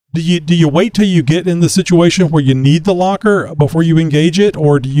Do you wait till you get in the situation where you need the locker before you engage it,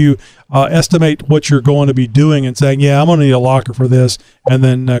 or do you estimate what you're going to be doing and saying, yeah, I'm going to need a locker for this, and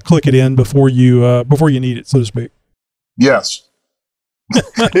then click it in before you need it, so to speak? Yes. I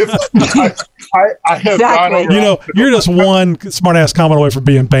have Exactly. You know, you're just one smart ass comment away from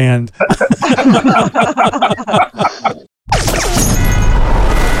being banned.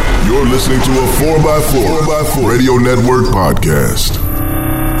 You're listening to a 4x4 Radio Network podcast.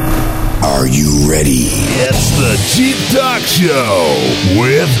 Are you ready? It's the Jeep Talk Show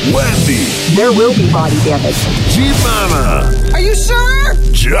with Wendy. There will be body damage. Jeep Mama. Are you sure?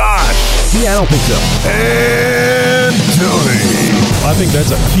 Josh. Yeah, I don't think so. And Tony. I think that's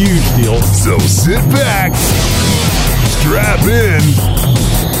a huge deal. So sit back, strap in,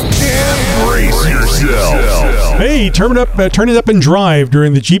 and brace yourself. Hey, turn it up and drive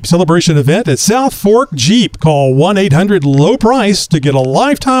during the Jeep Celebration event at South Fork Jeep. Call 1-800-LOW-PRICE to get a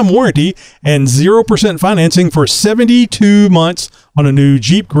lifetime warranty and 0% financing for 72 months on a new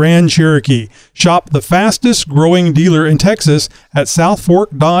Jeep Grand Cherokee. Shop the fastest growing dealer in Texas at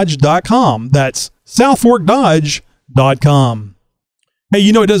southforkdodge.com. That's southforkdodge.com. Hey,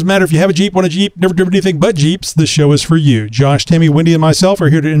 you know, it doesn't matter if you have a Jeep, want a Jeep, never driven anything but Jeeps. This show is for you. Josh, Tammy, Wendy, and myself are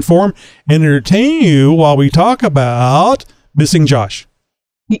here to inform and entertain you while we talk about missing Josh.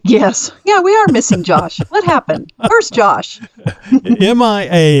 Yes. Yeah, we are missing Josh. What happened? Where's Josh?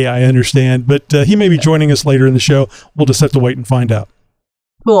 MIA, I understand, but he may be joining us later in the show. We'll just have to wait and find out.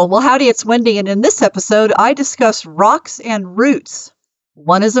 Cool. Well, howdy, it's Wendy, and in this episode, I discuss rocks and roots.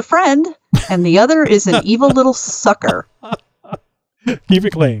 One is a friend, and the other is an evil little sucker. Keep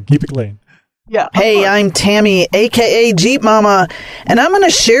it clean. Keep it clean. Yeah. Hey, I'm Tammy, aka Jeep Mama, and I'm going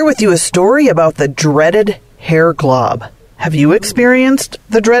to share with you a story about the dreaded hair glob. Have you experienced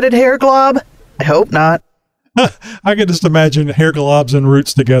the dreaded hair glob? I hope not. I could just imagine hair globs and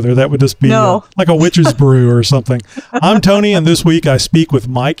roots together. That would just be like a witch's brew or something. I'm Tony, and this week I speak with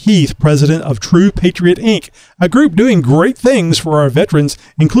Mike Heath, president of True Patriot Inc., a group doing great things for our veterans,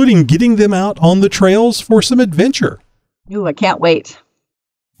 including getting them out on the trails for some adventure. Ooh, I can't wait.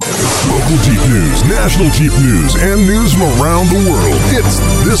 Local Jeep news, national Jeep news, and news from around the world. It's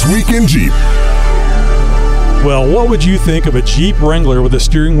This Week in Jeep. Well, what would you think of a Jeep Wrangler with a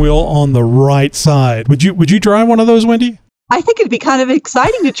steering wheel on the right side? Would you drive one of those, Wendy? I think it'd be kind of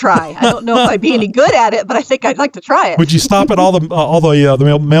exciting to try. I don't know if I'd be any good at it, but I think I'd like to try it. Would you stop at all the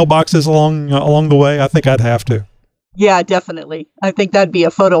mailboxes along the way? I think I'd have to. Yeah, definitely. I think that'd be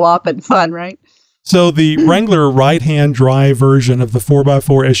a photo op and fun, right? So the Wrangler right-hand drive version of the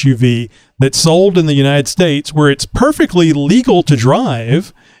 4x4 SUV that's sold in the United States, where it's perfectly legal to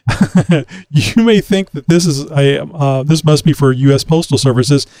drive, you may think that this must be for U.S. Postal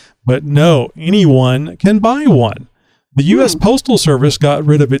Services, but no, anyone can buy one. The U.S. Postal Service got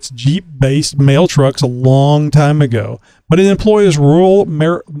rid of its Jeep-based mail trucks a long time ago, but it employs rural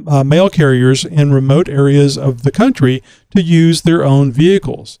mail carriers in remote areas of the country to use their own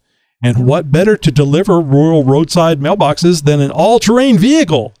vehicles. And what better to deliver rural roadside mailboxes than an all-terrain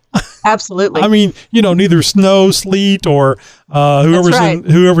vehicle? Absolutely. I mean, neither snow, sleet, or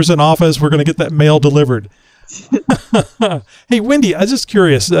whoever's in office, we're going to get that mail delivered. Hey, Wendy, I'm just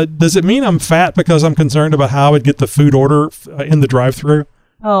curious. Does it mean I'm fat because I'm concerned about how I would get the food order in the drive-thru?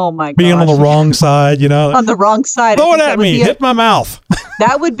 Oh, my God. Being on the wrong side, On the wrong side. Throw it at me. Hit my mouth.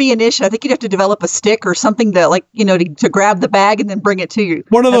 That would be an issue. I think you'd have to develop a stick or something that, to grab the bag and then bring it to you.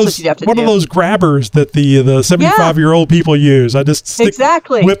 One of those grabbers that the 75-year-old people use. I just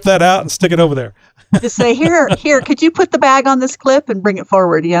whip that out and stick it over there. Just say, here, could you put the bag on this clip and bring it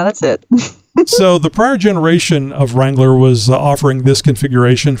forward? Yeah, that's it. So the prior generation of Wrangler was offering this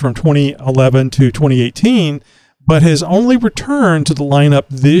configuration from 2011 to 2018, but has only returned to the lineup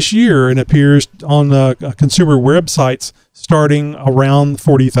this year and appears on consumer websites starting around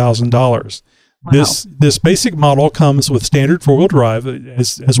 $40,000. Wow. This basic model comes with standard four-wheel drive,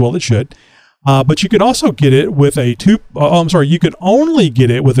 as well it should. But you could also get it with you could only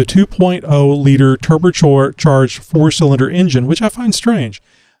get it with a 2.0 liter turbocharged four-cylinder engine, which I find strange.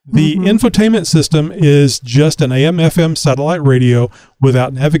 The infotainment system is just an AM/FM satellite radio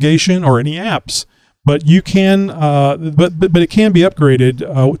without navigation or any apps. But you can, but it can be upgraded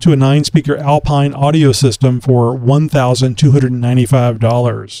to a 9-speaker Alpine audio system for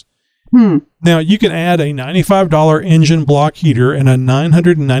 $1,295. Now you can add a $95 engine block heater and a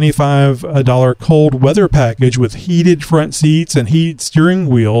 $995 cold weather package with heated front seats and heated steering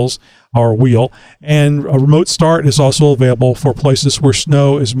wheel, and a remote start is also available for places where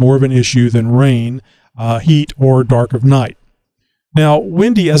snow is more of an issue than rain, heat, or dark of night. Now,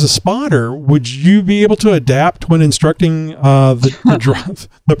 Wendy, as a spotter, would you be able to adapt when instructing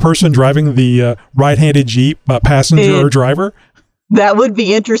the person driving the right-handed Jeep, passenger or driver? That would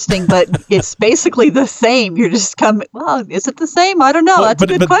be interesting, but it's basically the same. You're just coming. Well, is it the same? I don't know. That's a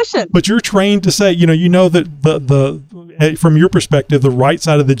good question. But you're trained to say, that the from your perspective, the right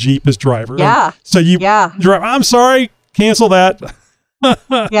side of the Jeep is driver. Yeah. So you drive. I'm sorry, cancel that.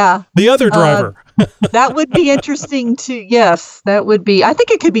 Yeah. The other driver. That would be interesting to. Yes, that would be. I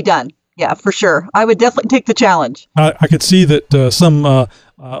think it could be done. Yeah, for sure. I would definitely take the challenge. I could see that some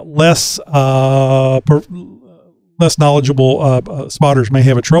less knowledgeable spotters may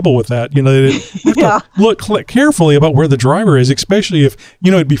have a trouble with that. They have to look carefully about where the driver is, especially if,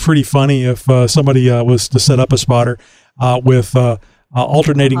 it'd be pretty funny if somebody was to set up a spotter with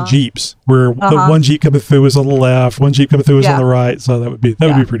alternating Jeeps, where the one Jeep coming through is on the left, one Jeep coming through is on the right. So that would be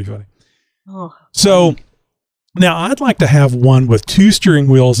pretty funny. Oh. So now I'd like to have one with 2 steering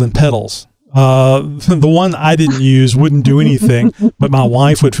wheels and pedals. The one I didn't use wouldn't do anything, but my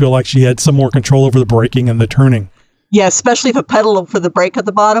wife would feel like she had some more control over the braking and the turning. Yeah, especially if a pedal for the brake at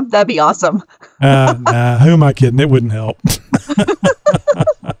the bottom. That'd be awesome. Nah, who am I kidding? It wouldn't help.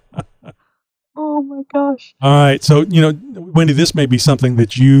 Oh my gosh. All right. So, Wendy, this may be something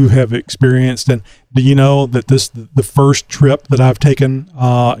that you have experienced. And do you know that the first trip that I've taken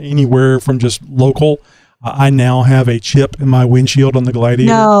anywhere from just local, I now have a chip in my windshield on the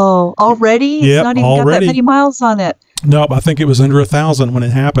Gladiator. No, already? Yep, it's not even got that many miles on it. Nope, I think it was under 1,000 when it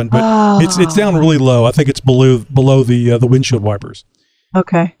happened, but it's down really low. I think it's below the windshield wipers.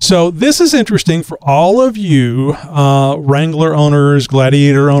 Okay. So this is interesting for all of you Wrangler owners,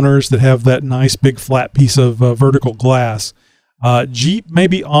 Gladiator owners that have that nice big flat piece of vertical glass. Jeep may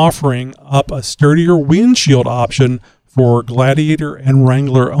be offering up a sturdier windshield option for Gladiator and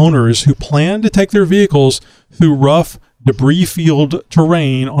Wrangler owners who plan to take their vehicles through rough, debris-filled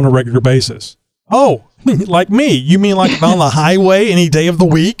terrain on a regular basis. Oh, like me. You mean like on the highway any day of the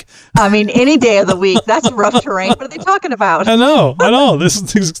week? I mean, any day of the week. That's rough terrain. What are they talking about? I know.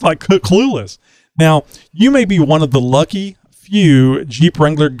 This is like clueless. Now, you may be one of the lucky few Jeep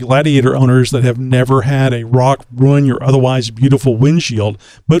Wrangler Gladiator owners that have never had a rock ruin your otherwise beautiful windshield.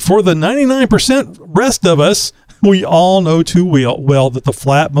 But for the 99% rest of us, we all know too well that the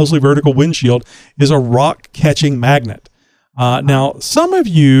flat, mostly vertical windshield is a rock-catching magnet. Now, some of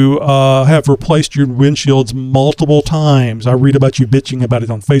you have replaced your windshields multiple times. I read about you bitching about it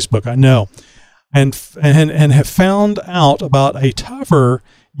on Facebook, I know. And have found out about a tougher,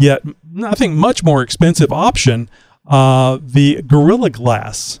 yet I think much more expensive option, the Gorilla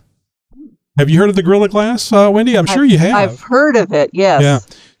Glass. Have you heard of the Gorilla Glass, Wendy? I'm sure you have. I've heard of it, yes. Yeah.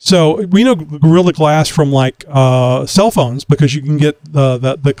 So we know Gorilla Glass from like cell phones, because you can get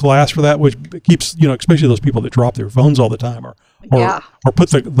the glass for that, which keeps, especially those people that drop their phones all the time or put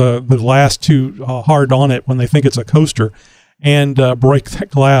the glass too hard on it when they think it's a coaster and break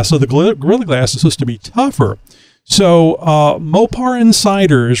that glass. So the Gorilla Glass is supposed to be tougher. So Mopar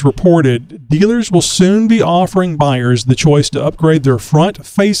Insiders reported dealers will soon be offering buyers the choice to upgrade their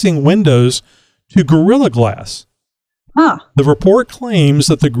front-facing windows to Gorilla Glass. Huh. The report claims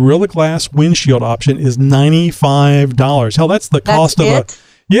that the Gorilla Glass windshield option is $95. Hell, that's the cost of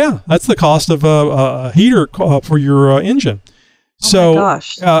that's the cost of a heater for your engine. So, my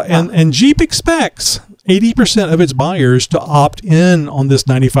gosh. And Jeep expects 80% of its buyers to opt in on this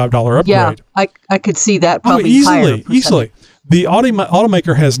 $95 upgrade. Yeah, I could see that probably easily. The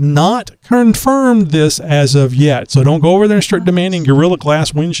automaker has not confirmed this as of yet, so don't go over there and start demanding Gorilla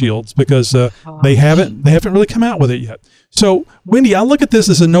Glass windshields, because they haven't really come out with it yet. So, Wendy, I look at this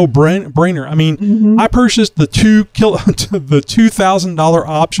as a no-brainer. I mean, I purchased the $2,000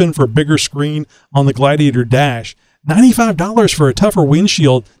 option for a bigger screen on the Gladiator dash. $95 for a tougher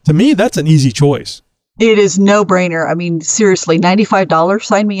windshield. To me, that's an easy choice. It is no-brainer. I mean, seriously, $95,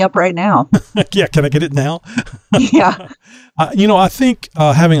 sign me up right now. Yeah, can I get it now? Yeah. I think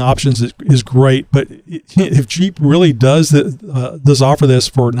having options is great, but if Jeep really does offer this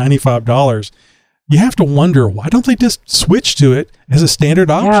for $95, you have to wonder, why don't they just switch to it as a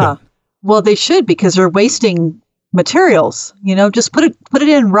standard option? Yeah. Well, they should, because they're wasting materials. Just put it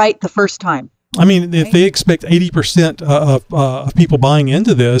in right the first time. I mean, if they expect 80% of people buying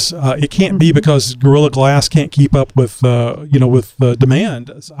into this, it can't be because Gorilla Glass can't keep up with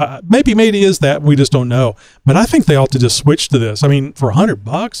demand. Maybe it is that, we just don't know. But I think they ought to just switch to this. I mean, for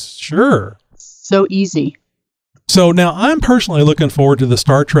 $100, sure. So easy. So now I'm personally looking forward to the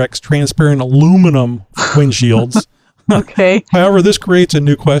Star Trek's transparent aluminum windshields. Okay. However, this creates a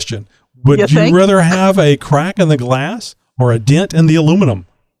new question. Would you rather have a crack in the glass or a dent in the aluminum?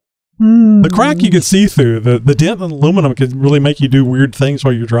 The crack you can see through. The dent in aluminum can really make you do weird things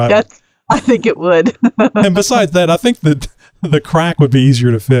while you're driving. I think it would. And besides that, I think that the crack would be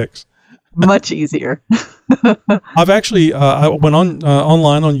easier to fix. Much easier. I've actually I went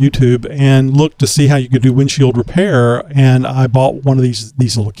online on YouTube and looked to see how you could do windshield repair, and I bought one of these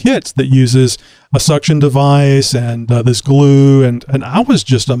little kits that uses a suction device and this glue, and I was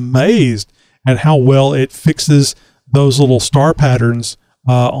just amazed at how well it fixes those little star patterns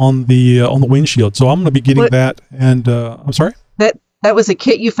on the windshield. So I'm going to be getting that. And I'm sorry. That was a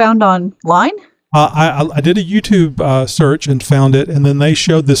kit you found online? I did a YouTube search and found it, and then they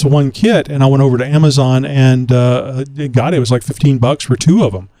showed this one kit, and I went over to Amazon and got it. It was like $15 for 2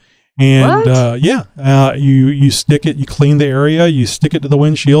 of them. And you stick it, you clean the area, you stick it to the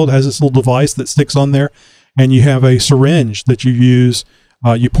windshield. It has this little device that sticks on there, and you have a syringe that you use.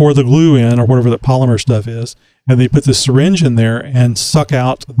 You pour the glue in, or whatever the polymer stuff is, and they put this syringe in there and suck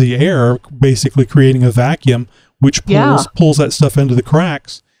out the air, basically creating a vacuum, which pulls that stuff into the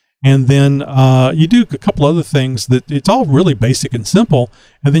cracks. And then you do a couple other things that it's all really basic and simple.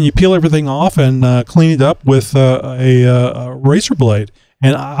 And then you peel everything off and clean it up with a razor blade.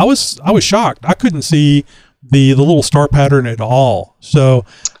 And I was shocked. I couldn't see the little star pattern at all. So,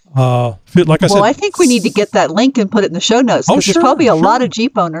 like I said, I think we need to get that link and put it in the show notes. Because there's probably a lot of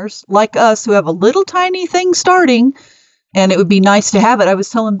Jeep owners like us who have a little tiny thing starting, and it would be nice to have it. I was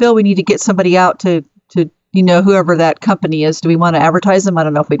telling Bill we need to get somebody out to whoever that company is. Do we want to advertise them? I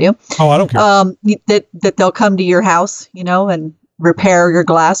don't know if we do. Oh, I don't care. That they'll come to your house, and repair your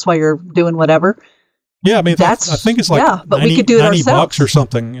glass while you're doing whatever. Yeah, I mean, I think it's like but we could do it ourselves. $90 or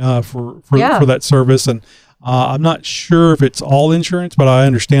something for that service. And I'm not sure if it's all insurance, but I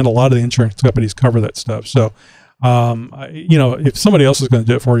understand a lot of the insurance companies cover that stuff. So, if somebody else is going to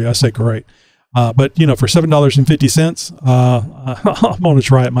do it for you, I say great. But for $7.50, I'm going to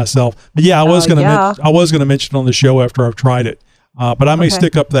try it myself. But yeah, I was going to mention it on the show after I've tried it. But I may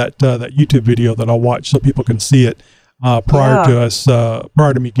stick up that YouTube video that I'll watch so people can see it prior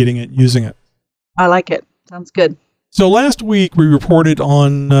to me getting it and using it. I like it. Sounds good. So last week we reported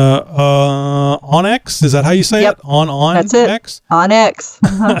on onX. Is that how you say it? That's it.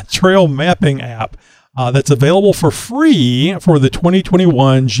 onX. Trail mapping app. That's available for free for the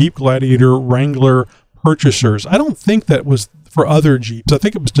 2021 Jeep Gladiator Wrangler purchasers. I don't think that was for other Jeeps. I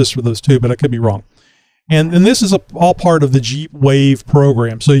think it was just for those two, but I could be wrong. And this is all part of the Jeep Wave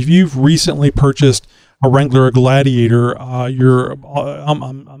program. So if you've recently purchased a Wrangler or Gladiator,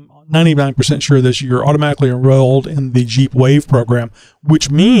 I'm 99% sure that you're automatically enrolled in the Jeep Wave program,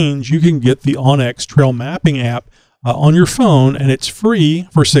 which means you can get the onX Trail Mapping app on your phone, and it's free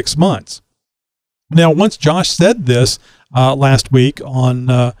for 6 months. Now, once Josh said this last week on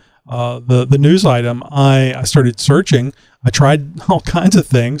the news item, I started searching. I tried all kinds of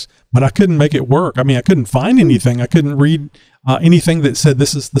things, but I couldn't make it work. I mean, I couldn't find anything. I couldn't read anything that said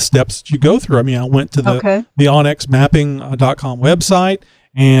this is the steps that you go through. I mean, I went to the onxmapping.com website,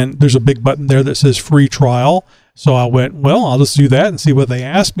 and there's a big button there that says free trial. So I went, well, I'll just do that and see what they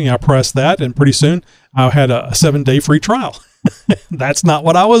ask me. I pressed that, and pretty soon I had a 7-day free trial. That's not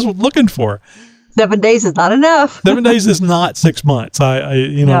what I was looking for. 7 days is not enough. 7 days is not 6 months.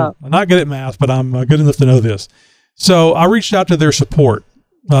 I'm not good at math, but I'm good enough to know this. So I reached out to their support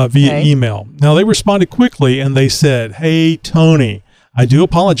via email. Now they responded quickly and they said, "Hey, Tony, I do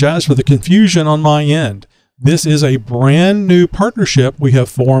apologize for the confusion on my end. This is a brand new partnership we have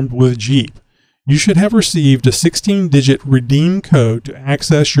formed with Jeep. You should have received a 16-digit redeem code to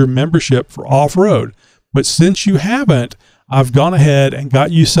access your membership for off-road. But since you haven't, I've gone ahead and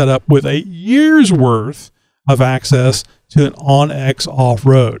got you set up with a year's worth of access to an onX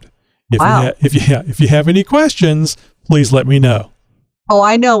off-road. If you have any questions, please let me know." Oh,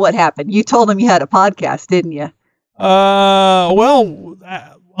 I know what happened. You told him you had a podcast, didn't you?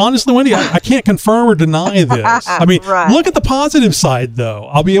 Honestly, Wendy, I can't confirm or deny this. I mean, Look at the positive side, though.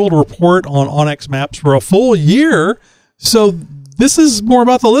 I'll be able to report on onX Maps for a full year. So this is more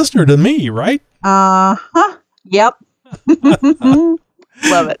about the listener than me, right? Uh-huh. Yep.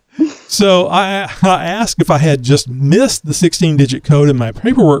 Love it. So I asked if I had just missed the 16-digit code in my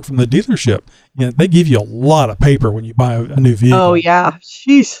paperwork from the dealership. They give you a lot of paper when you buy a new vehicle. Oh, yeah.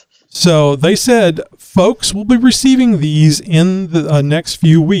 Jeez. So they said folks will be receiving these in the next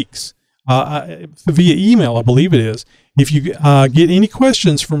few weeks via email, I believe it is. If you get any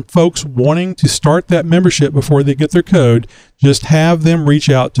questions from folks wanting to start that membership before they get their code, just have them reach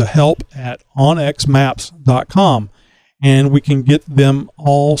out to help@onxmaps.com. And we can get them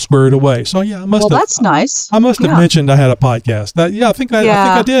all squared away. So yeah, that's nice. I must have mentioned I had a podcast. I think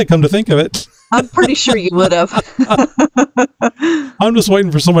I did. Come to think of it, I'm pretty sure you would have. I'm just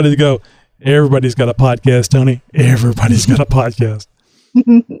waiting for somebody to go, everybody's got a podcast, Tony. Everybody's got a podcast.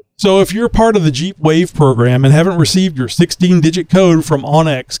 So if you're part of the Jeep Wave program and haven't received your 16-digit code from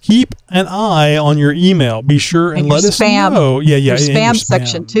OnX, keep an eye on your email. Be sure and let us know. Yeah, your spam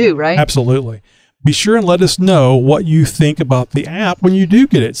section too, right? Absolutely. Be sure and let us know what you think about the app when you do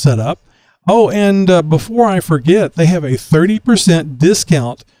get it set up. Oh, and before I forget, they have a 30%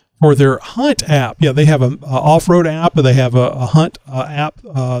 discount for their Hunt app. Yeah, they have an off-road app, and they have a Hunt app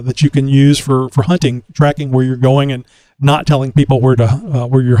that you can use for hunting, tracking where you're going and not telling people where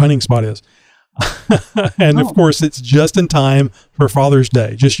your hunting spot is. And of course, it's just in time for Father's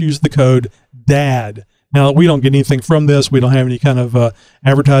Day. Just use the code DAD. Now, we don't get anything from this. We don't have any kind of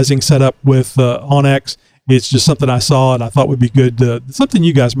advertising set up with OnX. It's just something I saw and I thought would be good, something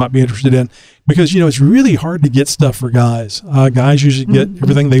you guys might be interested in, because, it's really hard to get stuff for guys. Guys usually get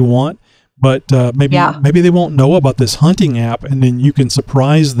everything they want, but maybe they won't know about this hunting app, and then you can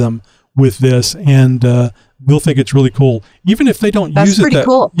surprise them with this, and they'll think it's really cool. Even if they don't use it. That's pretty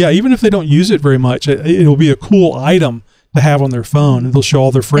cool. Yeah, even if they don't use it very much, it'll be a cool item to have on their phone, and they'll show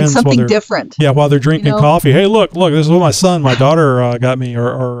all their friends. And something different. Yeah, while they're drinking coffee. Hey, look, this is what my son, my daughter got me,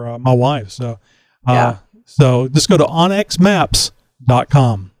 or my wife. So, So just go to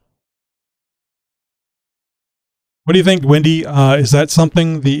onxmaps.com. What do you think, Wendy? Is that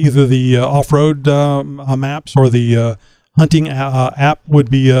something either the off-road maps or the hunting app would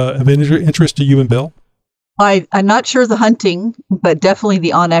be of interest to you and Bill? I'm not sure the hunting, but definitely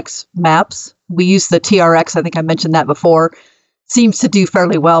the OnX maps. We use the TRX. I think I mentioned that before. Seems to do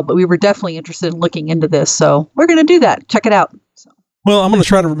fairly well, but we were definitely interested in looking into this. So we're going to do that. Check it out. Well, I'm going to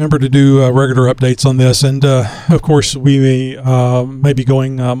try to remember to do regular updates on this. And, of course, we may be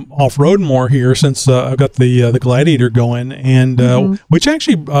going off-road more here since I've got the Gladiator going, and which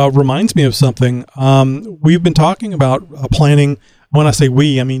actually reminds me of something. We've been talking about planning. When I say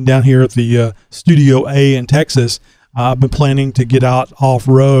we, I mean down here at the Studio A in Texas. I've been planning to get out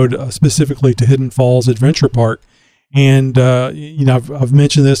off-road, specifically to Hidden Falls Adventure Park. And, I've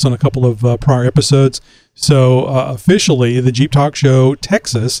mentioned this on a couple of prior episodes. So officially, the Jeep Talk Show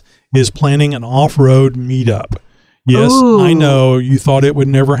Texas is planning an off-road meetup. Yes, ooh. I know you thought it would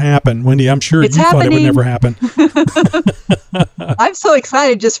never happen. Wendy, I'm sure you thought it would never happen. I'm so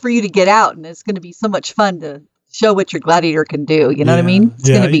excited just for you to get out, and it's going to be so much fun to show what your Gladiator can do. You know what I mean? It's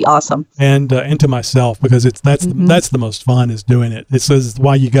going to be awesome. And to myself, because that's the most fun is doing it. It says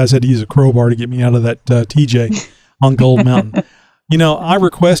why you guys had to use a crowbar to get me out of that TJ on Gold Mountain. I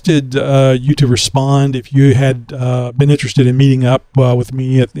requested you to respond if you had been interested in meeting up with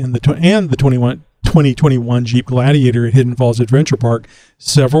me in the 2021 Jeep Gladiator at Hidden Falls Adventure Park.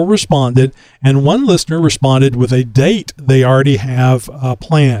 Several responded, and one listener responded with a date they already have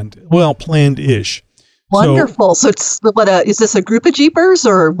planned. Well, planned-ish. Wonderful. So it's is this a group of Jeepers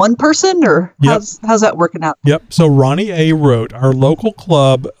or one person, or how's that working out? Yep. So Ronnie A. wrote, our local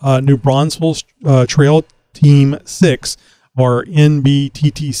club, New Braunfels Trail Team 6, or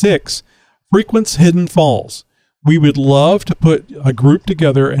NBTT6, frequents Hidden Falls. We would love to put a group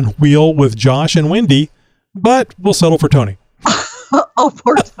together and wheel with Josh and Wendy, but we'll settle for Tony. Oh,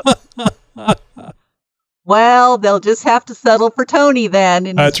 poor Tony. Well, they'll just have to settle for Tony then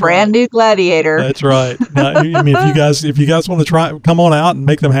in his brand new Gladiator. That's right. Now, I mean, if you guys want to try, come on out and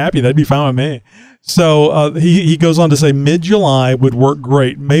make them happy, that'd be fine with me. So he goes on to say mid-July would work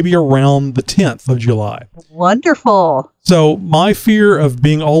great, maybe around the 10th of July. Wonderful. So my fear of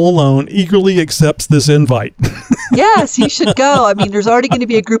being all alone eagerly accepts this invite. Yes, you should go. I mean, there's already going to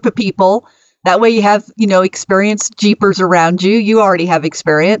be a group of people. That way you have, experienced Jeepers around you. You already have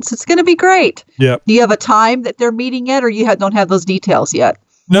experience. It's going to be great. Yeah. Do you have a time that they're meeting at, or you don't have those details yet?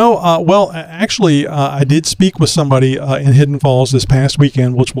 No. Well, actually, I did speak with somebody in Hidden Falls this past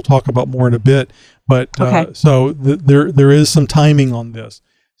weekend, which we'll talk about more in a bit. But so there is some timing on this.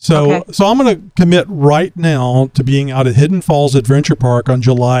 So I'm going to commit right now to being out at Hidden Falls Adventure Park on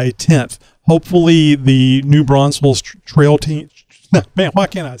July 10th. Hopefully, the New Braunfels Trail Team. Man, why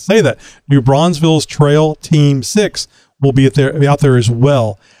can't I say that? New Braunfels Trail Team 6 will be out there as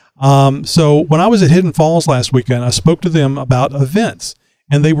well. So when I was at Hidden Falls last weekend, I spoke to them about events,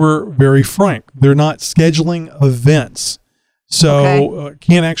 and they were very frank. They're not scheduling events. So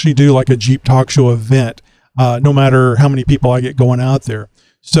can't actually do like a Jeep Talk Show event, no matter how many people I get going out there.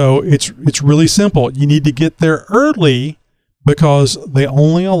 So it's really simple. You need to get there early because they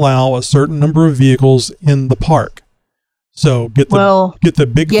only allow a certain number of vehicles in the park. So get the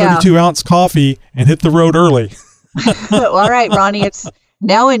big 32-ounce coffee and hit the road early. All right, Ronnie, it's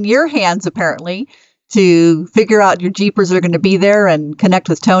now in your hands, apparently, to figure out your Jeepers that are going to be there and connect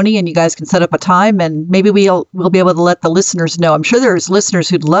with Tony, and you guys can set up a time, and maybe we'll be able to let the listeners know. I'm sure there's listeners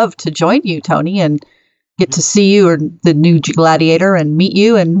who'd love to join you, Tony, and get to see you or the new Gladiator and meet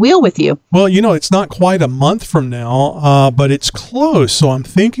you and wheel with you. Well, it's not quite a month from now, but it's close. So I'm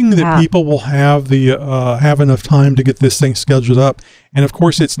thinking that people will have enough time to get this thing scheduled up. And of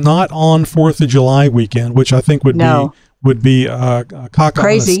course, it's not on 4th of July weekend, which I think would be a cock on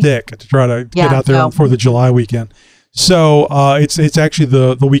a stick to try to get out there on 4th of July weekend. So it's actually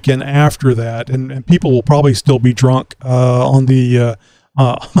the weekend after that, and people will probably still be drunk on the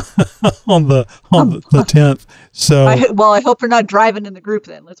on the 10th. So I hope you're not driving in the group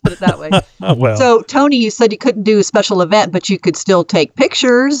then. Let's put it that way. Well, so Tony, you said you couldn't do a special event, but you could still take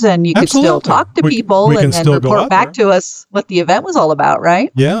pictures and you could still talk to people and report back to us what the event was all about,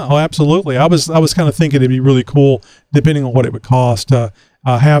 right? Yeah. Oh, absolutely. I was kind of thinking it'd be really cool, depending on what it would cost, to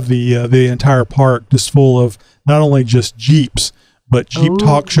have the entire park just full of not only just Jeeps, but Jeep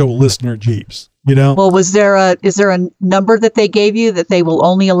Talk Show listener Jeeps. Well, is there a number that they gave you that they will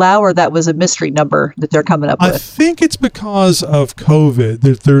only allow, or that was a mystery number that they're coming up with? I think it's because of COVID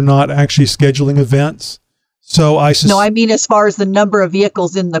that they're not actually scheduling events. So No, I mean as far as the number of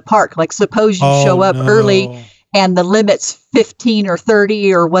vehicles in the park. Like suppose you show up early and the limit's 15 or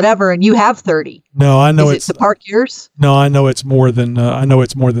 30 or whatever, and you have 30. No, I know it's the park yours. No, I know it's more than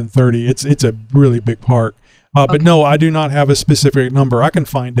 30. It's a really big park. But no, I do not have a specific number. I can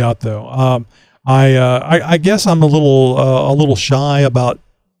find out though. I guess I'm a little shy about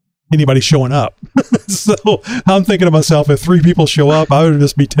anybody showing up. So I'm thinking to myself, if 3 people show up, I would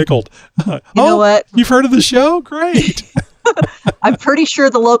just be tickled. You know what? You've heard of the show? Great. I'm pretty sure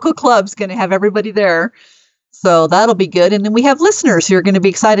the local club's going to have everybody there. So that'll be good. And then we have listeners who are going to be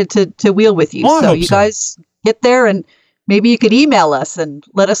excited to wheel with you. Well, so you guys get there, and maybe you could email us and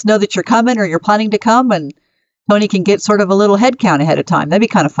let us know that you're coming or you're planning to come, and Tony can get sort of a little head count ahead of time. That'd be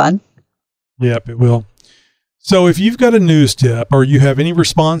kind of fun. Yep, it will. So if you've got a news tip or you have any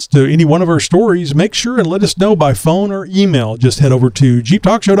response to any one of our stories, make sure and let us know by phone or email. Just head over to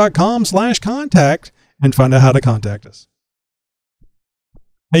jeeptalkshow.com/contact and find out how to contact us.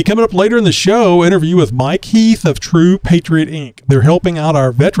 Hey, coming up later in the show, interview with Mike Heath of True Patriot Inc. They're helping out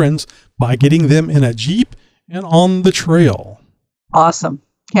our veterans by getting them in a Jeep and on the trail. Awesome.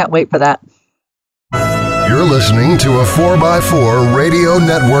 Can't wait for that. You're listening to a 4x4 Radio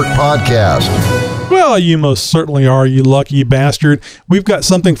Network podcast. Well, you most certainly are, you lucky bastard. We've got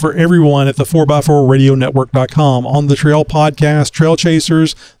something for everyone at the 4x4radionetwork.com. On the Trail podcast, Trail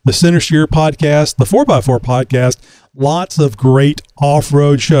Chasers, the Center Steer podcast, the 4x4 podcast, lots of great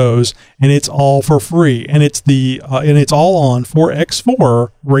off-road shows, and it's all for free. And it's all on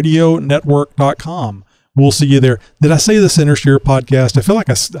 4x4radionetwork.com. We'll see you there. Did I say the Center Steer podcast? I feel like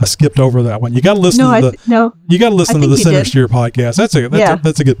I skipped over that one. You got to listen You got to listen to the Center Steer podcast. That's a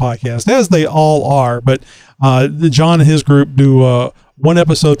good podcast, as they all are. But John and his group do one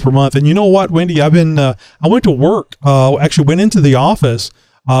episode per month. And you know what, Wendy? I went to work. Actually, went into the office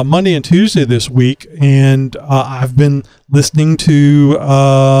Monday and Tuesday this week, and I've been listening to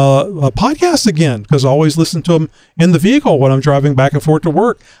podcasts again, because I always listen to them in the vehicle when I'm driving back and forth to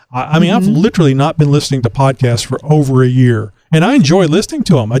work. I mean, I've literally not been listening to podcasts for over a year, and I enjoy listening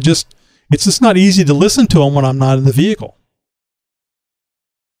to them. It's just not easy to listen to them when I'm not in the vehicle.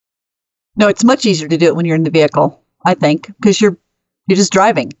 No, it's much easier to do it when you're in the vehicle, I think, because you're just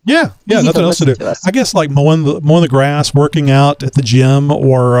driving. Yeah, nothing else to do. I guess like mowing the grass, working out at the gym,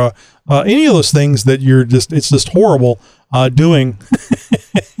 or any of those things that it's just horrible doing.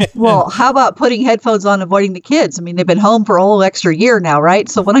 Well, how about putting headphones on, avoiding the kids? I mean, they've been home for a whole extra year now, right?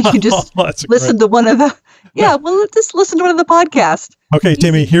 So why don't you just listen to one of the... Yeah, well, just listen to one of the podcasts. Okay,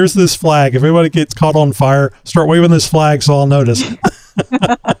 Timmy, here's this flag. If everybody gets caught on fire, start waving this flag so I'll notice.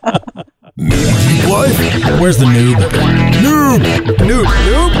 What? Where's the noob? Noob!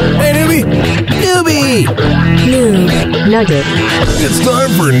 Hey, newbie! Newbie! Noob Nugget. It's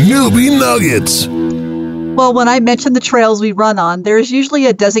time for Newbie Nuggets. Well, when I mention the trails we run on, there is usually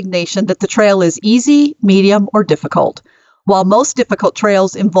a designation that the trail is easy, medium, or difficult. While most difficult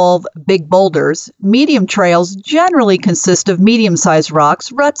trails involve big boulders, medium trails generally consist of medium-sized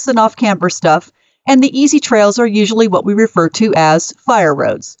rocks, ruts, and off-camber stuff, and the easy trails are usually what we refer to as fire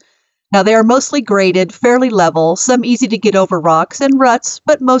roads. Now, they are mostly graded, fairly level, some easy to get over rocks and ruts,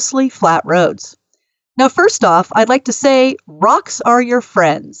 but mostly flat roads. Now, first off, I'd like to say rocks are your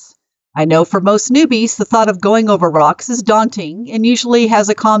friends. I know for most newbies, the thought of going over rocks is daunting and usually has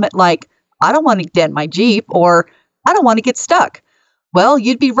a comment like, I don't want to dent my Jeep, or I don't want to get stuck. Well,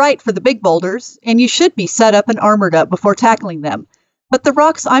 you'd be right for the big boulders, and you should be set up and armored up before tackling them. But the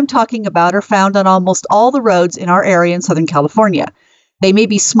rocks I'm talking about are found on almost all the roads in our area in Southern California. They may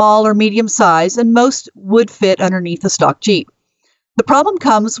be small or medium size, and most would fit underneath a stock Jeep. The problem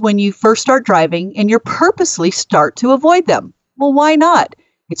comes when you first start driving and you purposely start to avoid them. Well, why not?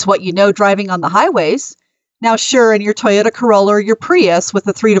 It's what you know driving on the highways. Now, sure, in your Toyota Corolla or your Prius with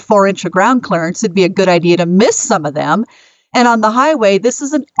a 3 to 4 inch of ground clearance, it'd be a good idea to miss some of them. And on the highway, this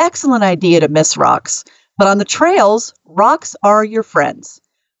is an excellent idea to miss rocks. But on the trails, rocks are your friends.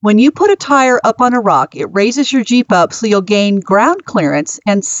 When you put a tire up on a rock, it raises your Jeep up so you'll gain ground clearance.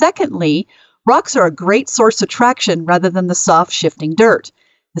 And secondly, rocks are a great source of traction rather than the soft shifting dirt.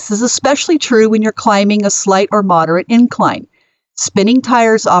 This is especially true when you're climbing a slight or moderate incline. Spinning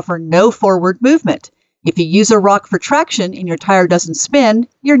tires offer no forward movement. If you use a rock for traction and your tire doesn't spin,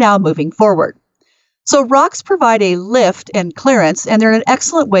 you're now moving forward. So rocks provide a lift and clearance, and they're an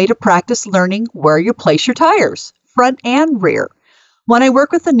excellent way to practice learning where you place your tires, front and rear. When I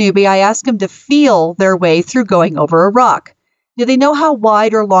work with a newbie, I ask them to feel their way through going over a rock. Do they know how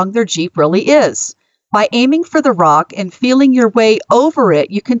wide or long their Jeep really is? By aiming for the rock and feeling your way over it,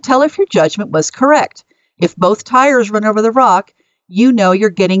 you can tell if your judgment was correct. If both tires run over the rock, you know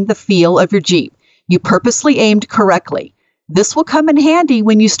you're getting the feel of your Jeep. You purposely aimed correctly. This will come in handy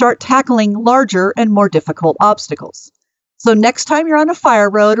when you start tackling larger and more difficult obstacles. So next time you're on a fire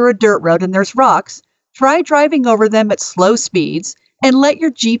road or a dirt road and there's rocks, try driving over them at slow speeds and let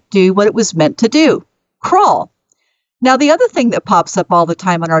your Jeep do what it was meant to do, crawl. Now, the other thing that pops up all the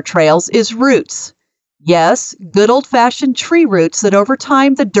time on our trails is roots. Yes, good old-fashioned tree roots that over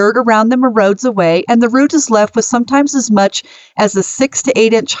time the dirt around them erodes away and the root is left with sometimes as much as a 6 to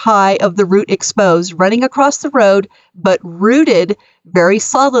 8 inch high of the root exposed, running across the road, but rooted very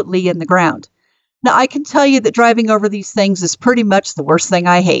solidly in the ground. Now, I can tell you that driving over these things is pretty much the worst thing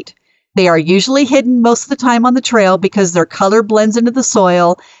I hate. They are usually hidden most of the time on the trail because their color blends into the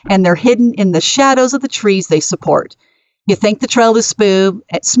soil and they're hidden in the shadows of the trees they support. You think the trail is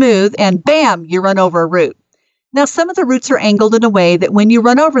smooth, and bam, you run over a root. Now, some of the roots are angled in a way that when you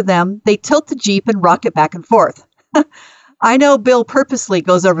run over them, they tilt the Jeep and rock it back and forth. I know Bill purposely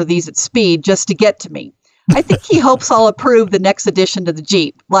goes over these at speed just to get to me. I think he hopes I'll approve the next addition to the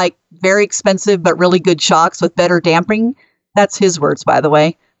Jeep, like very expensive but really good shocks with better damping. That's his words, by the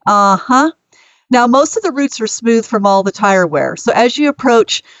way. Uh-huh. Now, most of the roots are smooth from all the tire wear, so as you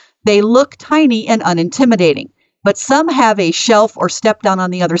approach, they look tiny and unintimidating. But some have a shelf or step down on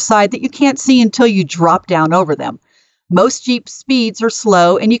the other side that you can't see until you drop down over them. Most Jeep speeds are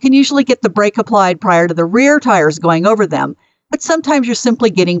slow, and you can usually get the brake applied prior to the rear tires going over them, but sometimes you're simply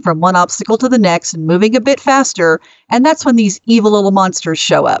getting from one obstacle to the next and moving a bit faster, and that's when these evil little monsters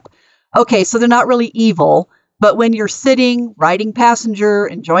show up. Okay, so they're not really evil, but when you're sitting, riding passenger,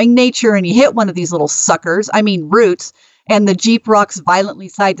 enjoying nature, and you hit one of these little suckers, roots, and the Jeep rocks violently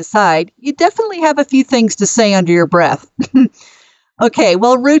side to side, you definitely have a few things to say under your breath. Okay,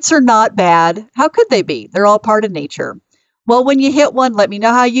 well, roots are not bad. How could they be? They're all part of nature. Well, when you hit one, let me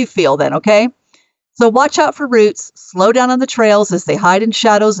know how you feel then, okay? So watch out for roots, slow down on the trails as they hide in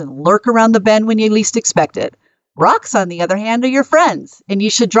shadows and lurk around the bend when you least expect it. Rocks, on the other hand, are your friends, and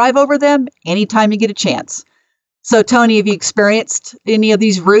you should drive over them anytime you get a chance. So, Tony, have you experienced any of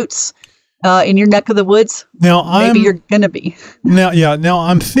these roots in your neck of the woods? Now, maybe you're going to be. Now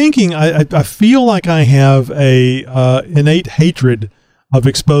I'm thinking, I feel like I have a innate hatred of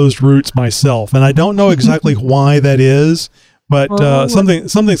exposed roots myself, and I don't know exactly why that is, but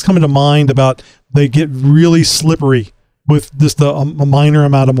something's coming to mind about they get really slippery with just a minor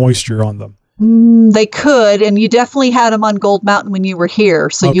amount of moisture on them. They could, and you definitely had them on Gold Mountain when you were here,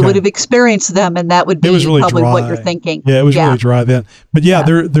 so you would have experienced them, and that would be really probably dry. What you're thinking. Yeah, it was really dry then. But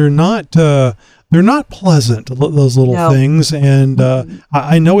they're not pleasant, those little things, and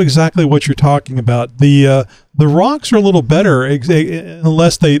I know exactly what you're talking about. The rocks are a little better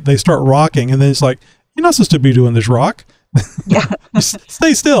unless they start rocking, and then it's like, you're not supposed to be doing this, rock. Yeah.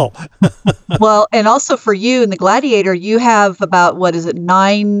 Stay still. Well, and also for you in the Gladiator, you have about,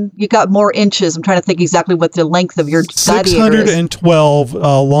 9, you got more inches. I'm trying to think exactly what the length of your Gladiator is. 612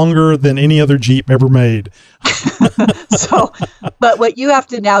 longer than any other Jeep ever made. But what you have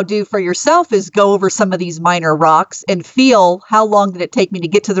to now do for yourself is go over some of these minor rocks and feel, how long did it take me to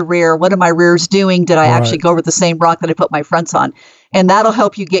get to the rear? What are my rears doing? Did I actually go over the same rock that I put my fronts on? And that'll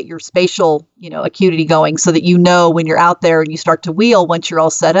help you get your spatial, acuity going so that you know when you're out there and you start to wheel once you're all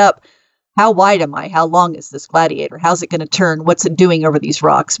set up, how wide am I? How long is this Gladiator? How's it going to turn? What's it doing over these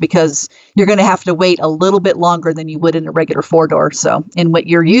rocks? Because you're going to have to wait a little bit longer than you would in a regular 4-door. So, in what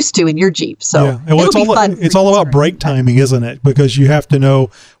you're used to in your Jeep. So, yeah. Well, it's all about brake timing, isn't it? Because you have to know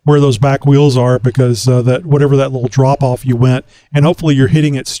where those back wheels are, because that whatever that little drop off you went, and hopefully you're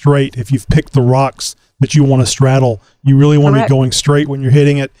hitting it straight. If you've picked the rocks that you want to straddle, you really want to be going straight when you're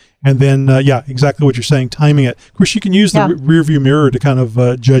hitting it. And then, exactly what you're saying, timing it. Of course, you can use the rear view mirror to kind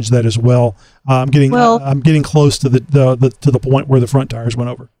of judge that as well. I'm getting close to the point where the front tires went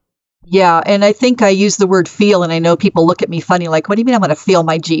over. Yeah, and I think I use the word feel, and I know people look at me funny, like, what do you mean I'm going to feel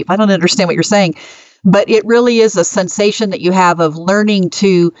my Jeep? I don't understand what you're saying. But it really is a sensation that you have of learning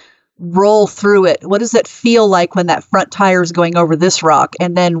to roll through it. What does it feel like when that front tire is going over this rock,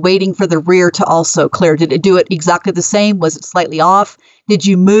 and then waiting for the rear to also clear? Did it do it exactly the same? Was it slightly off? Did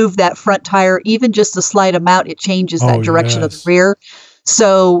you move that front tire even just a slight amount? It changes that direction of the rear.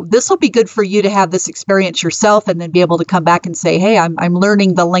 So this will be good for you to have this experience yourself, and then be able to come back and say, hey, I'm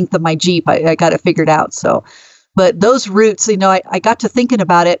learning the length of my Jeep. I got it figured out. So, but those routes, I got to thinking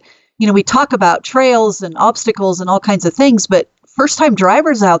about it. We talk about trails and obstacles and all kinds of things, but first-time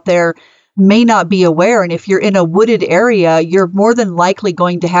drivers out there may not be aware. And if you're in a wooded area, you're more than likely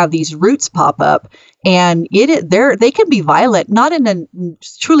going to have these roots pop up. And they can be violent, not in a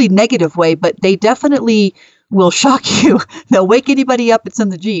truly negative way, but they definitely will shock you. They'll wake anybody up that's in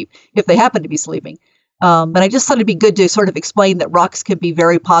the Jeep if they happen to be sleeping. But I just thought it'd be good to sort of explain that rocks can be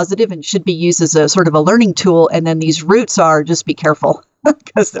very positive and should be used as a sort of a learning tool. And then these roots are, just be careful.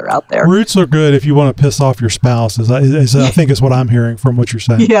 Because they're out there. Roots are good if you want to piss off your spouse, I think is what I'm hearing from what you're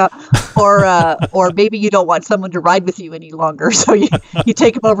saying. Yeah, or maybe you don't want someone to ride with you any longer, so you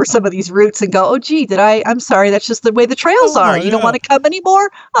take them over some of these routes and go, oh gee, I'm sorry, that's just the way the trails are. You don't want to come anymore?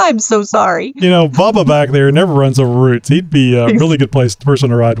 I'm so sorry. Bubba back there never runs over roots. He'd be a really good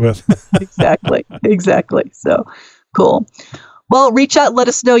person to ride with. Exactly. So cool. Well, reach out and let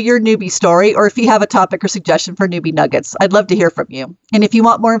us know your newbie story, or if you have a topic or suggestion for Newbie Nuggets. I'd love to hear from you. And if you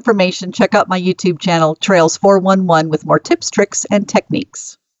want more information, check out my YouTube channel, Trails411, with more tips, tricks, and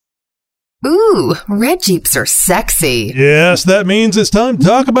techniques. Ooh, red Jeeps are sexy. Yes, that means it's time to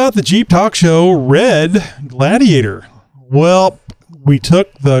talk about the Jeep Talk Show Red Gladiator. Well, we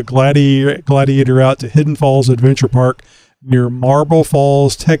took the Gladiator out to Hidden Falls Adventure Park near Marble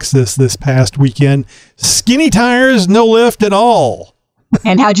Falls, Texas this past weekend. Skinny tires, no lift at all.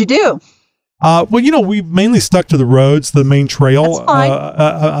 And how'd you do? We mainly stuck to the roads, the main trail. That's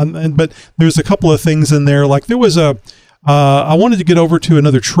fine. But there's a couple of things in there. Like there was I wanted to get over to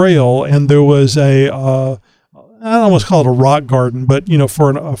another trail, and there was I don't almost call it a rock garden, but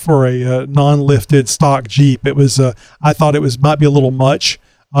for a non-lifted stock Jeep, it was I thought it might be a little much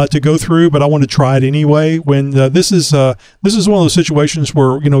to go through, but I wanted to try it anyway. When this is one of those situations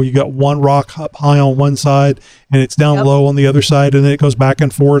where you got one rock up high on one side and it's down low on the other side, and then it goes back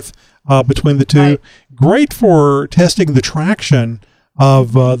and forth between the two. Right. Great for testing the traction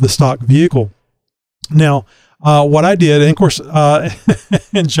of the stock vehicle. Now, what I did, and of course,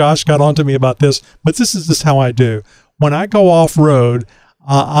 and Josh got onto me about this, but this is just how I do. When I go off road,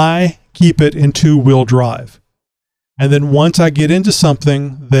 I keep it in 2-wheel drive. And then once I get into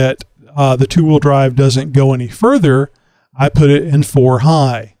something that the 2-wheel drive doesn't go any further, I put it in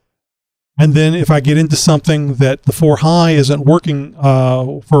 4-high. And then if I get into something that the 4-high isn't working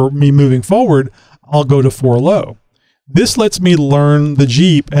for me moving forward, I'll go to 4-low. This lets me learn the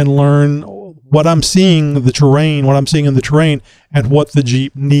Jeep and learn what I'm seeing in the terrain, and what the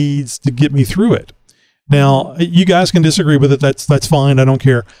Jeep needs to get me through it. Now, you guys can disagree with it. That's fine. I don't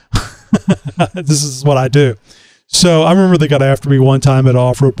care. This is what I do. So I remember they got after me one time at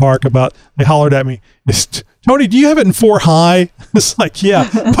off-road park they hollered at me, Tony, do you have it in 4-high? It's like, yeah,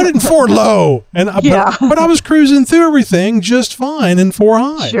 put it in 4-low. But I was cruising through everything just fine in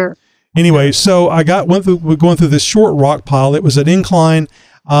 4-high. Sure. We're going through this short rock pile. It was an incline.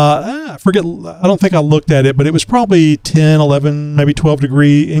 I forget. I don't think I looked at it, but it was probably 10, 11, maybe 12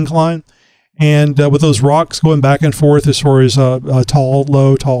 degree incline. And with those rocks going back and forth as far as tall,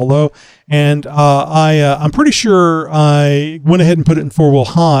 low. And I'm pretty sure I went ahead and put it in 4-wheel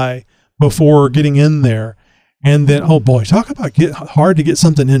high before getting in there. And then, oh boy, talk about hard to get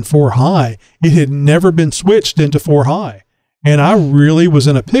something in 4-high. It had never been switched into 4-high. And I really was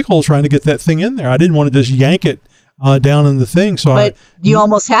in a pickle trying to get that thing in there. I didn't want to just yank it down in the thing. But you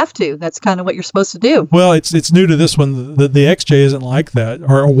almost have to. That's kind of what you're supposed to do. Well, it's new to this one. The XJ isn't like that,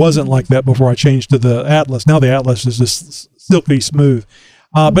 or wasn't like that before I changed to the Atlas. Now the Atlas is just silky smooth.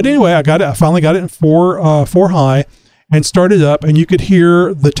 But anyway, I finally got it in 4-high and started up, and you could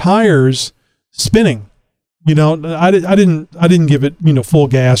hear the tires spinning. I didn't give it, full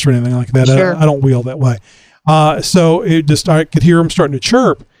gas or anything like that. Sure. I don't wheel that way. So I could hear them starting to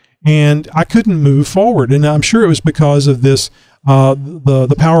chirp, and I couldn't move forward. And I'm sure it was because of this.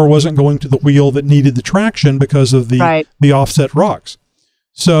 The power wasn't going to the wheel that needed the traction because of the offset rocks.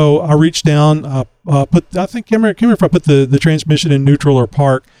 So I reached down, can't remember if I put the transmission in neutral or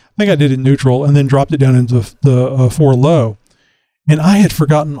park. I think I did in neutral, and then dropped it down into the 4 low. And I had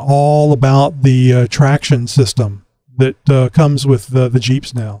forgotten all about the traction system that comes with the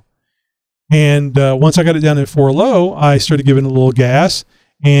Jeeps now. And once I got it down in 4 low, I started giving it a little gas,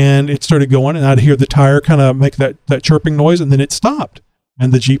 and it started going, and I'd hear the tire kind of make that chirping noise, and then it stopped,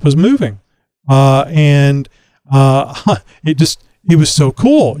 and the Jeep was moving. It was so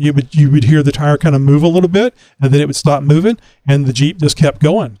cool. You would hear the tire kind of move a little bit, and then it would stop moving, and the Jeep just kept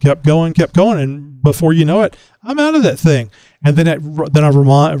going. And before you know it, I'm out of that thing. And then I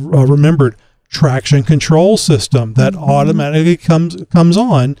remembered traction control system that automatically comes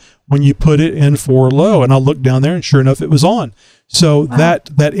on when you put it in 4 low. And I looked down there, and sure enough, it was on. So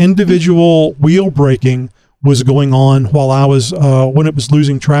that individual wheel braking was going on while I was when it was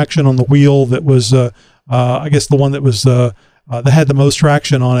losing traction on the wheel that was I guess the one that was that had the most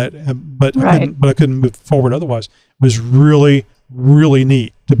traction on it, but I couldn't move forward otherwise. It was really, really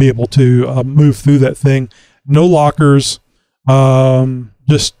neat to be able to move through that thing. No lockers,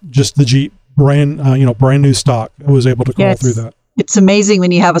 just the Jeep brand new stock. I was able to crawl through that. It's amazing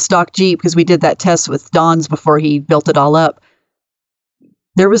when you have a stock Jeep, because we did that test with Don's before he built it all up.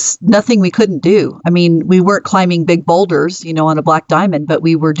 There was nothing we couldn't do. I mean, we weren't climbing big boulders, on a Black Diamond, but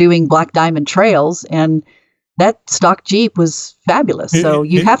we were doing Black Diamond trails, and that stock Jeep was fabulous. So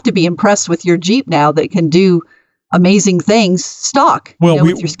you have to be impressed with your Jeep now that can do amazing things stock,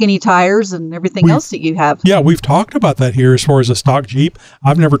 with your skinny tires and everything else that you have. Yeah, we've talked about that here as far as a stock Jeep.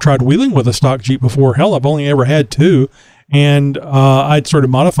 I've never tried wheeling with a stock Jeep before. Hell, I've only ever had 2. And I'd started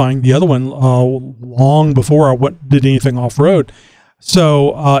modifying the other one long before I did anything off-road.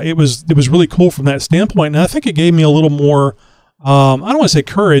 So it was really cool from that standpoint. And I think it gave me a little more, I don't want to say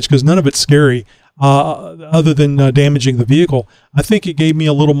courage, because none of it's scary, other than damaging the vehicle. I think it gave me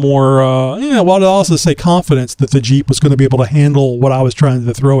a little more, I'd also say confidence that the Jeep was going to be able to handle what I was trying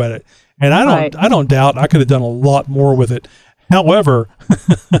to throw at it. And I don't doubt I could have done a lot more with it. However,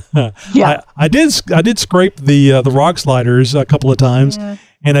 I did scrape the rock sliders a couple of times,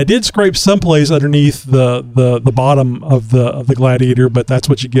 and I did scrape someplace underneath the bottom of the Gladiator. But that's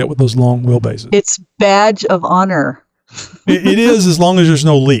what you get with those long wheelbases. It's badge of honor. It is, as long as there's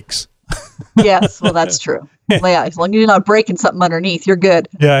no leaks. Yes, well, that's true. Yeah, as long as you're not breaking something underneath, you're good.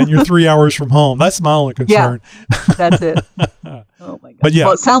 Yeah, and you're 3 hours from home. That's my only concern. Yeah, that's it. Oh my God. But yeah.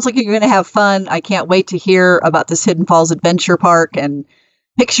 Well, it sounds like you're going to have fun. I can't wait to hear about this Hidden Falls Adventure Park and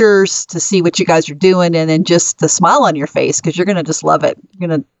pictures to see what you guys are doing, and then just the smile on your face, because you're going to just love it. You're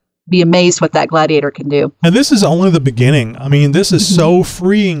going to be amazed what that Gladiator can do. And this is only the beginning. I mean, this is so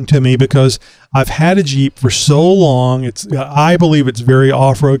freeing to me, because I've had a Jeep for so long. I believe it's very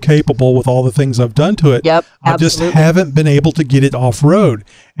off-road capable with all the things I've done to it. Yep, I just haven't been able to get it off-road.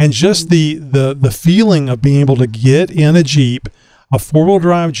 And just the feeling of being able to get in a Jeep, a 4-wheel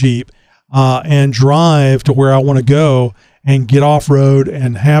drive Jeep, and drive to where I want to go and get off-road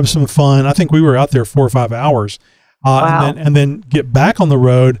and have some fun. I think we were out there 4 or 5 hours. Wow. and then get back on the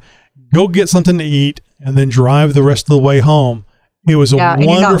road, go get something to eat, and then drive the rest of the way home. It was a wonderful feeling.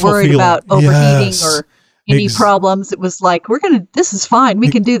 And you're not worried about overheating or any problems. It was like, this is fine.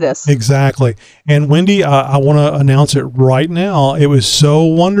 We can do this. Exactly. And Wendy, I want to announce it right now. It was so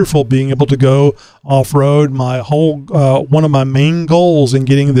wonderful being able to go off-road. My whole, one of my main goals in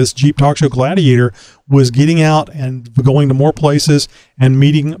getting this Jeep Talk Show Gladiator was getting out and going to more places and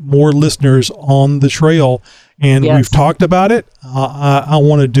meeting more listeners on the trail. And we've talked about it. I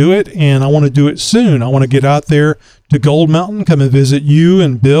want to do it, and I want to do it soon. I want to get out there to Gold Mountain, come and visit you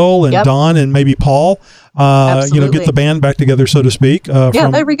and Bill and Don and maybe Paul. Get the band back together, so to speak.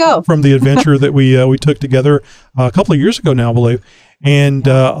 There we go. From the adventure that we took together a couple of years ago now, I believe. And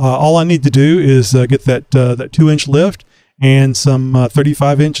all I need to do is get that 2-inch lift and some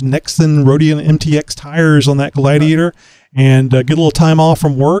 35-inch Nexen Roadian MTX tires on that Gladiator, and get a little time off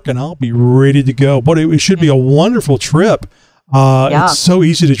from work, and I'll be ready to go. But it should be a wonderful trip. It's so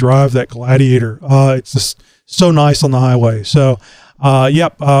easy to drive that Gladiator. It's just so nice on the highway. So,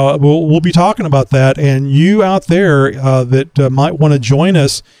 we'll be talking about that. And you out there that might want to join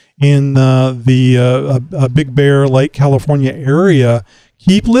us in the Big Bear Lake, California area,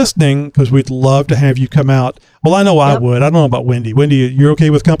 keep listening, because we'd love to have you come out. Well, I know I would. I don't know about Wendy. Wendy, you're okay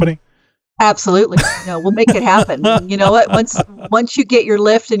with company? Absolutely. We'll make it happen. You know what? Once you get your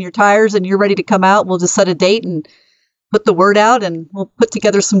lift and your tires and you're ready to come out, we'll just set a date and put the word out, and we'll put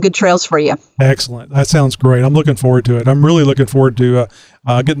together some good trails for you. Excellent. That sounds great. I'm looking forward to it. I'm really looking forward to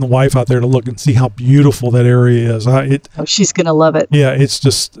getting the wife out there to look and see how beautiful that area is. She's going to love it. Yeah, it's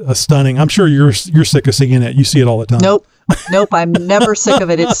just stunning. I'm sure you're sick of seeing it. You see it all the time. Nope. I'm never sick of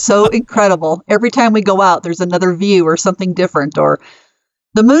it. It's so incredible. Every time we go out, there's another view or something different, or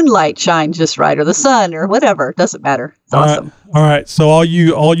the moonlight shines just right, or the sun, or whatever. It doesn't matter. It's awesome. All right. So all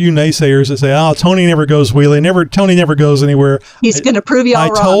you naysayers that say, "Oh, Tony never goes wheeling. Tony never goes anywhere." He's going to prove you all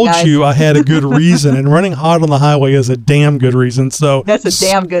wrong, I told guys. you I had a good reason, and running hot on the highway is a damn good reason. So that's a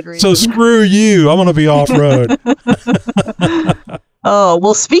damn good reason. So screw you. I'm going to be off road. Oh,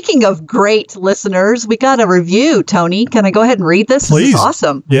 well, speaking of great listeners, we got a review, Tony. Can I go ahead and read this? Please. This is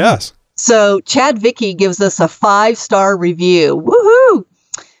awesome. Yes. So Chad Vicky gives us a 5-star review. Woohoo!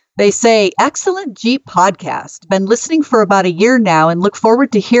 They say, excellent Jeep podcast. Been listening for about a year now and look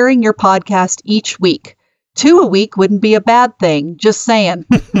forward to hearing your podcast each week. 2 a week wouldn't be a bad thing. Just saying.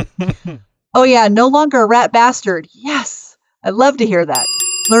 Oh, yeah. No longer a rat bastard. Yes. I'd love to hear that.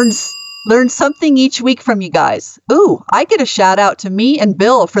 Learn something each week from you guys. Ooh, I get a shout out to me and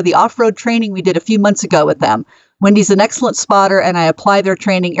Bill for the off-road training we did a few months ago with them. Wendy's an excellent spotter, and I apply their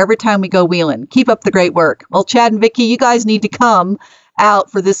training every time we go wheeling. Keep up the great work. Well, Chad and Vicky, you guys need to come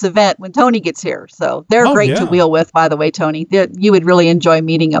out for this event when Tony gets here. So they're great to wheel with, by the way, Tony. You would really enjoy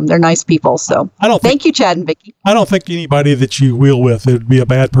meeting them. They're nice people. So thank you, Chad and Vicky. I don't think anybody that you wheel with, it would be a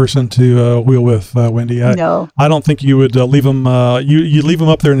bad person to wheel with, Wendy. No. I don't think you would leave them. You leave them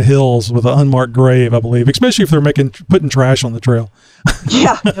up there in the hills with an unmarked grave, I believe, especially if they're putting trash on the trail.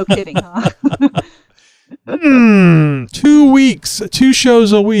 Yeah, no kidding, huh? 2 weeks, 2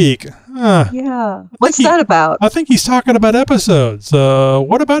 shows a week. Yeah. What's that about? I think he's talking about episodes.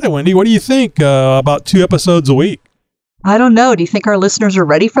 What about it, Wendy? What do you think about 2 episodes a week? I don't know. Do you think our listeners are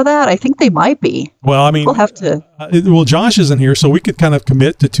ready for that? I think they might be. Well, I mean, we'll have to. Josh isn't here, so we could kind of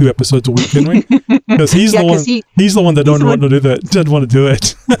commit to 2 episodes a week, couldn't we? Because he's the one. He's the one that doesn't want to do that. Doesn't want to do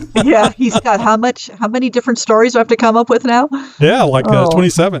it. Yeah, he's got how many different stories do I have to come up with now? Yeah,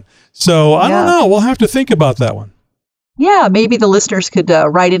 27. So I don't know. We'll have to think about that one. Yeah, maybe the listeners could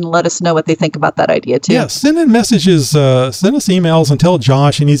write in and let us know what they think about that idea too. Yeah, send in messages, send us emails, and tell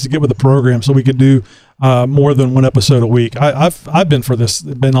Josh he needs to get with the program so we could do more than 1 episode a week. I've been for this,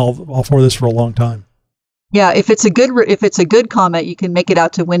 been all for this for a long time. Yeah, if it's a good comment, you can make it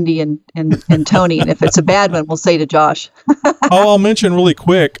out to Wendy and Tony, and if it's a bad one, we'll say to Josh. I'll mention really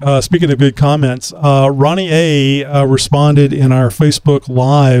quick. Speaking of good comments, Ronnie A responded in our Facebook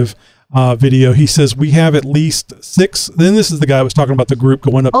Live video. He says we have at least 6. Then this is the guy who was talking about the group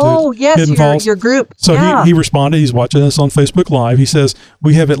going up to Hidden Falls. Your group. So he responded. He's watching us on Facebook Live. He says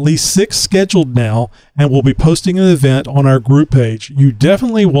we have at least 6 scheduled now, and we'll be posting an event on our group page. You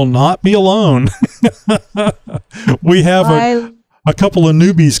definitely will not be alone. We have a couple of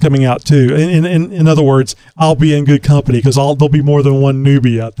newbies coming out too. In other words, I'll be in good company because there'll be more than one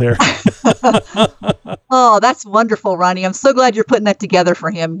newbie out there. Oh, that's wonderful, Ronnie. I'm so glad you're putting that together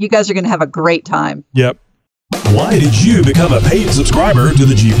for him. You guys are going to have a great time. Yep. Why did you become a paid subscriber to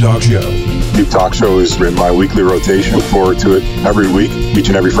the Jeep Talk Show? Jeep Talk Show is in my weekly rotation. Look forward to it every week, each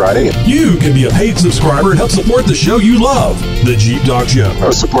and every Friday. You can be a paid subscriber and help support the show you love, the Jeep Talk Show. I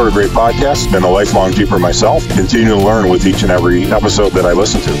support a great podcast. Been a lifelong Jeeper myself. Continue to learn with each and every episode that I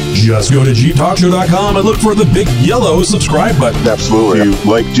listen to. Just go to JeepTalkShow.com and look for the big yellow subscribe button. Absolutely. If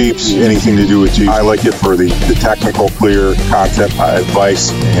you like Jeeps, anything to do with Jeeps, I like it for the technical, clear content,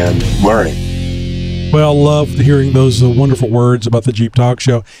 advice, and learning. Well, loved hearing those wonderful words about the Jeep Talk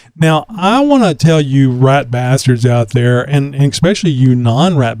Show. Now, I want to tell you rat bastards out there, and especially you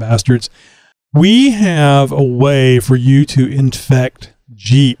non-rat bastards, we have a way for you to infect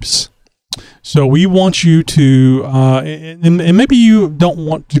Jeeps. So we want you to, and maybe you don't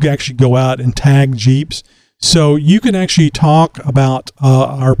want to actually go out and tag Jeeps. So you can actually talk about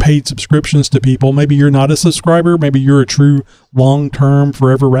our paid subscriptions to people. Maybe you're not a subscriber. Maybe you're a true long-term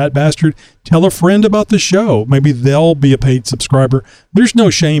forever rat bastard. Tell a friend about the show. Maybe they'll be a paid subscriber. There's no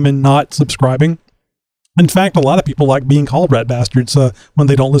shame in not subscribing. In fact, a lot of people like being called rat bastards when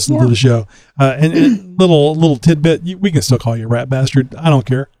they don't listen to the show. And little tidbit, we can still call you a rat bastard. I don't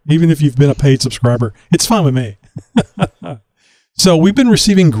care. Even if you've been a paid subscriber, it's fine with me. So we've been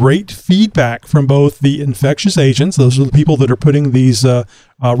receiving great feedback from both the infectious agents. Those are the people that are putting these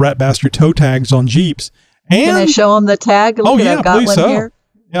rat bastard toe tags on Jeeps. And can I show them the tag? Look, I've got one here.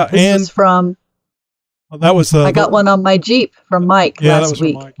 Yeah, this is from. That was. I got one on my Jeep from Mike last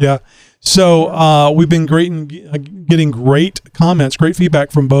week. From Mike. Yeah. So we've been getting great comments, great feedback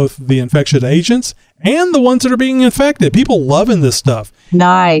from both the infectious agents and the ones that are being infected. People loving this stuff.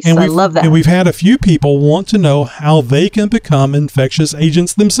 Nice. I love that. And we've had a few people want to know how they can become infectious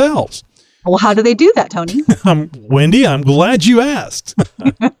agents themselves. Well, how do they do that, Tony? Wendy, I'm glad you asked.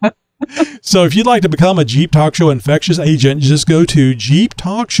 So if you'd like to become a Jeep Talk Show infectious agent, just go to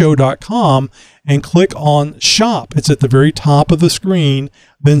jeeptalkshow.com and click on Shop. It's at the very top of the screen.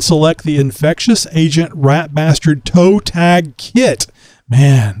 Then select the Infectious Agent Rat Bastard Toe Tag Kit.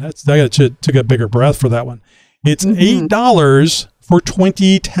 Man, I took a bigger breath for that one. It's $8 for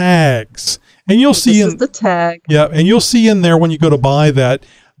 20 tags. And you'll see the tag. Yeah, and you'll see in there when you go to buy that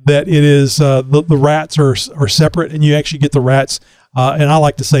it is the rats are separate, and you actually get the rats, and I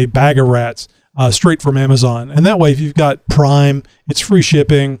like to say bag of rats, straight from Amazon. And that way, if you've got Prime, it's free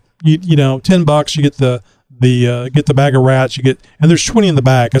shipping. You know, $10, you get the bag of rats. You get, and there's 20 in the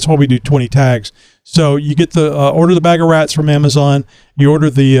bag. That's why we do 20 tags. So you get the order the bag of rats from Amazon. You order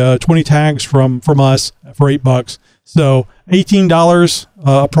the 20 tags from us for $8. So $18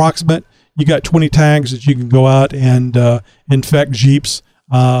 approximate. You got 20 tags that you can go out and infect Jeeps.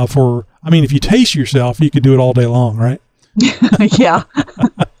 If you taste yourself, you could do it all day long, right? Yeah.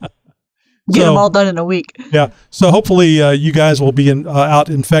 Get them all done in a week. Yeah. So hopefully you guys will be out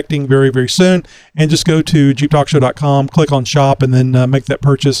infecting very, very soon. And just go to jeeptalkshow.com, click on Shop, and then make that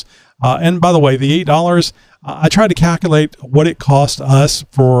purchase. And by the way, the $8, I tried to calculate what it cost us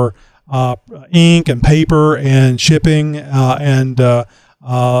for ink and paper and shipping and the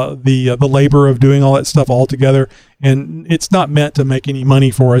labor of doing all that stuff all together. And it's not meant to make any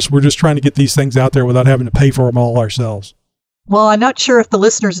money for us. We're just trying to get these things out there without having to pay for them all ourselves. Well, I'm not sure if the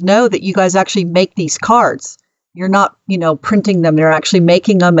listeners know that you guys actually make these cards. You're not, printing them. They're actually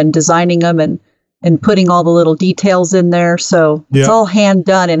making them and designing them and putting all the little details in there. So it's all hand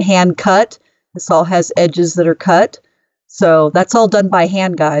done and hand cut. This all has edges that are cut. So that's all done by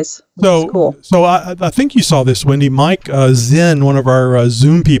hand, guys. Which is cool. So I think you saw this, Wendy. Mike Zinn, one of our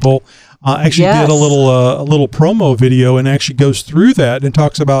Zoom people, actually did a little promo video and actually goes through that and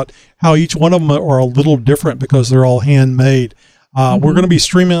talks about how each one of them are a little different because they're all handmade. We're going to be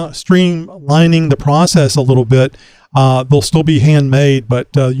streamlining the process a little bit. They'll still be handmade,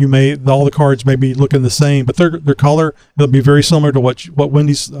 but all the cards may be looking the same, but their color, it'll be very similar to what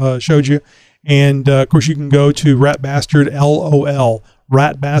Wendy's showed you. And of course, you can go to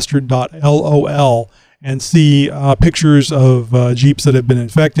ratbastard.lol, and see pictures of Jeeps that have been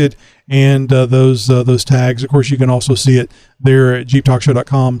infected and those tags. Of course, you can also see it there at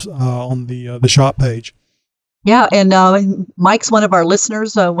jeeptalkshow.com on the shop page. Yeah, and Mike's one of our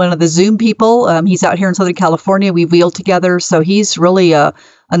listeners, one of the Zoom people. He's out here in Southern California. We wheel together, so he's really an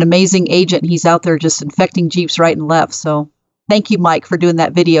amazing agent. He's out there just infecting Jeeps right and left. So thank you, Mike, for doing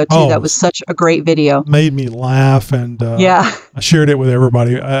that video, too. That was such a great video. Made me laugh, and I shared it with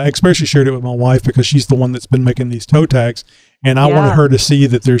everybody. I especially shared it with my wife because she's the one that's been making these toe tags, and I wanted her to see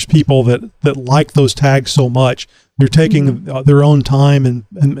that there's people that like those tags so much. They're taking their own time and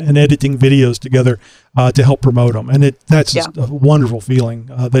editing videos together to help promote them. And that's just a wonderful feeling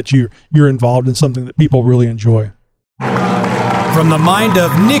that you're involved in something that people really enjoy. From the mind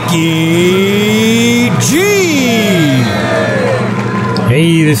of Nikki G.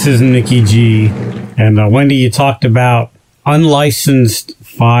 Hey, this is Nikki G. And Wendy, you talked about unlicensed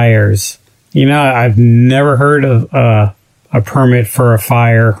fires. I've never heard of a permit for a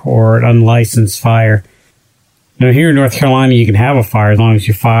fire or an unlicensed fire. Here in North Carolina, you can have a fire as long as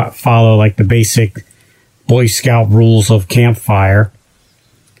you follow like the basic Boy Scout rules of campfire,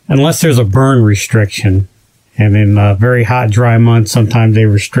 unless there's a burn restriction. And in very hot, dry months, sometimes they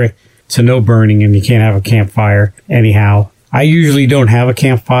restrict to no burning and you can't have a campfire anyhow. I usually don't have a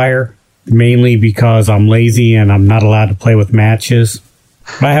campfire, mainly because I'm lazy and I'm not allowed to play with matches.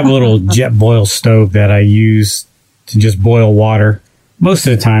 But I have a little jet boil stove that I use to just boil water. Most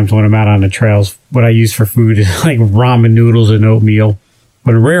of the times when I'm out on the trails, what I use for food is like ramen noodles and oatmeal.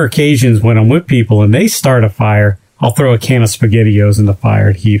 But on rare occasions when I'm with people and they start a fire, I'll throw a can of SpaghettiOs in the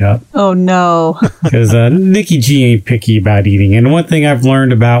fire to heat up. Oh, no. Because Nikki G ain't picky about eating. And one thing I've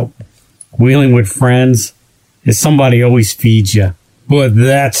learned about wheeling with friends is somebody always feeds you. But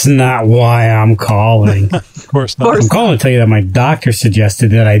that's not why I'm calling. Of course not. I'm calling to tell you that my doctor suggested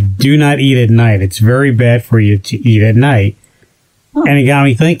that I do not eat at night. It's very bad for you to eat at night. And it got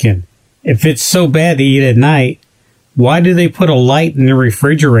me thinking, if it's so bad to eat at night, why do they put a light in the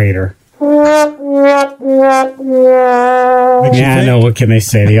refrigerator? Yeah, I know. What can they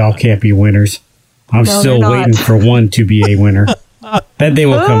say? They all can't be winners. I'm still waiting for one to be a winner. That day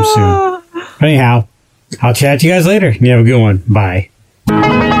will come soon. Anyhow, I'll chat to you guys later. You have a good one. Bye.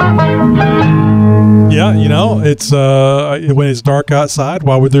 Yeah, it's when it's dark outside,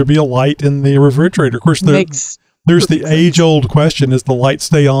 why would there be a light in the refrigerator? Of course, there's the age-old question: is the light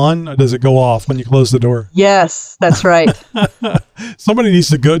stay on, or does it go off when you close the door? Yes, that's right. Somebody needs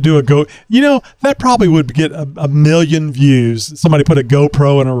to do a go. That probably would get a million views. Somebody put a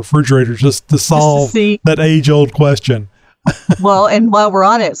GoPro in a refrigerator just to solve that age-old question. Well, and while we're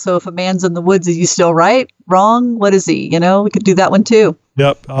on it, so if a man's in the woods, is he still right, wrong? What is he? We could do that one too.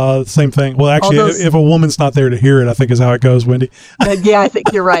 Yep, same thing. Well, actually, if a woman's not there to hear it, I think is how it goes, Wendy. Yeah, I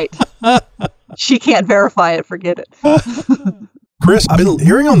think you're right. She can't verify it. Forget it. Chris, I've been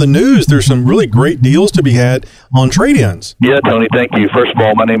hearing on the news there's some really great deals to be had on trade-ins. Yeah, Tony, thank you. First of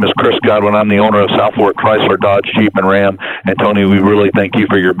all, my name is Chris Godwin. I'm the owner of South Fork Chrysler, Dodge, Jeep, and Ram. And, Tony, we really thank you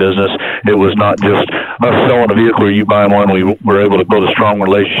for your business. It was not just us selling a vehicle or you buying one. We were able to build a strong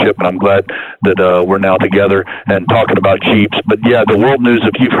relationship, and I'm glad that we're now together and talking about Jeeps. But, yeah, the world news,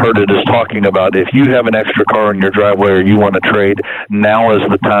 if you've heard it, is talking about if you have an extra car in your driveway or you want to trade, now is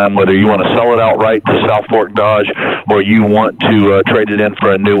the time, whether you want to sell it outright to South Fork Dodge or you want to trade it in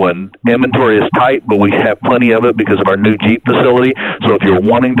for a new one. Inventory is tight, but we have plenty of it because of our new Jeep facility. So if you're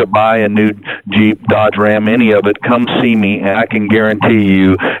wanting to buy a new Jeep, Dodge, Ram, any of it, come see me, and I can guarantee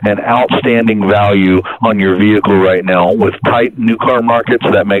you an outstanding value on your vehicle right now. With tight new car markets,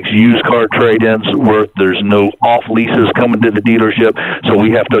 that makes used car trade-ins worth. There's no off leases coming to the dealership, so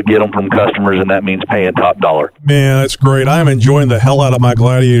we have to get them from customers, and that means paying top dollar. Man, that's great. I'm enjoying the hell out of my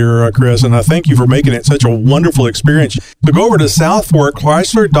Gladiator, Chris, and I thank you for making it such a wonderful experience. So go over to South Fork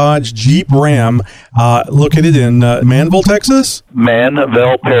Chrysler, Dodge, Jeep, Ram, located in Manville, Texas?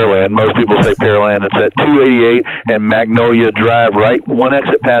 Manville, Pearland. Most people say Pearland. It's at 288 and Magnolia Drive, right one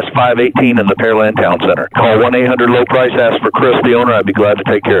exit past 518 in the Pearland Town Center. Call 1-800-LOW-PRICE. Ask for Chris, the owner. I'd be glad to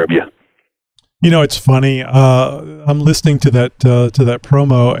take care of you. It's funny. I'm listening to that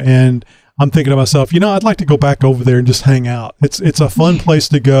promo, and I'm thinking to myself, I'd like to go back over there and just hang out. It's a fun place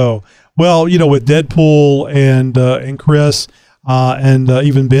to go. Well, with Deadpool and Chris, and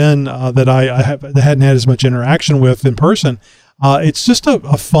even Ben, that I hadn't had as much interaction with in person. It's just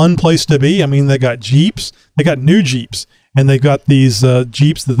a fun place to be. I mean, they got Jeeps, they got new Jeeps, and they've got these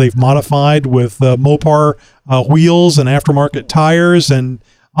Jeeps that they've modified with Mopar wheels and aftermarket tires, and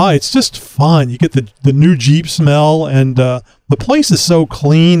it's just fun. You get the new Jeep smell, and the place is so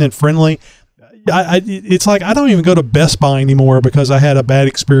clean and friendly. It's like I don't even go to Best Buy anymore because I had a bad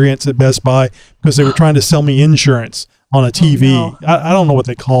experience at Best Buy because they were trying to sell me insurance on a TV. Oh, no. I don't know what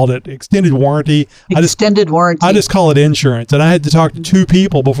they called it. Extended warranty. Warranty. I just call it insurance. And I had to talk to two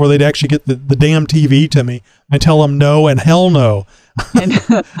people before they'd actually get the damn TV to me and tell them no and hell no. And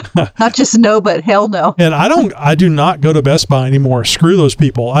not just no, but hell no. And I do not go to Best Buy anymore. Screw those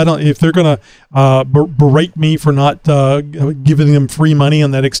people. If they're going to berate me for not giving them free money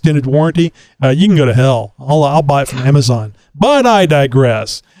on that extended warranty, you can go to hell. I'll buy it from Amazon. But I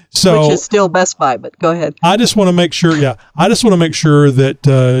digress. So, which is still Best Buy, but go ahead. I just want to make sure. Yeah, I just want to make sure that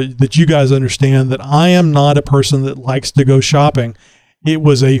that you guys understand that I am not a person that likes to go shopping. It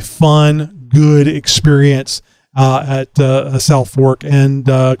was a fun, good experience at South Fork and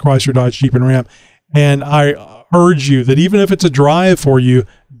Chrysler, Dodge, Jeep, and Ram. And I urge you that even if it's a drive for you,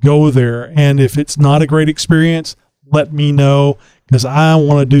 go there. And if it's not a great experience, let me know, because I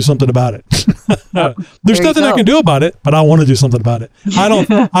want to do something about it. There's nothing I can do about it, but I want to do something about it. I'm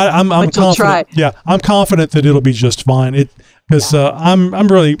confident. Try. Yeah, I'm confident that it'll be just fine. Because I'm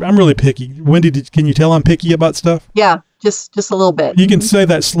really picky. Wendy, can you tell I'm picky about stuff? Yeah, just a little bit. You can say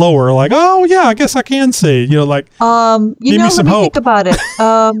that slower, like, oh yeah, I guess I can say. Like, give me some hope. Think about it.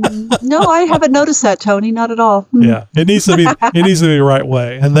 No, I haven't noticed that, Tony. Not at all. Yeah, it needs to be the right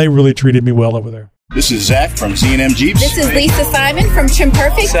way, and they really treated me well over there. This is Zach from Z&M Jeeps. This is Lisa Simon from Trim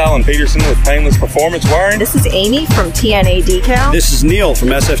Perfect. Alan Peterson with Painless Performance Wiring. This is Amy from TNA Decal. This is Neil from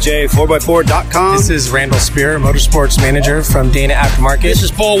SFJ4x4.com. This is Randall Spear, Motorsports Manager from Dana Aftermarket. This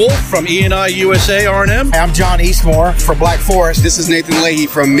is Paul Wolf from ENI USA R&M. I'm John Eastmore from Black Forest. This is Nathan Leahy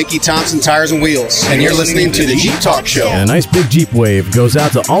from Mickey Thompson Tires and Wheels. And you're listening to the Jeep Talk Show. And a nice big Jeep wave goes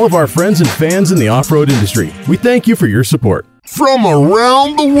out to all of our friends and fans in the off-road industry. We thank you for your support. From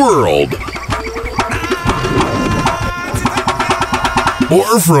around the world,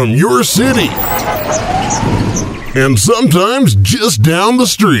 or from your city, and sometimes just down the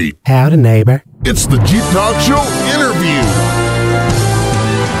street. Howdy, neighbor. It's the Jeep Talk Show interview.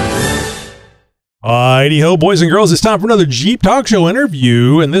 Alrighty ho, boys and girls, it's time for another Jeep Talk Show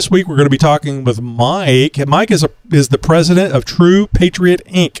interview, and this week we're going to be talking with Mike. Mike is the president of True Patriot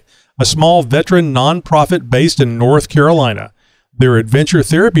Inc., a small veteran nonprofit based in North Carolina. Their adventure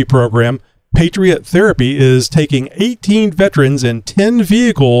therapy program, Patriot Therapy is taking 18 veterans and 10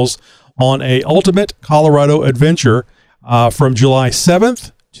 vehicles on a Ultimate Colorado adventure from July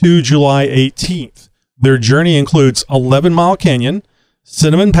 7th to July 18th. Their journey includes 11 Mile Canyon,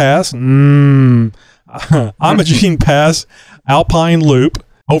 Cinnamon Pass, Imogene Pass, Alpine Loop,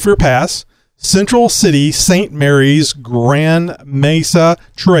 Ophir Pass, Central City, St. Mary's, Grand Mesa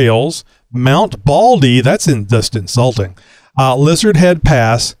Trails, Mount Baldy, that's just insulting, Lizard Head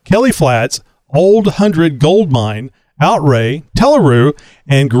Pass, Kelly Flats, Old 100 Gold Mine, Outre, Telleroo,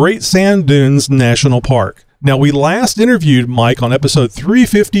 and Great Sand Dunes National Park. Now, we last interviewed Mike on episode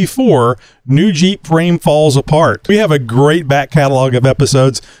 354, New Jeep Frame Falls Apart. We have a great back catalog of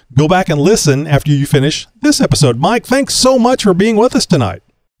episodes. Go back and listen after you finish this episode. Mike, thanks so much for being with us tonight.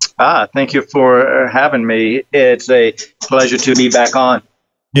 Thank you for having me. It's a pleasure to be back on.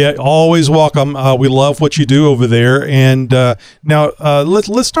 Yeah, always welcome. We love what you do over there. And now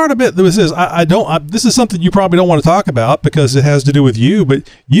let's start a bit. This is something you probably don't want to talk about because it has to do with you. But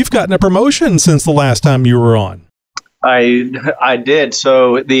you've gotten a promotion since the last time you were on. I did.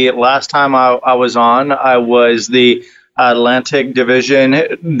 So the last time I was on, I was the Atlantic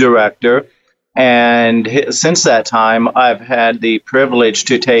Division Director. And since that time, I've had the privilege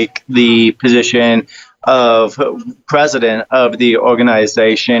to take the position of president of the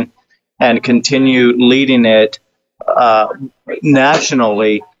organization and continue leading it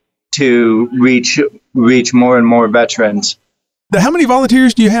nationally to reach more and more veterans. How many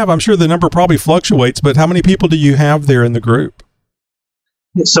volunteers do you have? I'm sure the number probably fluctuates, but how many people do you have there in the group?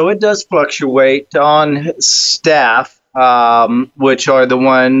 So it does fluctuate on staff, which are the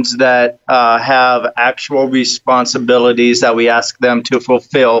ones that have actual responsibilities that we ask them to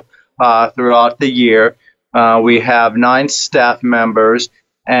fulfill throughout the year. We have 9 staff members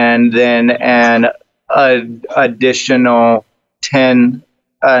and then an additional 10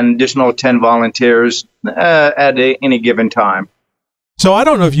 volunteers at any given time. So I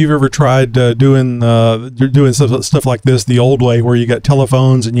don't know if you've ever tried doing stuff like this the old way, where you got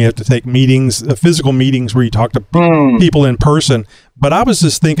telephones and you have to take meetings, physical meetings where you talk to people in person. But I was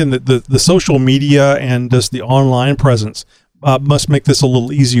just thinking that the social media and just the online presence must make this a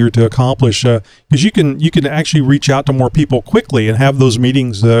little easier to accomplish, because you can actually reach out to more people quickly and have those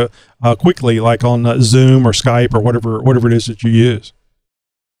meetings quickly, like on Zoom or Skype or whatever it is that you use.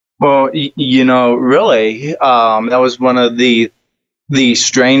 Well, really, that was one of the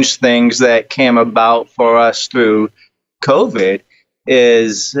strange things that came about for us through COVID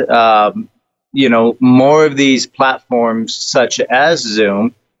is, more of these platforms such as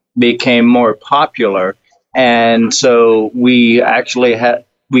Zoom became more popular. And so we actually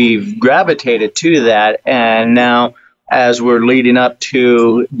we've gravitated to that. And now as we're leading up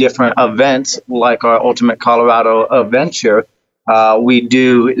to different events like our Ultimate Colorado Adventure, we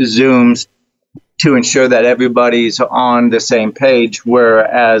do Zooms to ensure that everybody's on the same page,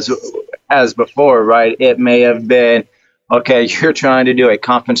 whereas as before, right, it may have been, okay, you're trying to do a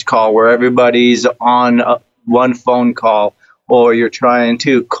conference call where everybody's on one phone call, or you're trying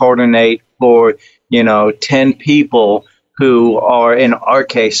to coordinate for 10 people who are, in our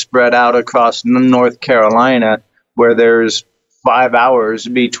case, spread out across North Carolina, where there's 5 hours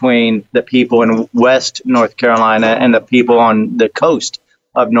between the people in West North Carolina and the people on the coast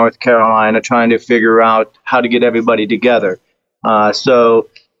of North Carolina, trying to figure out how to get everybody together. So,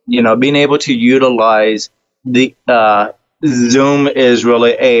 being able to utilize the Zoom is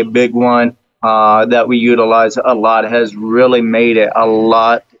really a big one that we utilize a lot. It has really made it a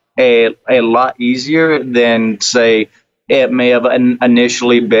lot easier than, say, it may have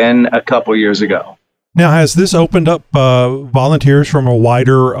initially been a couple years ago. Now, has this opened up volunteers from a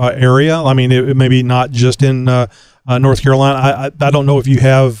wider area? I mean, it maybe not just in North Carolina. I don't know if you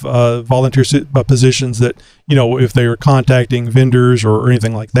have volunteer positions that, if they are contacting vendors or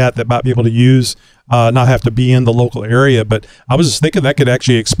anything like that might be able to use, not have to be in the local area. But I was just thinking that could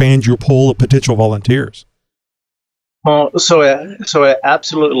actually expand your pool of potential volunteers. Well, so it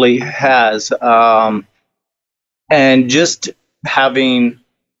absolutely has. And just having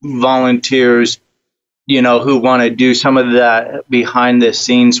volunteers, who want to do some of that behind the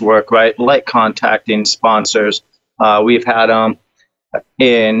scenes work, right? Like contacting sponsors. We've had them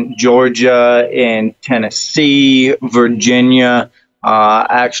in Georgia, in Tennessee, Virginia.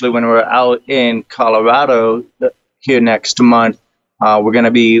 Actually, when we're out in Colorado here next month, we're going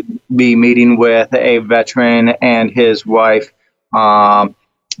to be meeting with a veteran and his wife,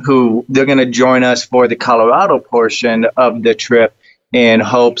 who they're going to join us for the Colorado portion of the trip in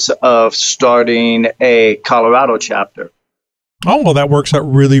hopes of starting a Colorado chapter. Oh, well, that works out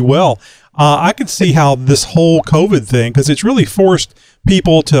really well. I could see how this whole COVID thing, because it's really forced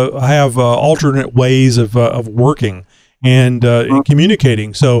people to have alternate ways of working and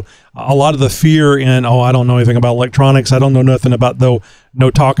communicating. So a lot of the fear in, I don't know anything about electronics. I don't know nothing about no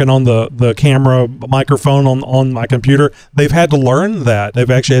talking on the camera microphone on my computer. They've had to learn that.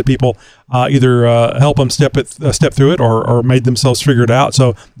 They've actually had people either help them step through it or made themselves figure it out.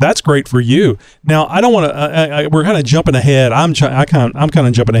 So that's great for you. Now, I don't want to. We're kind of jumping ahead. I'm kind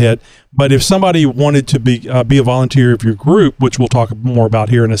of jumping ahead. But if somebody wanted to be a volunteer of your group, which we'll talk more about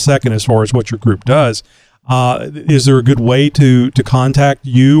here in a second, as far as what your group does. Is there a good way to contact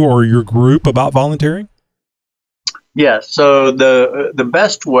you or your group about volunteering? Yeah, so the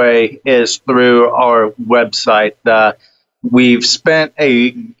best way is through our website. We've spent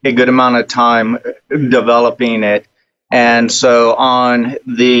a good amount of time developing it, and so on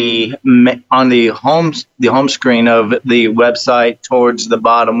the home screen of the website towards the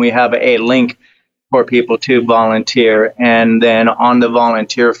bottom, we have a link for people to volunteer, and then on the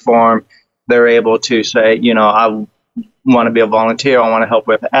volunteer form, they're able to say, I want to be a volunteer. I want to help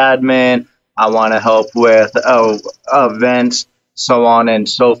with admin. I want to help with events, so on and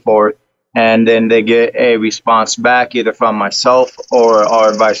so forth. And then they get a response back either from myself or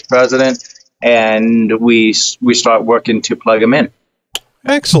our vice president, and we start working to plug them in.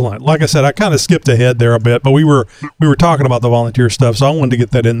 Excellent. Like I said, I kind of skipped ahead there a bit, but we were talking about the volunteer stuff, so I wanted to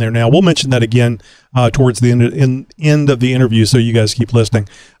get that in there now. We'll mention that again towards the end of the interview, so you guys keep listening.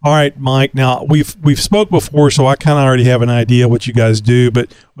 All right, Mike. Now we've spoke before, so I kind of already have an idea what you guys do,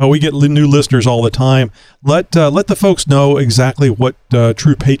 but we get new listeners all the time. Let the folks know exactly what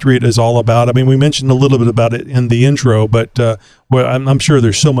True Patriot is all about. I mean, we mentioned a little bit about it in the intro, but I'm sure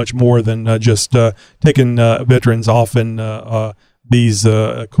there's so much more than just taking veterans off and these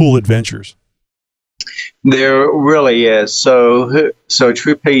cool adventures. There really is. So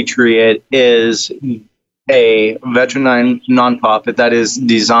True Patriot is a veteran nonprofit that is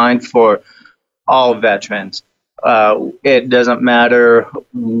designed for all veterans. It doesn't matter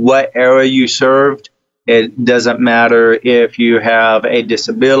what era you served. It doesn't matter if you have a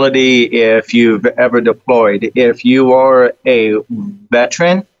disability, if you've ever deployed. If you are a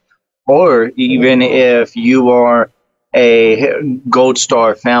veteran, or even if you are a Gold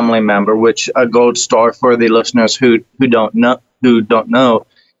Star family member, which a Gold Star, for the listeners who don't know,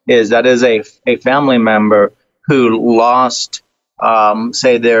 is a family member who lost,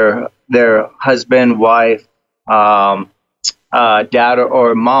 say their husband, wife, dad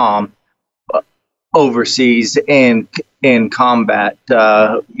or mom overseas in combat.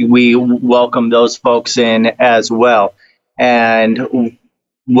 We welcome those folks in as well. And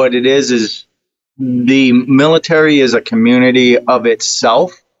what it is the military is a community of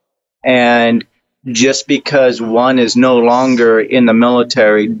itself, and just because one is no longer in the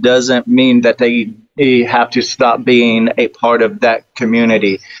military doesn't mean that they have to stop being a part of that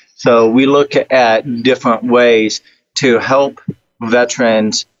community. So we look at different ways to help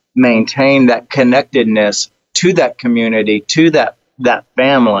veterans maintain that connectedness to that community, to that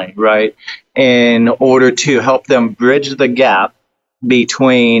family, right, in order to help them bridge the gap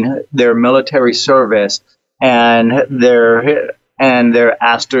between their military service and their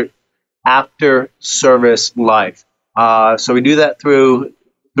after service life. So we do that through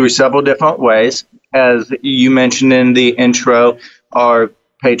several different ways. As you mentioned in the intro, our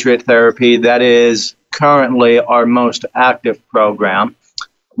Patriot Therapy, that is currently our most active program.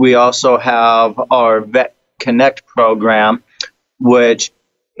 We also have our Vet Connect program, which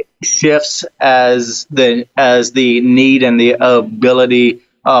shifts as the need and the ability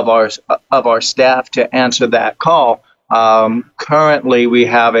of our staff to answer that call. Currently, we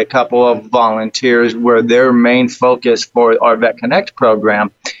have a couple of volunteers where their main focus for our Vet Connect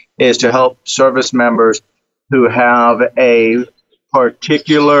program is to help service members who have a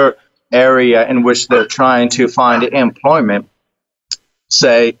particular area in which they're trying to find employment,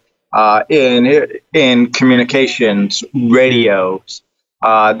 say in communications, radios,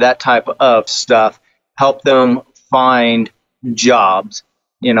 that type of stuff, help them find jobs,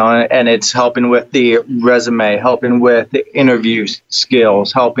 and it's helping with the resume, helping with the interview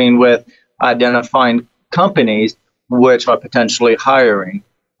skills, helping with identifying companies which are potentially hiring.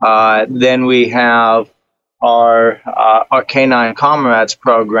 Then we have our Canine Comrades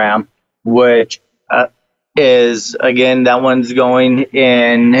program, which is, again, that one's going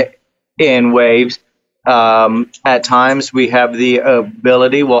in waves. At times we have the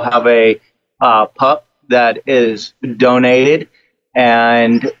ability, we'll have a pup that is donated,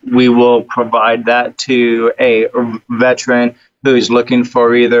 and we will provide that to a veteran who's looking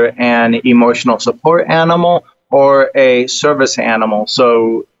for either an emotional support animal or a service animal.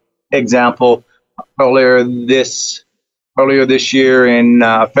 So example, earlier this year in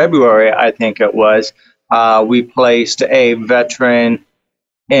February, I think it was, we placed a veteran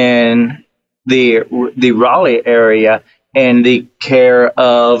in the Raleigh area in the care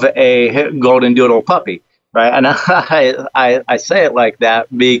of a golden doodle puppy, right? And I say it like that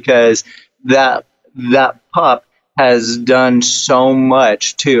because that pup has done so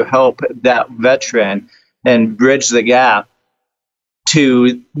much to help that veteran and bridge the gap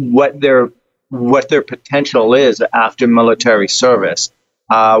to what their potential is after military service.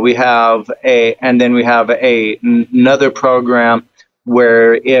 We have another program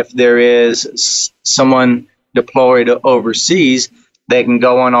where if there is someone deployed overseas, they can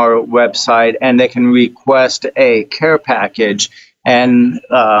go on our website and they can request a care package. And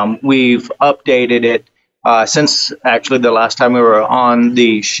we've updated it since actually the last time we were on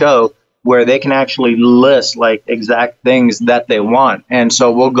the show, where they can actually list like exact things that they want. And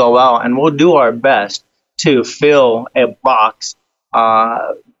so we'll go out and we'll do our best to fill a box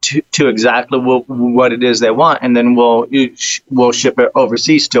to exactly what it is they want, and then we'll ship it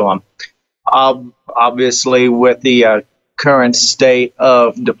overseas to them. Obviously, with the current state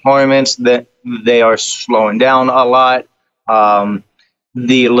of deployments, that they are slowing down a lot.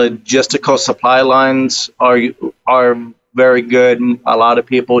 The logistical supply lines are very good. A lot of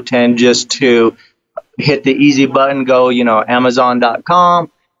people tend just to hit the easy button, go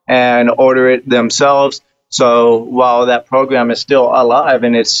Amazon.com and order it themselves. So while that program is still alive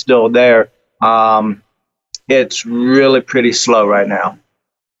and it's still there, it's really pretty slow right now.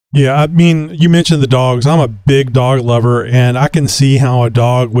 Yeah, I mean, you mentioned the dogs. I'm a big dog lover, and I can see how a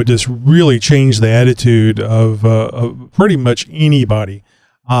dog would just really change the attitude of pretty much anybody.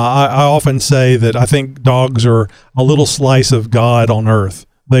 I often say that I think dogs are a little slice of God on earth.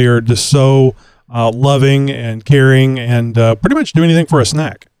 They are just so loving and caring and pretty much do anything for a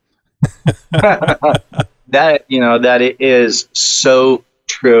snack. That is so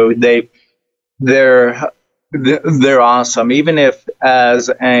true. They're awesome. Even if as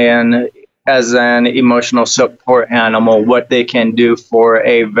an emotional support animal, what they can do for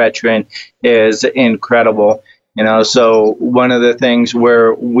a veteran is incredible. So one of the things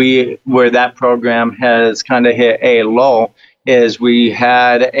where that program has kind of hit a lull is we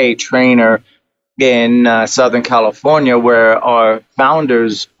had a trainer in Southern California where our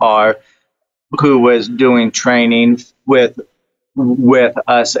founders are, who was doing training with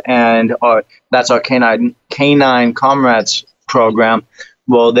us, and that's our Canine Comrades program.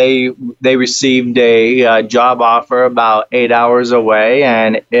 Well, they received a job offer about 8 hours away,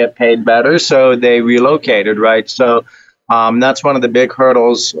 and it paid better, so they relocated. Right, so that's one of the big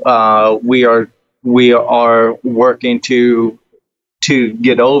hurdles we are working to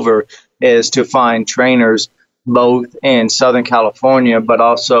get over, is to find trainers both in Southern California but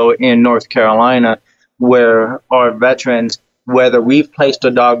also in North Carolina, where our veterans, whether we've placed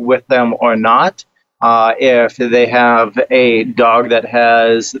a dog with them or not, if they have a dog that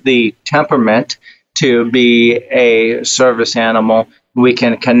has the temperament to be a service animal, we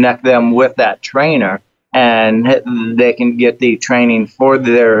can connect them with that trainer, and they can get the training for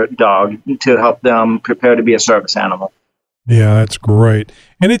their dog to help them prepare to be a service animal. Yeah, that's great.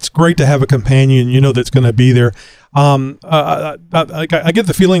 And it's great to have a companion, that's going to be there. I get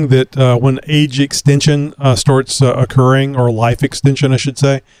the feeling that when age extension starts occurring, or life extension, I should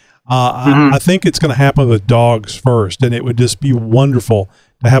say, I think it's going to happen with dogs first. And it would just be wonderful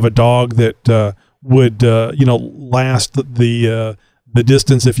to have a dog that would, last the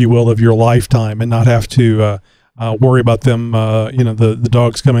distance, if you will, of your lifetime, and not have to worry about them, the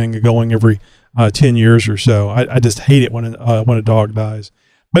dogs coming and going every 10 years or so. I just hate it when a dog dies.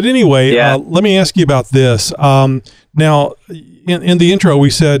 But anyway, let me ask you about this. Now, in the intro, we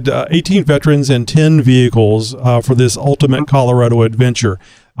said 18 veterans and 10 vehicles for this Ultimate Colorado Adventure.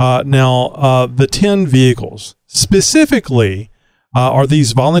 Now, the 10 vehicles, specifically, are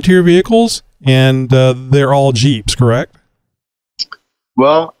these volunteer vehicles? And they're all Jeeps, correct?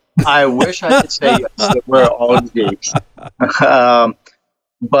 Well, I wish I could say yes, that we're all Jeeps.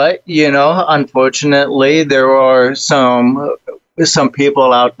 But, unfortunately, there are some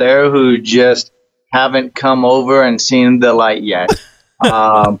people out there who just haven't come over and seen the light yet.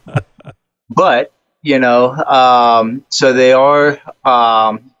 But, so they are,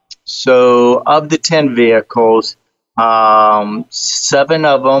 so of the 10 vehicles, 7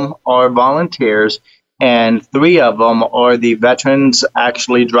 of them are volunteers, and 3 of them are the veterans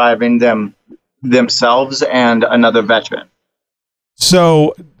actually driving them themselves and another veteran.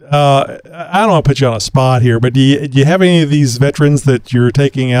 So, I don't want to put you on a spot here, but do you have any of these veterans that you're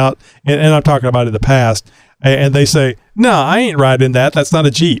taking out, and I'm talking about in the past, and they say, no, I ain't riding that. That's not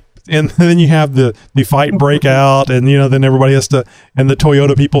a Jeep. and then you have the fight break out, and then everybody has to, and the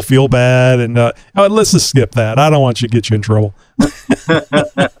Toyota people feel bad, and let's just skip that. I don't want you to get you in trouble.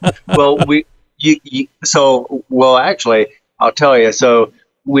 Well, actually, I'll tell you. So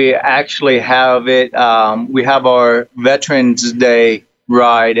we actually have it. We have our Veterans Day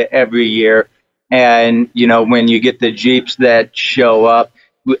ride every year, and when you get the Jeeps that show up,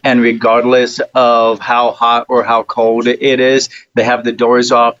 and regardless of how hot or how cold it is, they have the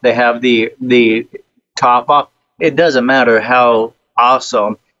doors off, they have the top off. It doesn't matter how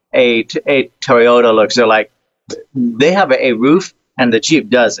awesome a Toyota looks. They're like, they have a roof and the Jeep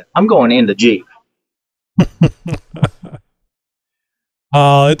doesn't. I'm going in the Jeep.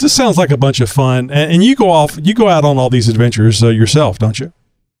 It just sounds like a bunch of fun. And you go out on all these adventures yourself, don't you?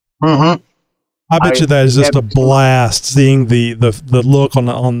 Mm-hmm. I bet you that is just a blast, seeing the look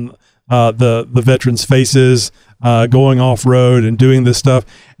on the veterans' faces, going off road and doing this stuff.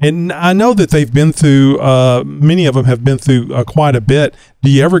 And I know that they've been through, many of them have been through quite a bit. Do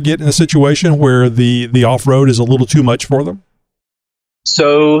you ever get in a situation where the off road is a little too much for them?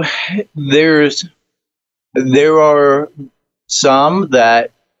 So there are some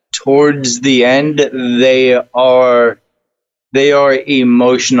that towards the end they are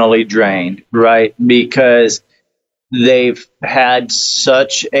emotionally drained, right? Because they've had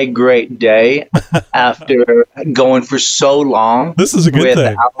such a great day after going for so long. This is a good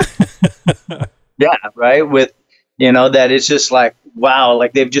thing. Yeah, right? With, that it's just like, wow,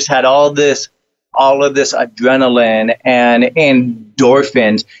 like they've just had all of this adrenaline and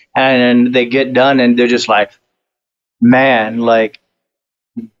endorphins, and they get done and they're just like, man, like,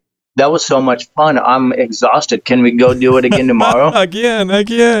 that was so much fun. I'm exhausted. Can we go do it again tomorrow? Again,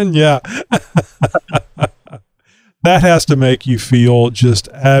 yeah. That has to make you feel just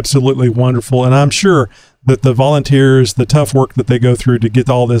absolutely wonderful. And I'm sure that the volunteers, the tough work that they go through to get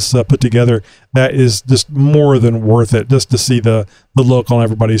all this put together, that is just more than worth it, just to see the look on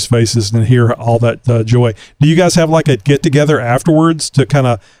everybody's faces and hear all that joy. Do you guys have like a get-together afterwards to kind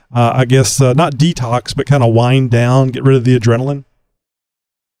of, not detox, but kind of wind down, get rid of the adrenaline?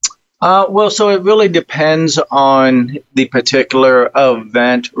 Well, so it really depends on the particular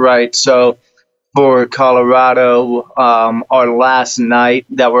event, right? So for Colorado, our last night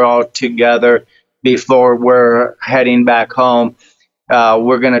that we're all together before we're heading back home,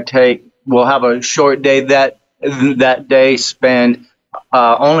 we'll have a short day that day, spend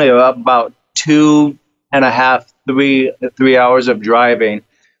only about 2.5, 3 hours of driving,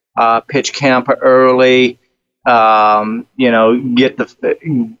 pitch camp early, get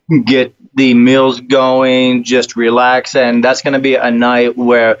the meals going, just relax. And that's going to be a night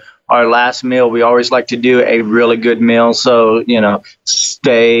where our last meal, we always like to do a really good meal. So,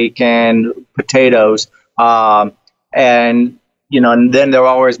 steak and potatoes. And then they're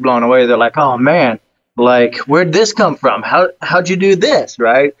always blown away. They're like, oh man, like, where'd this come from? How'd you do this?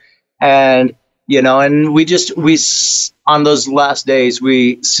 Right. And, and we on those last days,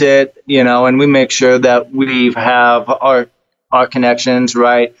 we sit, and we make sure that we have our connections,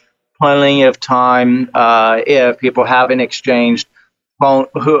 right? Plenty of time. If people haven't exchanged phone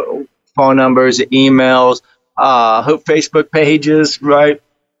numbers, emails, Facebook pages, right?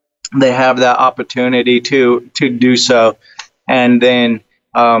 They have that opportunity to do so. And then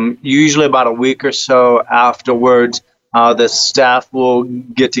usually about a week or so afterwards, the staff will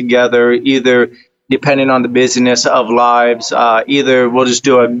get together, either depending on the busyness of lives, either we'll just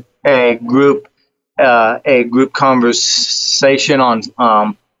do a group conversation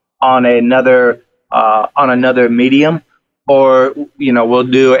on another medium, or we'll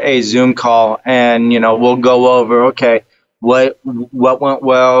do a Zoom call, and we'll go over, okay, what went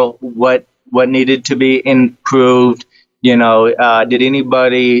well, what needed to be improved. Did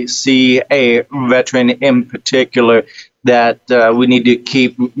anybody see a veteran in particular that we need to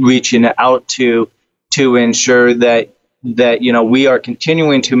keep reaching out to ensure that we are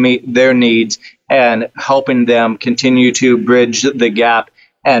continuing to meet their needs and helping them continue to bridge the gap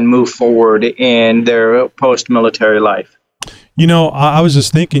and move forward in their post-military life. I was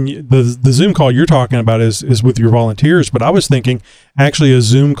just thinking the Zoom call you're talking about is with your volunteers, but I was thinking actually a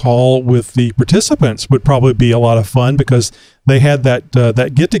Zoom call with the participants would probably be a lot of fun, because they had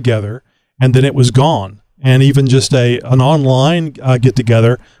that get together and then it was gone. And even just an online get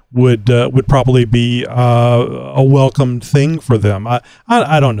together would probably be a welcome thing for them. I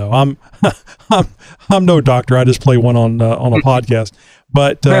don't know. I'm no doctor. I just play one on a podcast.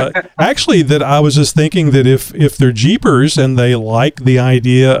 But actually, that I was just thinking that if they're Jeepers and they like the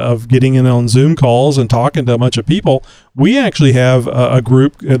idea of getting in on Zoom calls and talking to a bunch of people, we actually have a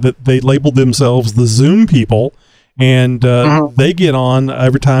group that they labeled themselves the Zoom people. and they get on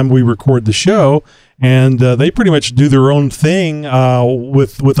every time we record the show, and they pretty much do their own thing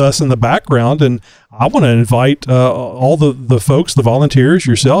with us in the background. And I want to invite all the folks, the volunteers,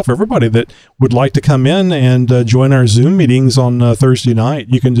 yourself, everybody that would like to come in and join our Zoom meetings on Thursday night.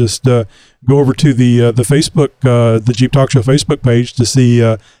 You can just go over to the Facebook, the Jeep Talk Show Facebook page to see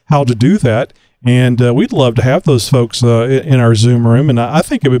how to do that. And we'd love to have those folks in our Zoom room. And I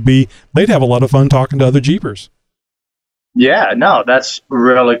think they'd have a lot of fun talking to other Jeepers. Yeah, no, that's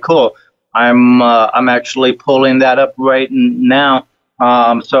really cool. I'm actually pulling that up right now,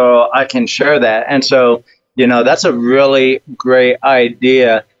 so I can share that. And so, that's a really great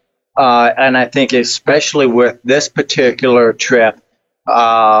idea. And I think especially with this particular trip,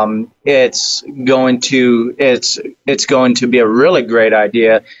 it's going to be a really great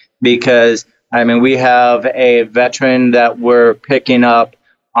idea because, we have a veteran that we're picking up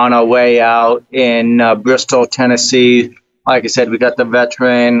on our way out in Bristol, Tennessee. Like I said, we got the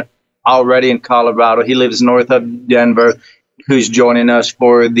veteran already in Colorado. He lives north of Denver, who's joining us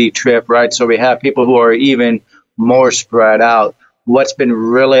for the trip, right? So we have people who are even more spread out. What's been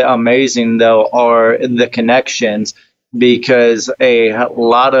really amazing, though, are the connections, because a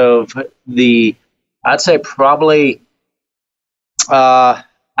lot of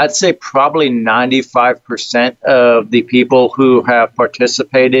I'd say probably 95% of the people who have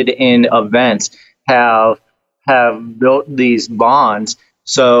participated in events have built these bonds.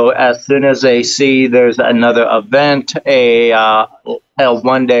 So as soon as they see there's another event, a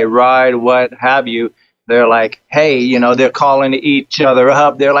one-day ride, what have you, they're like, hey, they're calling each other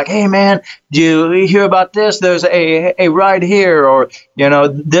up. They're like, hey, man, do you hear about this? There's a ride here, or,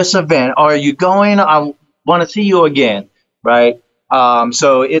 this event. Are you going? I want to see you again, right?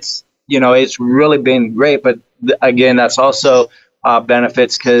 So it's really been great. But again, that's also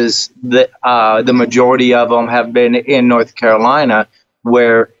benefits because the majority of them have been in North Carolina,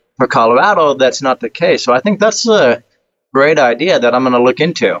 where for Colorado, that's not the case. So I think that's a great idea that I'm going to look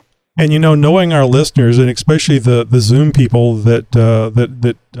into. And, knowing our listeners, and especially the Zoom people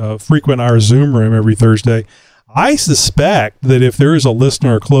that frequent our Zoom room every Thursday, I suspect that if there is a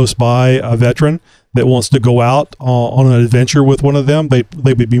listener close by, a veteran that wants to go out on an adventure with one of them, they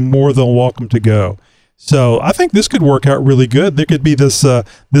would be more than welcome to go. So I think this could work out really good. There could be this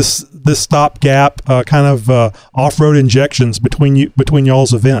stopgap kind of off-road injections between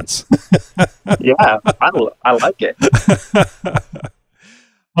y'all's events. Yeah, I like it.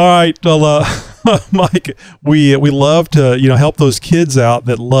 All right, well, Mike, we love to help those kids out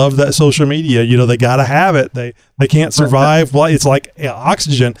that love that social media. They got to have it. They can't survive. Well, it's like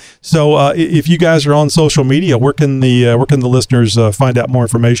oxygen. So if you guys are on social media, where can the listeners find out more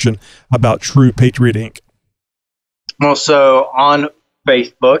information about True Patriot Inc.? Well, so on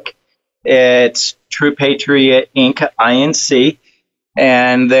Facebook, it's True Patriot Inc. INC,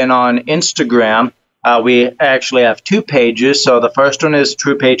 and then on Instagram. We actually have two pages. So the first one is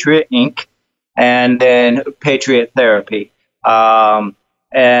True Patriot Inc. and then Patriot Therapy. And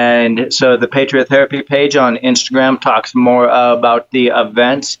so the Patriot Therapy page on Instagram talks more about the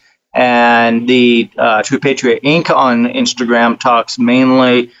events, and the True Patriot Inc. on Instagram talks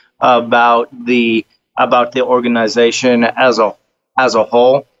mainly about the organization as a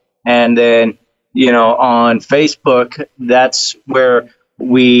whole. And then, on Facebook, that's where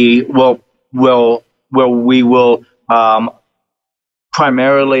we will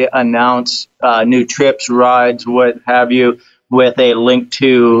primarily announce new trips, rides, what have you, with a link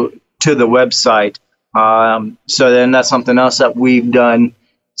to the website. So then that's something else that we've done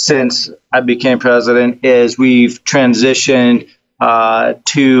since I became president, is we've transitioned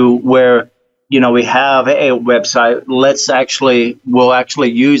to where, we have a website. We'll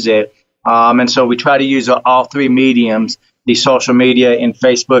actually use it. And so we try to use all three mediums, the social media in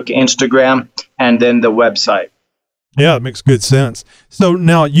Facebook, Instagram, and then the website. Yeah, it makes good sense. So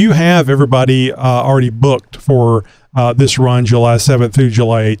now you have everybody already booked for this run, July 7th through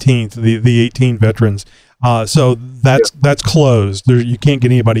July 18th, the 18 veterans. So that's closed. You can't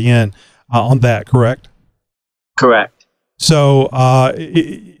get anybody in on that, correct? Correct. So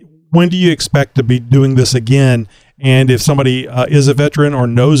when do you expect to be doing this again? And if somebody is a veteran or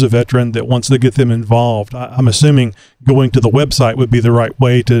knows a veteran that wants to get them involved, I'm assuming going to the website would be the right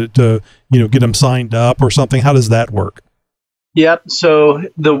way to get them signed up or something. How does that work? Yep. So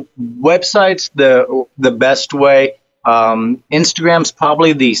the website's the best way. Instagram's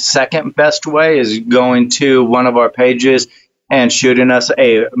probably the second best way, is going to one of our pages and shooting us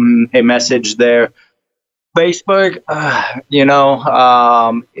a message there. Facebook,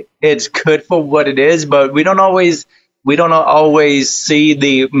 it's good for what it is, but we don't always we don't always see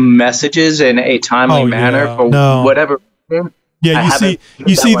the messages in a timely manner for whatever. Yeah,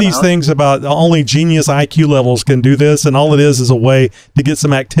 you see these things about only genius IQ levels can do this, and all it is a way to get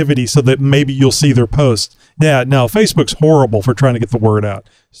some activity so that maybe you'll see their posts. Yeah, no, Facebook's horrible for trying to get the word out.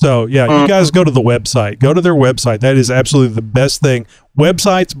 So, yeah, you guys go to the website. Go to their website. That is absolutely the best thing.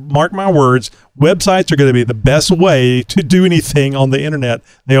 Websites, mark my words, websites are going to be the best way to do anything on the internet.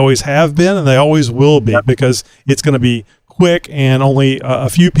 They always have been, and they always will be, because it's going to be quick, and only a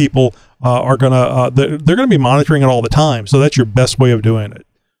few people are going to they're going to be monitoring it all the time. So that's your best way of doing it.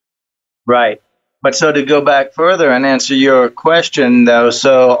 Right. But so to go back further and answer your question, though,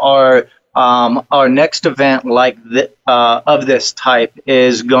 so our next event of this type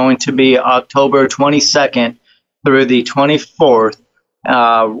is going to be October 22nd through the 24th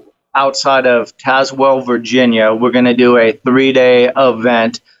outside of Tazewell, Virginia. We're going to do a 3-day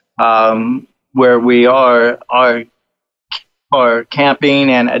event where we are camping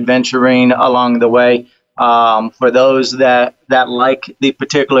and adventuring along the way. For those that like the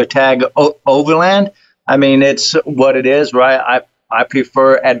particular tag Overland, I mean, it's what it is, right? I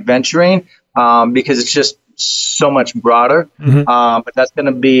prefer adventuring because it's just so much broader. Mm-hmm. But that's going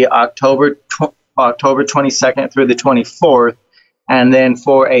to be October 22nd through the 24th. And then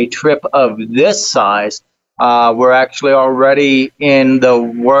for a trip of this size, we're actually already in the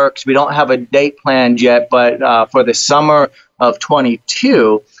works. We don't have a date planned yet, but for the summer of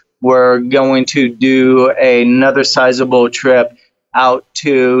 22, we're going to do another sizable trip out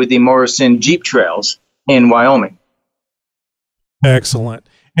to the Morrison Jeep Trails in Wyoming. Excellent.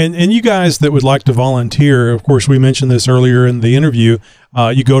 And you guys that would like to volunteer, of course, we mentioned this earlier in the interview,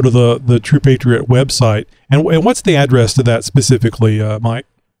 you go to the True Patriot website. And what's the address to that specifically, Mike?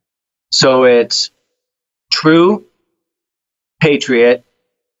 So it's True Patriot,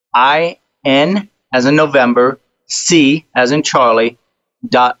 IN as in November, C as in Charlie,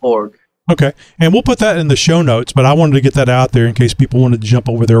 .org. Okay. And we'll put that in the show notes, but I wanted to get that out there in case people wanted to jump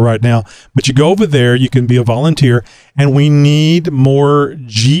over there right now. But you go over there, you can be a volunteer, and we need more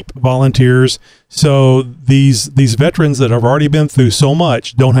Jeep volunteers. So these veterans that have already been through so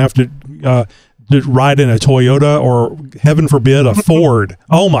much don't have to ride in a Toyota or, heaven forbid, a Ford.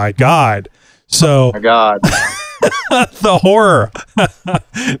 Oh, my God. So, oh my God. The horror.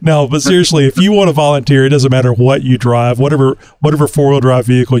 No, but seriously, if you want to volunteer, it doesn't matter what you drive, whatever four-wheel drive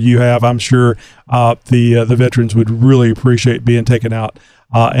vehicle you have. I'm sure the veterans would really appreciate being taken out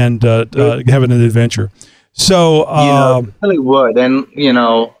and having an adventure. So, really would, and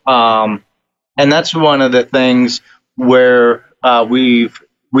and that's one of the things where we've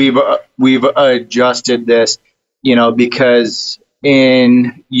adjusted this, because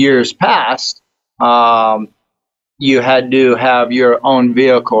in years past, you had to have your own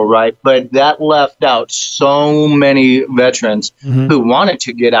vehicle, right? But that left out so many veterans who wanted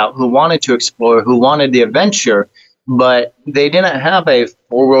to get out, who wanted to explore, who wanted the adventure, but they didn't have a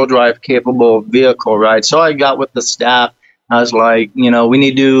four-wheel drive capable vehicle, right? So I got with the staff. I was like, we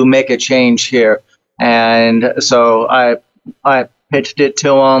need to make a change here. And so I pitched it to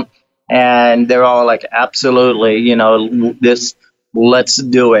them, and they're all like, absolutely, let's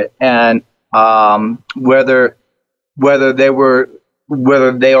do it. And whether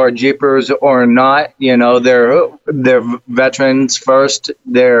they are Jeepers or not, they're veterans first.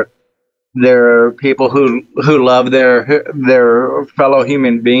 They're people who love their fellow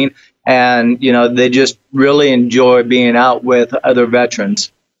human being, and they just really enjoy being out with other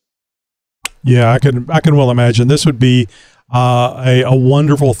veterans. Yeah, I can well imagine this would be a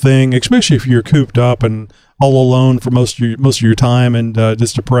wonderful thing, especially if you're cooped up and all alone for most of your time and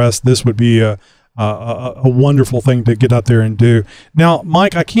just depressed. This would be a wonderful thing to get out there and do. Now,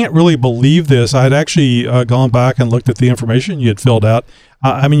 Mike, I can't really believe this. I had actually gone back and looked at the information you had filled out.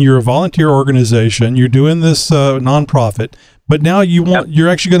 You're a volunteer organization. You're doing this nonprofit, but now you're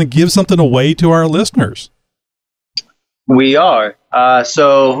actually going to give something away to our listeners. We are.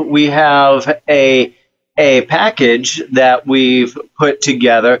 So we have a package that we've put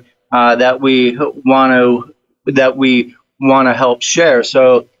together that we want to help share.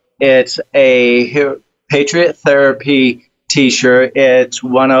 So it's a Patriot Therapy T-shirt. It's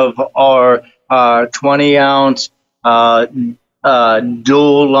one of our 20-ounce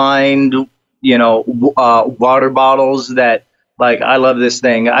dual-lined, water bottles that, I love this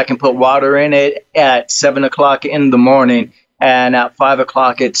thing. I can put water in it at 7 o'clock in the morning, and at 5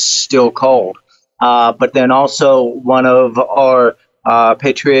 o'clock it's still cold. But then also one of our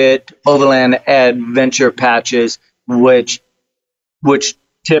Patriot Overland Adventure patches, which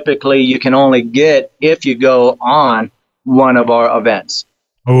typically you can only get if you go on one of our events.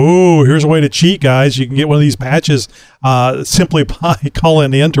 Oh, here's a way to cheat, guys. You can get one of these patches simply by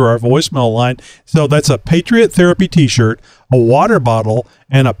calling into our voicemail line. So that's a Patriot Therapy t-shirt, a water bottle,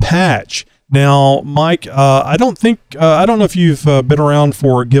 and a patch. Now, Mike, I don't know if you've been around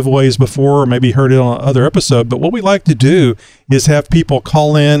for giveaways before or maybe heard it on another episode, but what we like to do is have people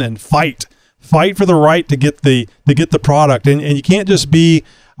call in and fight for the right to get the product. And you can't just be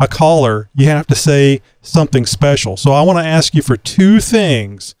a caller. You have to say something special. So I want to ask you for two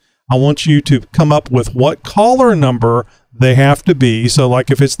things. I want you to come up with what caller number they have to be. So like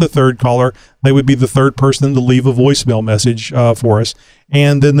if it's the third caller, they would be the third person to leave a voicemail message for us.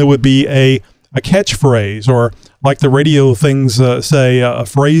 And then there would be a catchphrase, or like the radio things say, a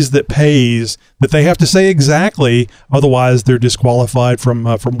phrase that pays, that they have to say exactly. Otherwise, they're disqualified from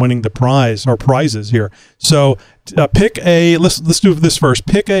winning the prize or prizes here. So pick let's do this first.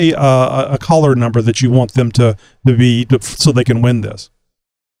 Pick a caller number that you want them to be so they can win this.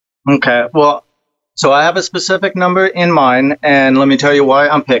 Okay. Well, so I have a specific number in mind, and let me tell you why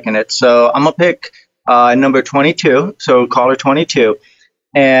I'm picking it. So I'm gonna pick number 22. So caller 22.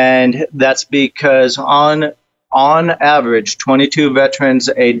 And that's because on average, 22 veterans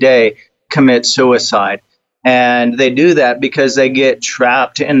a day commit suicide. And they do that because they get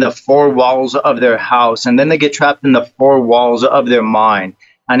trapped in the four walls of their house, and then they get trapped in the four walls of their mind,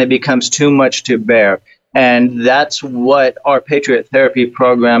 and it becomes too much to bear. And that's what our Patriot Therapy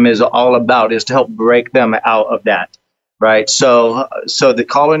program is all about, is to help break them out of that, right? So the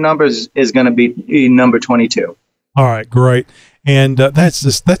caller number is going to be number 22. All right, great. And that's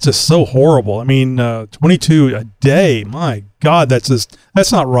just so horrible. I mean, 22 a day. My God, that's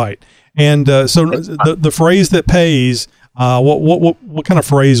not right. And so the phrase that pays. What kind of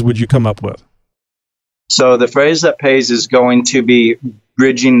phrase would you come up with? So the phrase that pays is going to be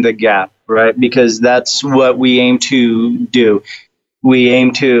bridging the gap, right? Because that's what we aim to do. We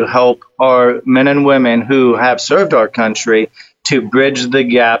aim to help our men and women who have served our country to bridge the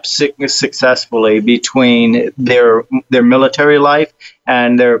gap successfully between their military life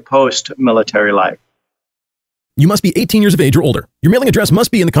and their post-military life. You must be 18 years of age or older. Your mailing address must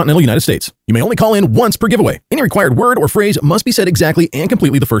be in the continental United States. You may only call in once per giveaway. Any required word or phrase must be said exactly and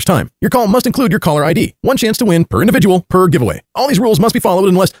completely the first time. Your call must include your caller ID. One chance to win per individual per giveaway. All these rules must be followed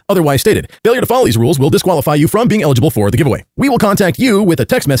unless otherwise stated. Failure to follow these rules will disqualify you from being eligible for the giveaway. We will contact you with a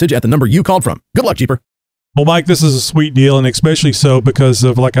text message at the number you called from. Good luck, Jeeper. Well, Mike, this is a sweet deal, and especially so because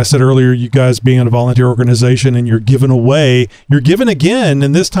of, like I said earlier, you guys being a volunteer organization, and you're giving again,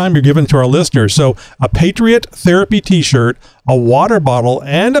 and this time you're giving to our listeners. So a Patriot Therapy t-shirt, a water bottle,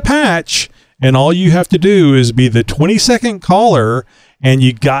 and a patch, and all you have to do is be the 22nd caller, and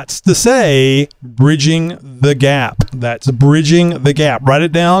you got to say bridging the gap. That's bridging the gap. Write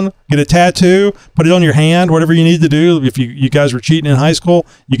it down, get a tattoo, put it on your hand, whatever you need to do. If you guys were cheating in high school,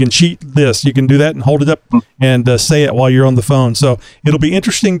 you can cheat this. You can do that and hold it up and say it while you're on the phone. So it'll be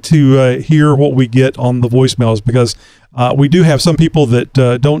interesting to hear what we get on the voicemails, because we do have some people that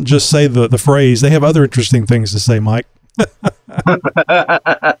don't just say the phrase. They have other interesting things to say, Mike.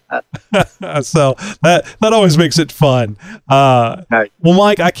 So that always makes it fun. Well,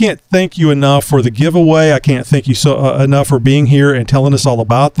 Mike, I can't thank you enough for the giveaway. I can't thank you enough for being here and telling us all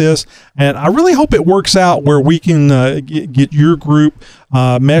about this. And I really hope it works out where we can get your group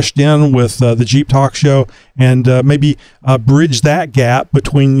meshed in with the Jeep Talk Show, and maybe bridge that gap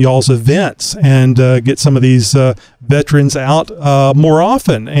between y'all's events, and get some of these veterans out more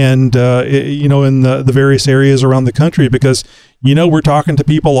often, and in the various areas around the country, because we're talking to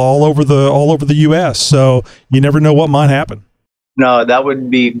people all over the U.S., so you never know what might happen. No, that would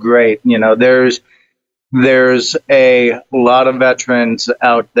be great. There's a lot of veterans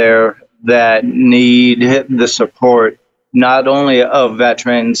out there that need the support, not only of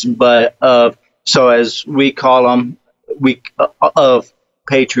veterans, but as we call them, of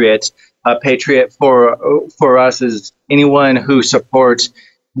patriots. A patriot for us is anyone who supports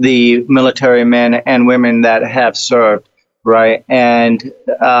the military men and women that have served, right? And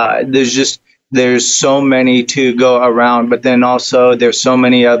there's so many to go around, but then also there's so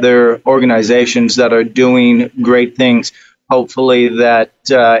many other organizations that are doing great things. Hopefully that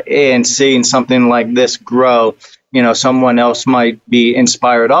in seeing something like this grow, someone else might be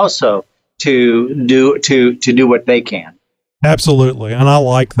inspired also to do what they can. Absolutely, and I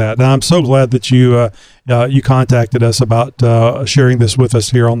like that. And I'm so glad that you contacted us about sharing this with us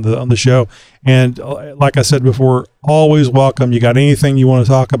here on the show. And like I said before, always welcome. You got anything you want to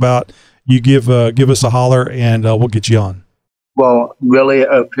talk about, you give us a holler, and we'll get you on. Well, really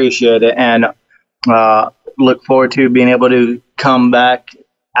appreciate it, and look forward to being able to come back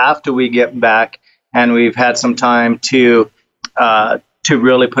after we get back, and we've had some time to to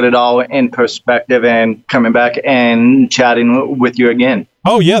really put it all in perspective and coming back and chatting with you again.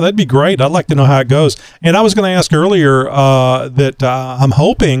 Oh, yeah, that'd be great. I'd like to know how it goes. And I was going to ask earlier that I'm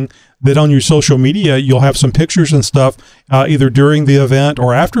hoping that on your social media, you'll have some pictures and stuff either during the event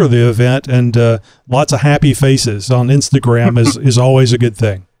or after the event, and lots of happy faces on Instagram is always a good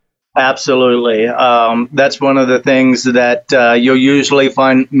thing. Absolutely. That's one of the things that you'll usually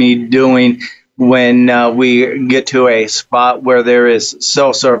find me doing when we get to a spot where there is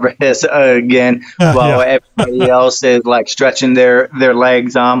cell service again, while everybody else is like stretching their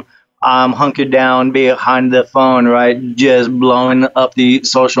legs. I'm hunkered down behind the phone, right? Just blowing up the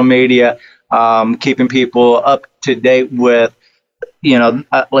social media, keeping people up to date with,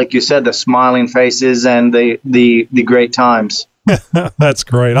 like you said, the smiling faces and the great times. That's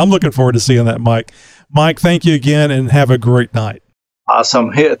great. I'm looking forward to seeing that, Mike. Mike, thank you again and have a great night.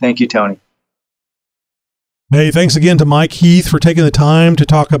 Awesome. Thank you, Tony. Hey, thanks again to Mike Heath for taking the time to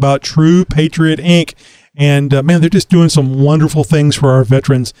talk about True Patriot Inc. And man, they're just doing some wonderful things for our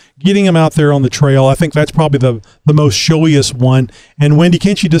veterans, getting them out there on the trail. I think that's probably the most showiest one. And Wendy,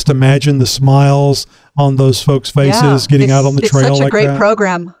 can't you just imagine the smiles on those folks' faces getting out on the trail like that? It's such a great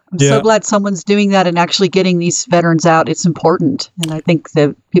program. I'm so glad someone's doing that and actually getting these veterans out. It's important. And I think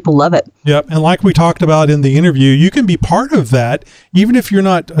that people love it. Yep. And like we talked about in the interview, you can be part of that, even if you're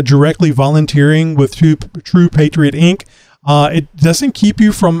not directly volunteering with True Patriot Inc. It doesn't keep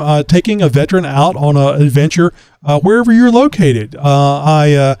you from taking a veteran out on an adventure wherever you're located.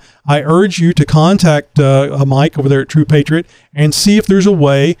 I urge you to contact Mike over there at True Patriot and see if there's a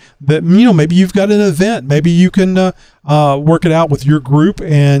way that, maybe you've got an event. Maybe you can work it out with your group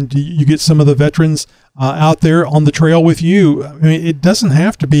and you get some of the veterans out there on the trail with you. I mean, it doesn't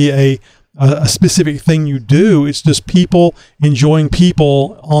have to be a specific thing you do. It's just people enjoying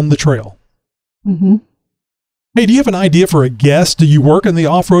people on the trail. Mm-hmm. Hey, do you have an idea for a guest? Do you work in the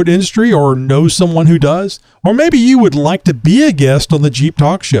off-road industry or know someone who does? Or maybe you would like to be a guest on the Jeep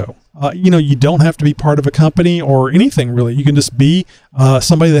Talk Show. You don't have to be part of a company or anything, really. You can just be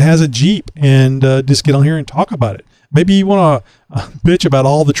somebody that has a Jeep and just get on here and talk about it. Maybe you want to bitch about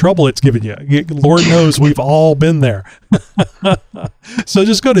all the trouble it's given you. Lord knows we've all been there. So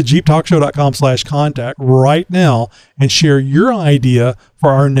just go to jeeptalkshow.com/contact right now and share your idea for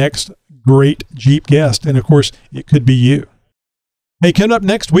our next great Jeep guest. And of course, it could be you. Hey, coming up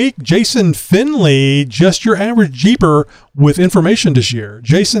next week, Jason Finley, just your average Jeeper with information to share.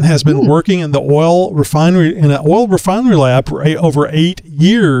 Jason has been working in the oil refinery lab for over 8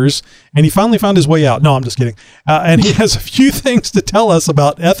 years, and he finally found his way out. No, I'm just kidding. And he has a few things to tell us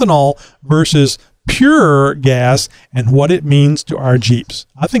about ethanol versus pure gas and what it means to our Jeeps.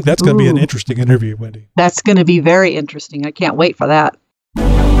 I think that's going to be an interesting interview, Wendy. That's going to be very interesting. I can't wait for that.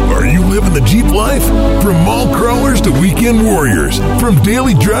 Are you living the Jeep life? From mall crawlers to weekend warriors, from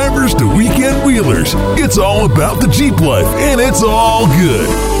daily drivers to weekend wheelers, it's all about the Jeep life, and it's all good.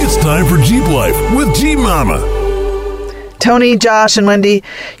 It's time for Jeep Life with Jeep Mama. Tony, Josh, and Wendy,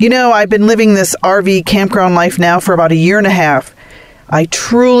 I've been living this RV campground life now for about 1.5 years. I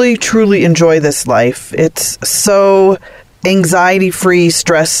truly, truly enjoy this life. It's so anxiety-free,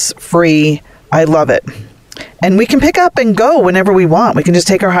 stress-free. I love it. And we can pick up and go whenever we want. We can just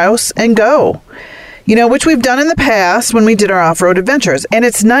take our house and go, which we've done in the past when we did our off-road adventures. And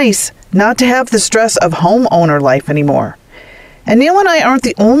it's nice not to have the stress of homeowner life anymore. And Neil and I aren't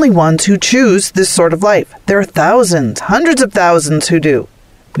the only ones who choose this sort of life. There are thousands, hundreds of thousands who do.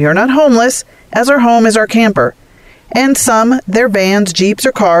 We are not homeless, as our home is our camper. And some, their vans, Jeeps,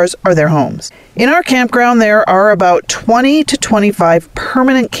 or cars are their homes. In our campground, there are about 20 to 25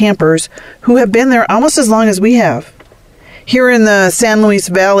 permanent campers who have been there almost as long as we have. Here in the San Luis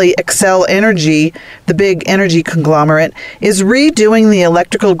Valley, Xcel Energy, the big energy conglomerate, is redoing the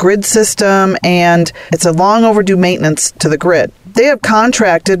electrical grid system, and it's a long overdue maintenance to the grid. They have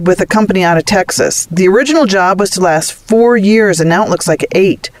contracted with a company out of Texas. The original job was to last 4 years, and now it looks like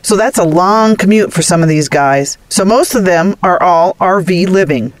 8. So that's a long commute for some of these guys. So most of them are all RV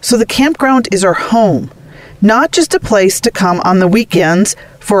living. So the campground is our home, not just a place to come on the weekends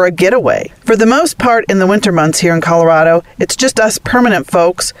for a getaway. For the most part, in the winter months here in Colorado, it's just us permanent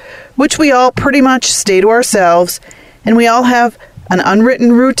folks, which we all pretty much stay to ourselves, and we all have an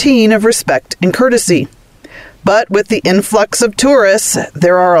unwritten routine of respect and courtesy. But with the influx of tourists,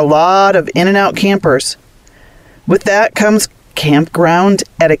 there are a lot of in-and-out campers. With that comes campground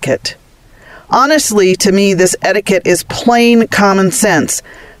etiquette. Honestly, to me, this etiquette is plain common sense.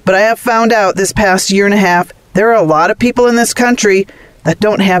 But I have found out this past 1.5 years, there are a lot of people in this country that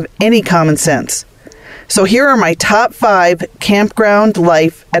don't have any common sense. So here are my top 5 campground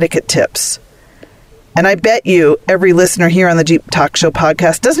life etiquette tips. And I bet you every listener here on the Jeep Talk Show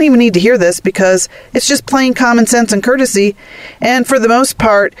podcast doesn't even need to hear this because it's just plain common sense and courtesy. And for the most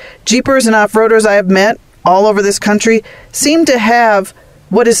part, Jeepers and off-roaders I have met all over this country seem to have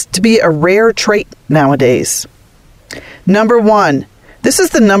what is to be a rare trait nowadays. Number 1. This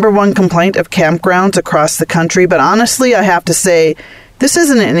is the number 1 complaint of campgrounds across the country, but honestly, I have to say, this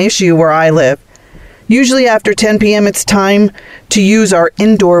isn't an issue where I live. Usually after 10 p.m., it's time to use our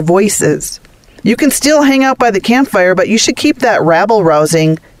indoor voices. You can still hang out by the campfire, but you should keep that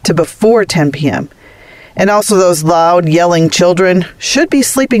rabble-rousing to before 10 p.m. And also those loud, yelling children should be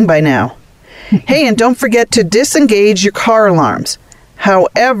sleeping by now. Hey, and don't forget to disengage your car alarms.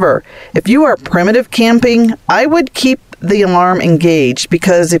 However, if you are primitive camping, I would keep the alarm engaged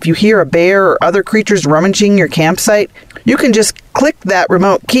because if you hear a bear or other creatures rummaging your campsite, you can just click that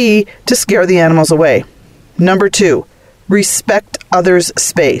remote key to scare the animals away. Number 2, respect others'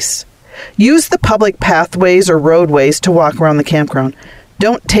 space. Use the public pathways or roadways to walk around the campground.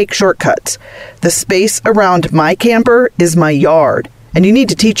 Don't take shortcuts. The space around my camper is my yard, and you need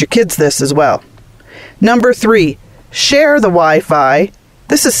to teach your kids this as well. Number 3, share the Wi-Fi.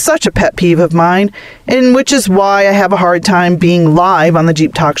 This is such a pet peeve of mine, and which is why I have a hard time being live on the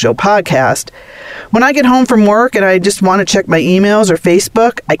Jeep Talk Show podcast. When I get home from work and I just want to check my emails or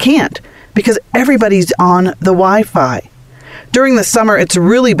Facebook, I can't because everybody's on the Wi-Fi. During the summer, it's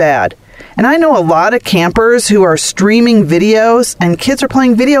really bad. And I know a lot of campers who are streaming videos and kids are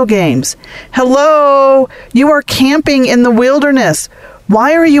playing video games. Hello, you are camping in the wilderness.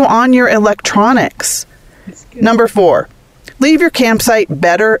 Why are you on your electronics? Number 4, leave your campsite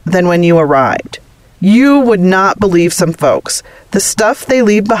better than when you arrived. You would not believe some folks. The stuff they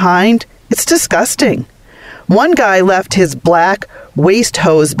leave behind, it's disgusting. One guy left his black waste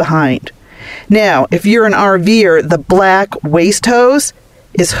hose behind. Now, if you're an RVer, the black waste hose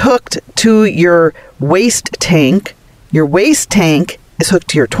is hooked to your waste tank. Your waste tank is hooked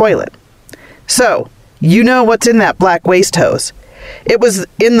to your toilet. So, you know what's in that black waste hose. It was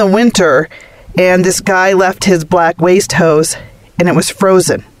in the winter, and this guy left his black waste hose, and it was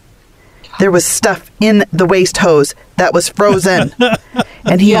frozen. There was stuff in the waste hose that was frozen,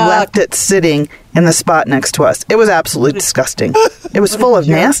 and he left it sitting in the spot next to us. It was absolutely disgusting. It was full of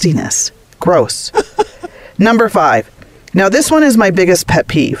nastiness. Gross. Number 5. Now, this one is my biggest pet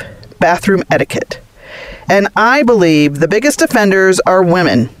peeve, bathroom etiquette. And I believe the biggest offenders are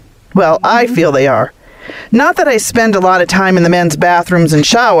women. Well, I feel they are. Not that I spend a lot of time in the men's bathrooms and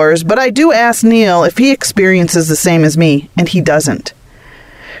showers, but I do ask Neil if he experiences the same as me, and he doesn't.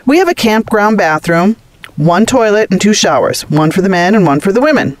 We have a campground bathroom, 1 toilet and 2 showers, 1 for the men and 1 for the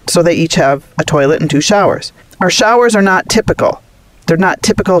women, so they each have a toilet and 2 showers. Our showers are not typical. They're not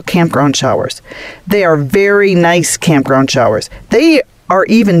typical campground showers. They are very nice campground showers. They are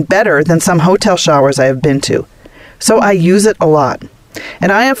even better than some hotel showers I have been to. So I use it a lot.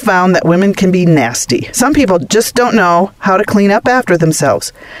 And I have found that women can be nasty. Some people just don't know how to clean up after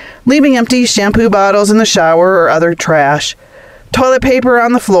themselves, leaving empty shampoo bottles in the shower or other trash, toilet paper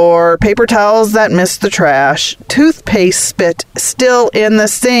on the floor, paper towels that missed the trash, toothpaste spit still in the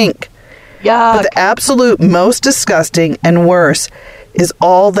sink. Yuck. But the absolute most disgusting and worse is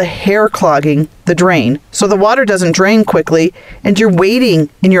all the hair clogging the drain, so the water doesn't drain quickly, and you're waiting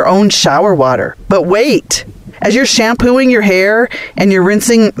in your own shower water. But wait! As you're shampooing your hair and you're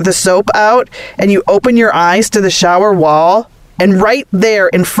rinsing the soap out, and you open your eyes to the shower wall, and right there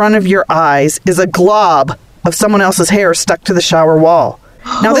in front of your eyes is a glob of someone else's hair stuck to the shower wall.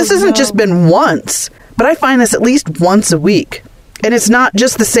 Now, this hasn't just been once, but I find this at least once a week. And it's not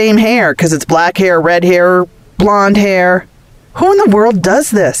just the same hair, because it's black hair, red hair, blonde hair. Who in the world does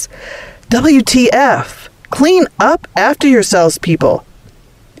this? WTF. Clean up after yourselves, people.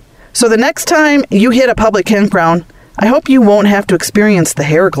 So the next time you hit a public campground, I hope you won't have to experience the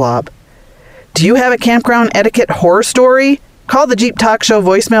hair glob. Do you have a campground etiquette horror story? Call the Jeep Talk Show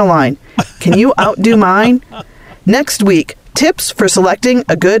voicemail line. Can you outdo mine? Next week, tips for selecting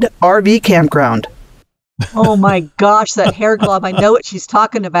a good RV campground. Oh my gosh, that hair glob. I know what she's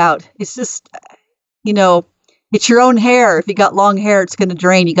talking about. It's just, it's your own hair. If you got long hair, it's going to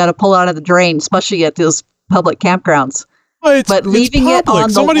drain. You got to pull it out of the drain, especially at those public campgrounds. Well, but leaving it on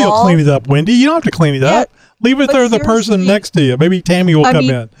the Somebody wall, will clean it up, Wendy. You don't have to clean it up. Leave it there, the person next to you. Maybe Tammy will come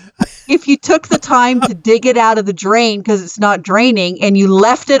in. If you took the time to dig it out of the drain because it's not draining and you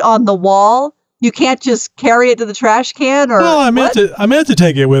left it on the wall, you can't just carry it to the trash can? Or well, I meant to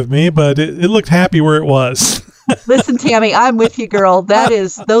take it with me, but it looked happy where it was. Listen, Tammy, I'm with you, girl.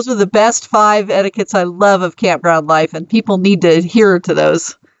 Those are the best 5 etiquettes I love of campground life, and people need to adhere to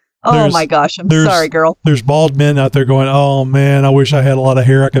those. Oh my gosh, I'm sorry, girl. There's bald men out there going, oh man, I wish I had a lot of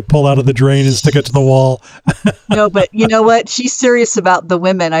hair I could pull out of the drain and stick it to the wall. No, but you know what? She's serious about the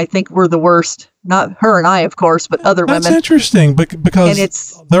women. I think we're the worst. Not her and I, of course, but other women. That's interesting because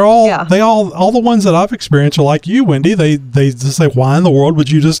they're all all the ones that I've experienced are like you, Wendy. They just say, why in the world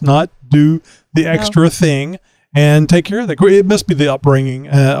would you just not do the extra thing and take care of that? It must be the upbringing,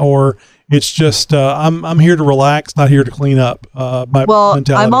 or it's just I'm here to relax, not here to clean up.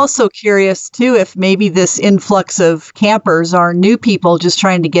 Mentality. I'm also curious too if maybe this influx of campers are new people just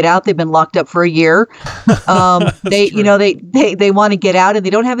trying to get out. They've been locked up for a year. They want to get out and they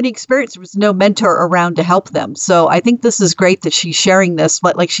don't have any experience. There was no mentor around to help them. So I think this is great that she's sharing this.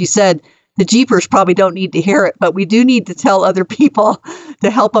 But like she said, the Jeepers probably don't need to hear it, but we do need to tell other people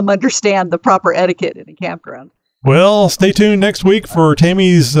to help them understand the proper etiquette in a campground. Well, stay tuned next week for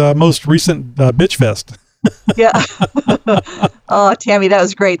Tammy's most recent Bitch Fest. Yeah. Oh, Tammy, that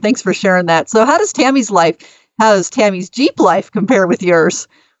was great. Thanks for sharing that. So how does Tammy's Jeep life compare with yours?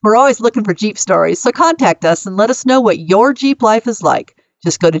 We're always looking for Jeep stories. So contact us and let us know what your Jeep life is like.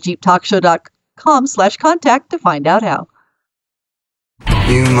 Just go to jeeptalkshow.com/contact to find out how.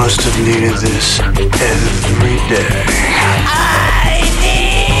 You must have needed this every day.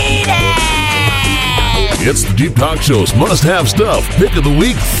 It's the Jeep Talk Show's must-have stuff pick of the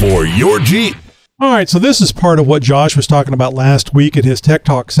week for your Jeep. All right, so this is part of what Josh was talking about last week in his Tech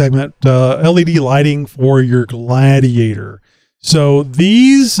Talk segment, LED lighting for your Gladiator. So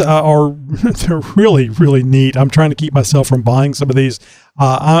these they're really, really neat. I'm trying to keep myself from buying some of these.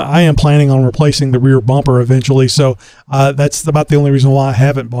 I am planning on replacing the rear bumper eventually, so that's about the only reason why I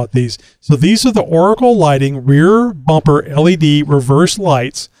haven't bought these. So these are the Oracle Lighting rear bumper LED reverse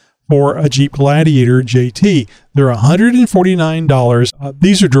lights for a Jeep Gladiator JT. They're $149.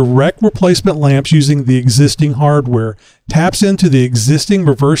 These are direct replacement lamps using the existing hardware. Taps into the existing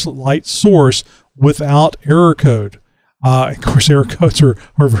reverse light source without error code. Of course, error codes are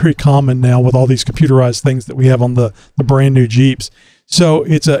very common now with all these computerized things that we have on the brand new Jeeps. So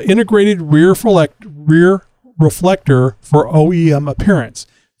it's an integrated rear reflector for OEM appearance.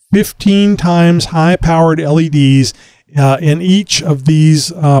 15 times high-powered LEDs in each of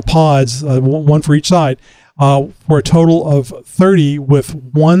these pods, one for each side, for a total of 30 with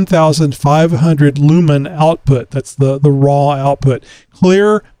 1,500 lumen output. That's the raw output.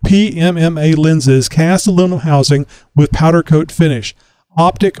 Clear PMMA lenses, cast aluminum housing with powder coat finish.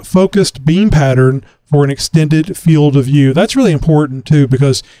 Optic focused beam pattern for an extended field of view. That's really important too,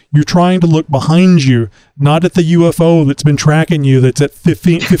 because you're trying to look behind you, not at the UFO that's been tracking you that's at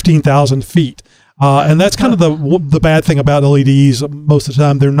 15,000 feet. And that's kind of the bad thing about LEDs. Most of the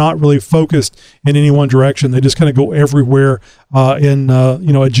time, they're not really focused in any one direction. They just kind of go everywhere in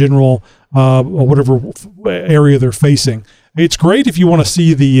a general whatever area they're facing. It's great if you want to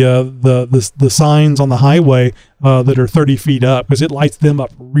see the signs on the highway that are 30 feet up, because it lights them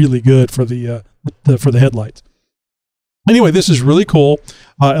up really good for the headlights. Anyway, this is really cool.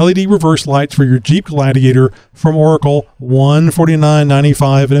 LED reverse lights for your Jeep Gladiator from Oracle,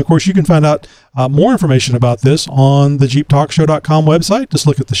 $149.95. And of course, you can find out more information about this on the JeepTalkShow.com website. Just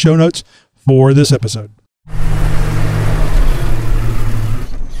look at the show notes for this episode.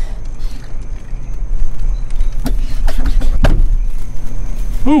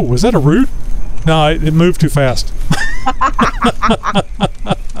 Ooh, was that a root? No, it moved too fast.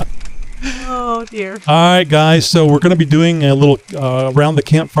 Oh, dear. All right, guys. So we're going to be doing a little around the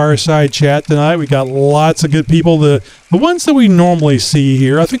campfire side chat tonight. We got lots of good people. The ones that we normally see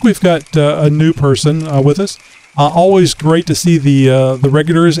here. I think we've got a new person with us. Always great to see the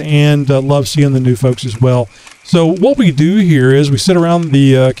regulars, and love seeing the new folks as well. So what we do here is we sit around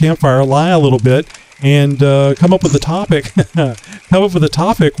the campfire, lie a little bit, and come up with a topic. Come up with a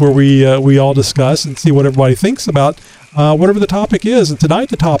topic where we all discuss and see what everybody thinks about whatever the topic is. And tonight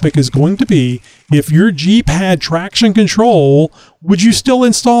the topic is going to be, if your Jeep had traction control, would you still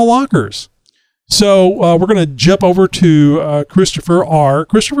install lockers? So we're going to jump over to Christopher R.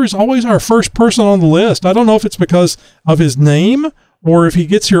 Christopher is always our first person on the list. I don't know if it's because of his name or if he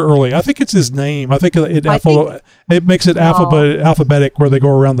gets here early. I think it's his name. I think it makes it alphabetic where they go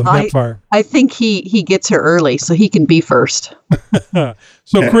around the campfire. I think he gets here early, so he can be first.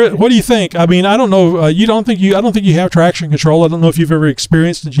 So, Chris, what do you think? I mean, I don't know. I don't think you have traction control. I don't know if you've ever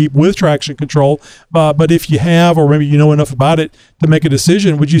experienced a Jeep with traction control, but if you have, or maybe you know enough about it to make a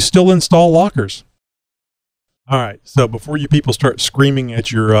decision, would you still install lockers? All right. So before you people start screaming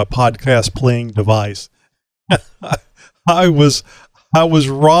at your podcast playing device, I was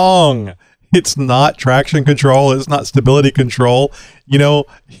wrong. It's not traction control. It's not stability control.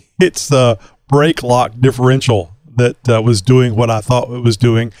 It's the brake lock differential. that was doing what I thought it was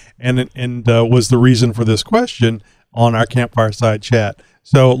doing, and was the reason for this question on our Campfire Side chat.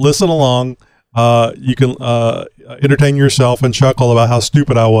 So listen along. You can entertain yourself and chuckle about how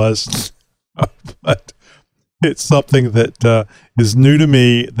stupid I was. But it's something that is new to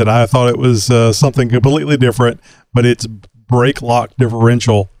me, that I thought it was something completely different, but it's brake lock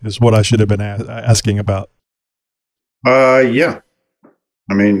differential is what I should have been asking about. Yeah.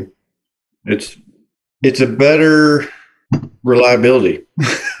 I mean, it's a better reliability.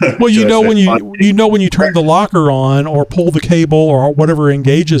 Well, when you turn the locker on or pull the cable or whatever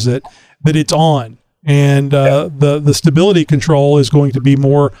engages it, that it's on, and the stability control is going to be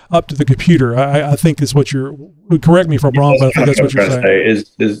more up to the computer. I think is what you're. Correct me if I'm wrong, but I think that's what you're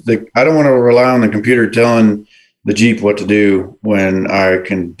saying. I don't want to rely on the computer telling the Jeep what to do when I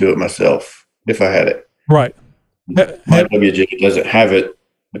can do it myself if I had it. Right. My WJ doesn't have it.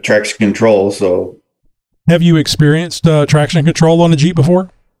 Traction control. So, have you experienced traction control on a Jeep before?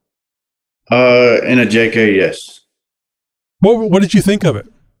 In a JK, yes. What did you think of it?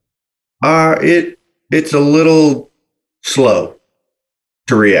 It's a little slow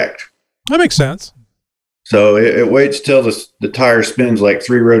to react. That makes sense. So it waits till the tire spins like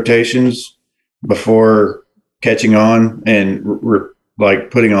 3 rotations before catching on and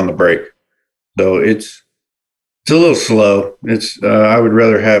like putting on the brake. So it's a little slow. I would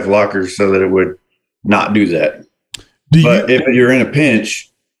rather have lockers so that it would not do that. But if you're in a pinch,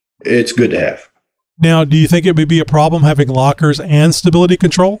 it's good to have. Now, do you think it would be a problem having lockers and stability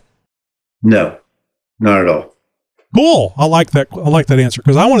control? No, not at all. Cool. I like that answer,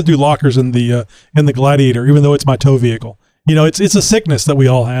 because I want to do lockers in the Gladiator, even though it's my tow vehicle. It's a sickness that we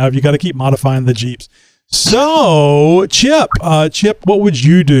all have. You got to keep modifying the Jeeps. So, Chip, what would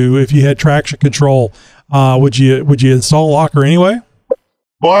you do if you had traction control? Would you install a locker anyway?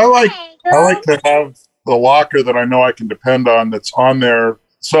 Well, I like to have the locker that I know I can depend on that's on there.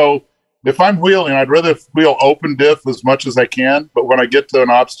 So if I'm wheeling, I'd rather wheel open diff as much as I can. But when I get to an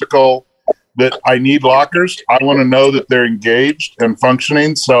obstacle that I need lockers, I want to know that they're engaged and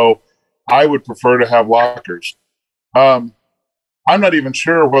functioning. So I would prefer to have lockers. I'm not even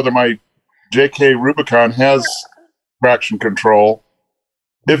sure whether my JK Rubicon has traction control.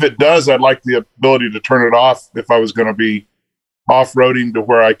 If it does, I'd like the ability to turn it off if I was going to be off-roading to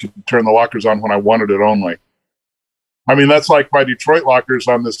where I could turn the lockers on when I wanted it only. I mean, that's like my Detroit lockers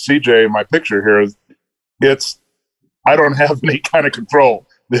on this CJ in my picture here. I don't have any kind of control.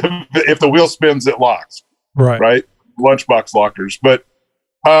 If the wheel spins, it locks. Right? Lunchbox lockers. But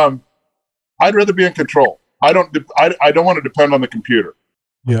I'd rather be in control. I don't want to depend on the computer.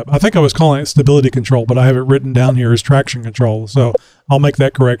 Yeah, I think I was calling it stability control, but I have it written down here as traction control. So I'll make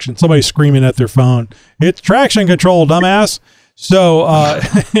that correction. Somebody's screaming at their phone. It's traction control, dumbass. So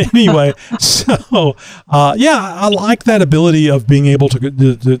anyway, I like that ability of being able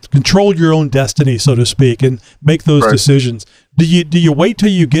to control your own destiny, so to speak, and make those decisions. Do you wait till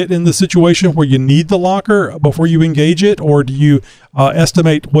you get in the situation where you need the locker before you engage it, or do you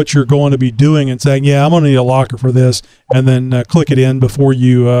estimate what you're going to be doing and saying, yeah, I'm going to need a locker for this, and then click it in before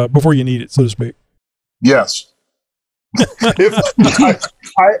you need it, so to speak? Yes.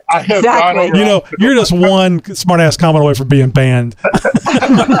 I have gone over. You're just one smart ass comment away from being banned.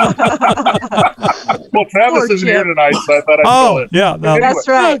 Well, Travis isn't here tonight, so I thought I'd fill in. Yeah, no, that's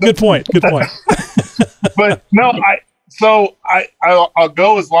right. Good point. But no, I'll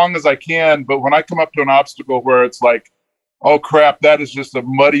go as long as I can. But when I come up to an obstacle where it's like, oh crap, that is just a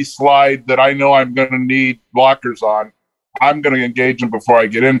muddy slide that I know I'm going to need lockers on, I'm going to engage them before I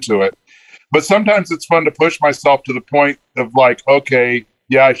get into it. But sometimes it's fun to push myself to the point of like, okay,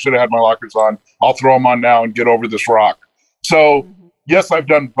 yeah, I should have had my lockers on. I'll throw them on now and get over this rock. So yes, I've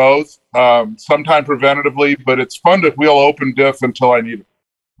done both, sometimes preventatively, but it's fun to wheel open diff until I need it.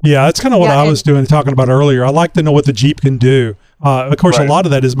 Yeah, that's kind of what I was talking about earlier. I like to know what the Jeep can do. Of course, a lot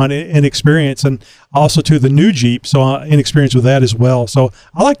of that is my inexperience, and also to the new Jeep, so inexperience with that as well. So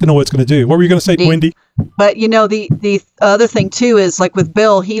I like to know what it's going to do. What were you going to say, Wendy? But the other thing too is, like with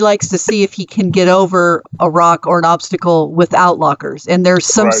Bill, he likes to see if he can get over a rock or an obstacle without lockers. And there's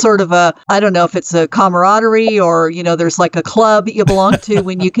some sort of I don't know if it's a camaraderie or there's like a club you belong to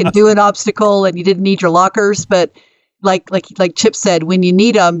when you can do an obstacle and you didn't need your lockers, but. Like Chip said, when you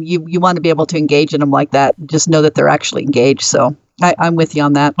need them, you want to be able to engage in them like that. Just know that they're actually engaged. So I'm with you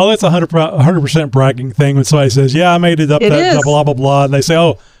on that. Oh, that's 100% bragging thing when somebody says, "Yeah, I made it up." Blah blah blah, and they say,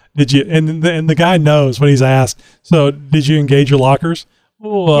 "Oh, did you?" And the guy knows when he's asked. So, did you engage your lockers?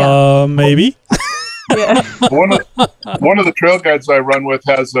 Well, maybe. Yeah. One of the trail guides I run with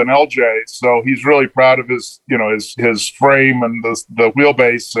has an LJ, so he's really proud of his frame and the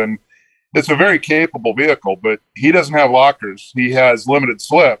wheelbase and. it's a very capable vehicle, but he doesn't have lockers. He has limited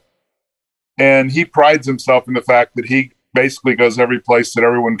slip. And he prides himself in the fact that he basically goes every place that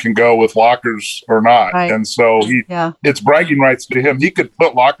everyone can go with lockers or not. Right. And so it's bragging rights to him. He could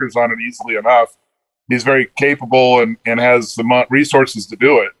put lockers on it easily enough. He's very capable and has the resources to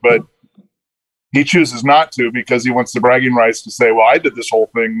do it. But he chooses not to because he wants the bragging rights to say, well, I did this whole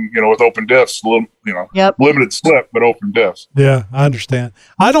thing, with open diffs, limited slip, but open diffs. Yeah, I understand.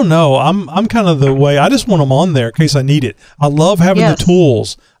 I don't know. I'm kind of the way, I just want them on there in case I need it. I love having the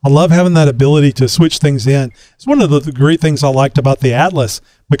tools. I love having that ability to switch things in. It's one of the great things I liked about the Atlas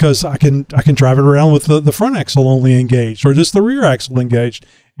because I can drive it around with the front axle only engaged or just the rear axle engaged.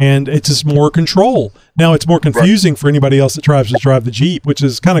 And it's just more control. Now it's more confusing for anybody else that tries to drive the Jeep, which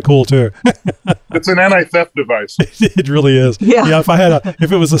is kind of cool too. It's an anti-theft device. It really is. Yeah.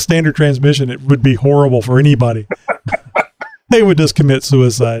 If it was a standard transmission, it would be horrible for anybody. They would just commit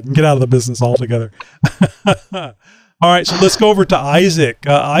suicide and get out of the business altogether. All right, so let's go over to Isaac.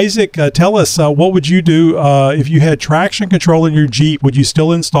 Isaac, tell us, what would you do if you had traction control in your Jeep? Would you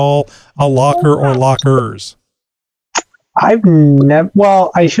still install a locker or lockers? I've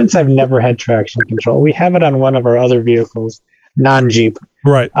I shouldn't say I've never had traction control. We have it on one of our other vehicles, non-Jeep.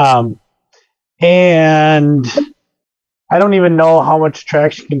 Right. And I don't even know how much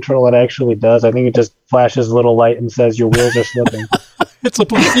traction control it actually does. I think it just flashes a little light and says your wheels are slipping. It's a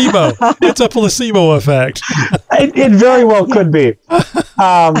placebo. It's a placebo effect. It very well could be.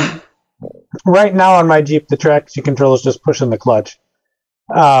 Right now on my Jeep, the traction control is just pushing the clutch.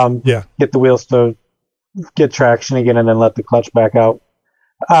 Get the wheels to get traction again and then let the clutch back out.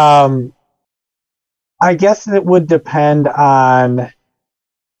 I guess it would depend on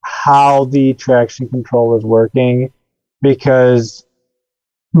how the traction control is working, because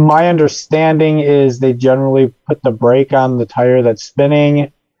my understanding is they generally put the brake on the tire that's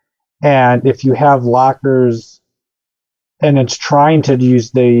spinning, and if you have lockers and it's trying to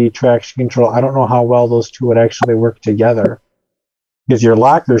use the traction control, I don't know how well those two would actually work together. Because your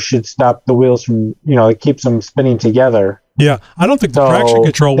locker should stop the wheels from, it keeps them spinning together. Yeah, I don't think the traction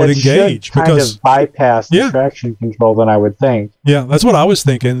control would engage should kind of bypass the traction control. Then I would think. Yeah, that's what I was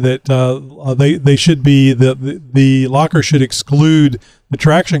thinking. That they should be the locker should exclude the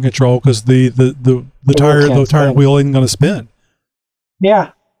traction control because the tire and wheel isn't going to spin.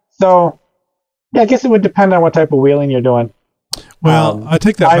 Yeah. So I guess it would depend on what type of wheeling you're doing. Well, I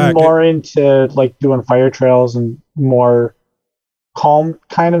take that back. I'm more into doing fire trails and more calm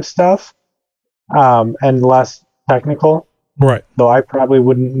kind of stuff, and less technical. Right. So I probably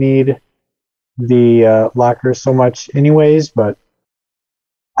wouldn't need the locker so much anyways, but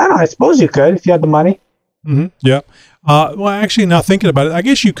I don't know, I suppose you could if you had the money. Mm-hmm. Yeah. Well, actually, now thinking about it, I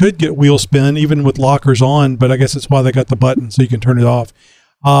guess you could get wheel spin even with lockers on, but I guess that's why they got the button so you can turn it off.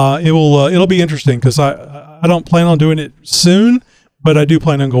 It'll be interesting because I don't plan on doing it soon, but I do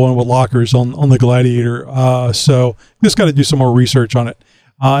plan on going with lockers on the Gladiator. So just got to do some more research on it.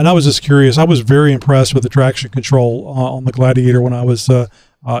 And I was just curious. I was very impressed with the traction control on the Gladiator when I was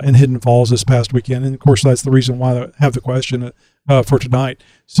in Hidden Falls this past weekend. And of course, that's the reason why I have the question for tonight.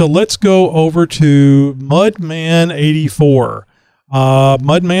 So let's go over to Mudman84.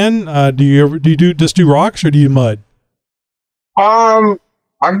 Mudman, do you just do rocks or do you mud? I'm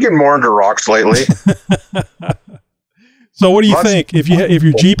getting more into rocks lately. So what do you think? If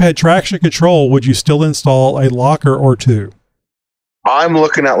your Jeep had traction control, would you still install a locker or two? I'm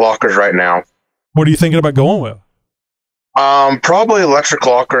looking at lockers right now. What are you thinking about going with? Probably electric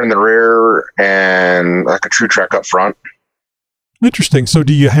locker in the rear and like a True Track up front. Interesting. So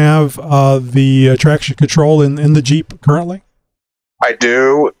do you have the traction control in the Jeep currently? I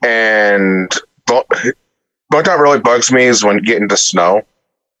do, and what really bugs me is when you get into snow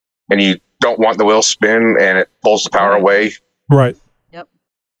and you don't want the wheel spin and it pulls the power away. Right. Yep.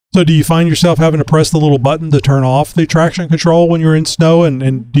 So do you find yourself having to press the little button to turn off the traction control when you're in snow,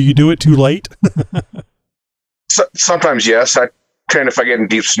 and do you do it too late? Sometimes, yes. I can, if I get in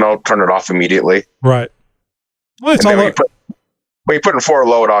deep snow, turn it off immediately. Right. Well, it's when you put in 4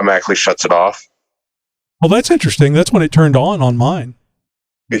 low, it automatically shuts it off. Well, that's interesting. That's when it turned on mine.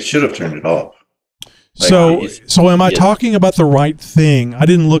 It should have turned it off. So am I talking about the right thing? I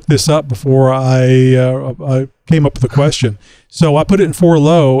didn't look this up before I came up with the question. So I put it in 4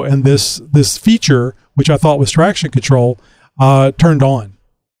 low, and this feature, which I thought was traction control, turned on.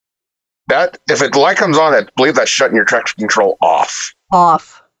 That if the light comes on, I believe that's shutting your traction control off.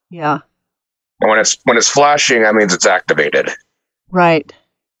 Off, yeah. And when it's flashing, that means it's activated. Right.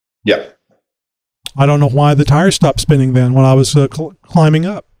 Yep. I don't know why the tire stopped spinning then when I was climbing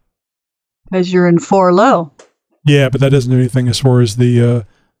up. Because you're in 4 low. Yeah, but that doesn't do anything as far as the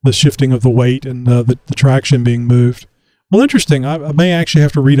the shifting of the weight and the traction being moved. Well, interesting. I may actually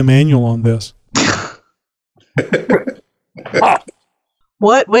have to read a manual on this.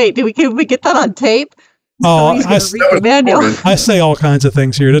 What? Wait, can we get that on tape? Oh, I say all kinds of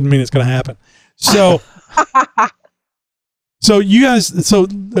things here. It doesn't mean it's going to happen. So, you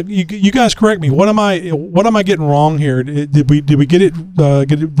guys correct me. What am I getting wrong here? Did we get it?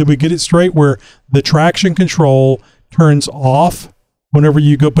 Did we get it straight? Where the traction control turns off whenever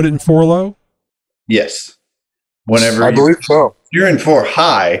you go put it in 4 low? Yes. Whenever I believe so. You're in 4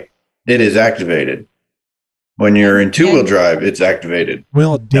 high, it is activated. When you're in 2-wheel drive, it's activated.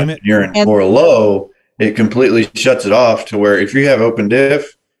 Well, damn it. If you're in 4 low, it completely shuts it off to where if you have open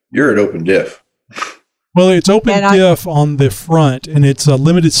diff, you're at open diff. Well, it's open diff on the front, and it's a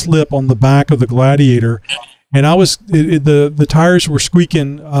limited slip on the back of the Gladiator. And the tires were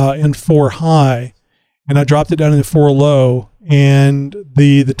squeaking in 4 high, and I dropped it down in 4 low, and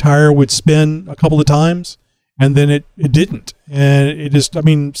the tire would spin a couple of times, and then it didn't. And it just,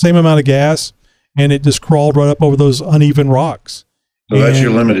 same amount of gas, and it just crawled right up over those uneven rocks. So that's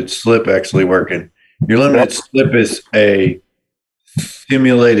your limited slip actually working. Your limited slip is a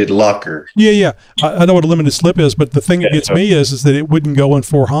simulated locker. Yeah. I know what a limited slip is, but the thing that gets me is that it wouldn't go in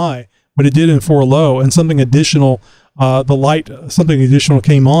 4 high, but it did in 4 low, and something additional, something additional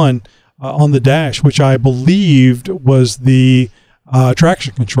came on the dash, which I believed was the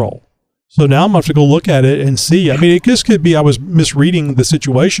traction control. So now I'm going to have to go look at it and see. It just could be I was misreading the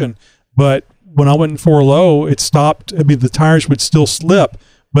situation, but when I went in 4 low, it stopped. The tires would still slip,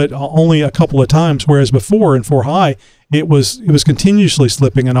 but only a couple of times, whereas before in 4 high, it was continuously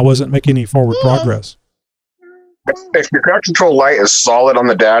slipping, and I wasn't making any forward progress. If your traction control light is solid on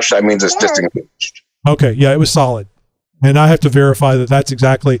the dash, that means it's disengaged. Okay, yeah, it was solid, and I have to verify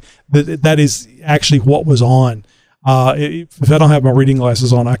that is actually what was on. If I don't have my reading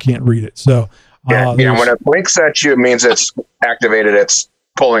glasses on, I can't read it. So when it blinks at you, it means it's activated. It's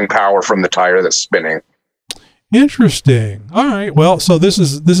pulling power from the tire that's spinning. Interesting. All right. Well, so this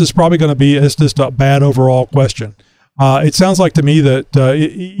is probably going to be just a bad overall question. It sounds like to me that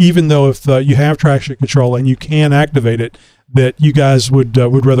even though if you have traction control and you can activate it, that you guys would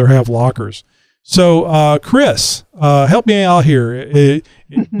rather have lockers. So, Chris, help me out here.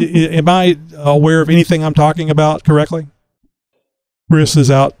 Am I aware of anything I'm talking about correctly? Chris is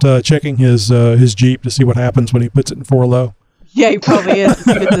out checking his Jeep to see what happens when he puts it in 4 low. Yeah, he probably is.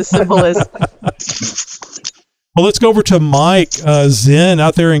 See what the symbol is. Well, let's go over to Mike Zen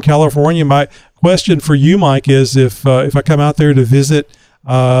out there in California. My question for you, Mike, is if I come out there to visit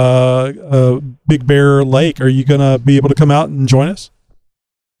Big Bear Lake, are you going to be able to come out and join us?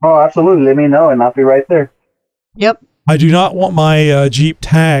 Oh, absolutely. Let me know, and I'll be right there. Yep. I do not want my Jeep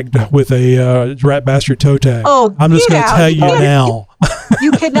tagged with a rat bastard toe tag. Oh, I'm just going to tell you now.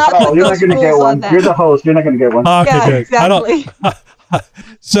 You cannot. Oh, you're not going to get one. You're the host. You're not going to get one. Okay, yeah, exactly.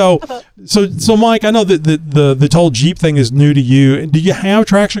 So, Mike, I know that the whole Jeep thing is new to you. Do you have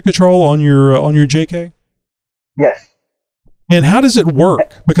traction control on your JK? Yes. And how does it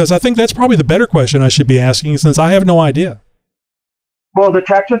work? Because I think that's probably the better question I should be asking, since I have no idea. Well, the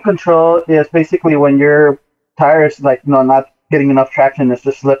traction control is basically when your tire is not getting enough traction, it's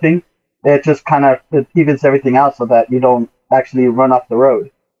just slipping. It just it evens everything out so that you don't actually run off the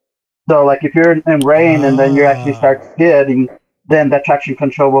road. So, if you're in rain and then you actually start skidding, then that traction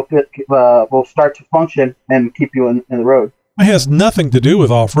control will start to function and keep you in the road. It has nothing to do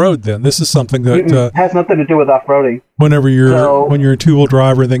with off-road then. This is something that has nothing to do with off-roading. When you're in two-wheel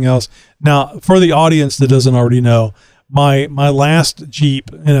drive or anything else. Now, for the audience that doesn't already know, my last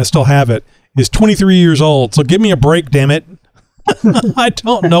Jeep, and I still have it, is 23 years old. So give me a break, damn it. I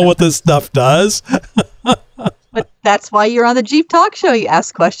don't know what this stuff does. But that's why you're on the Jeep Talk Show. You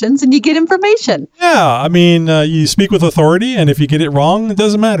ask questions and you get information. Yeah, you speak with authority, and if you get it wrong, it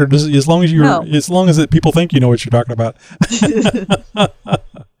doesn't matter. As long as people think you know what you're talking about.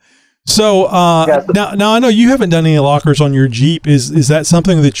 So now I know you haven't done any lockers on your Jeep. Is that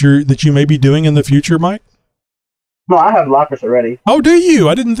something that you may be doing in the future, Mike? No, I have lockers already. Oh, do you?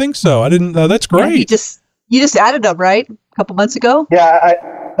 I didn't think so. I didn't. That's great. Yeah, you just added them, right? A couple months ago. Yeah,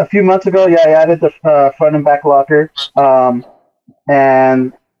 a few months ago. Yeah, I added the front and back locker.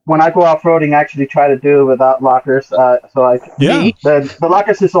 And when I go off-roading, I actually try to do it without lockers. The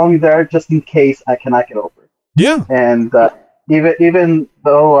lockers is only there just in case I cannot get over. Yeah. And even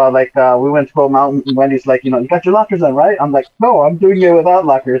though we went to Gold Mountain, and Wendy's like, you got your lockers on, right? I'm like, no, I'm doing it without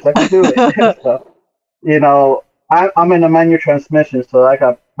lockers. I can do it. So, I'm in a manual transmission, so I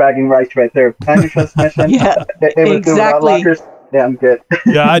got bragging rights right there. Manual transmission, yeah, able to do without lockers. Yeah, I'm good.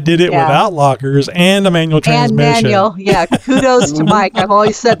 Yeah, I did it without lockers and a manual transmission. And manual, yeah. Kudos to Mike. I've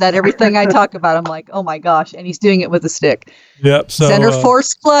always said that. Everything I talk about, I'm like, oh my gosh. And he's doing it with a stick. Yep. So center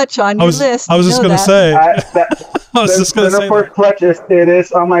force clutch on your list. I was just going to say. Center force clutch it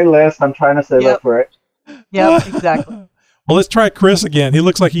is on my list. I'm trying to save up for it. Yep, exactly. Well, let's try Chris again. He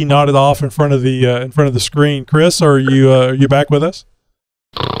looks like he nodded off in front of the screen. Chris, are you back with us?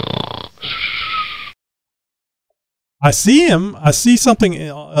 I see him. I see something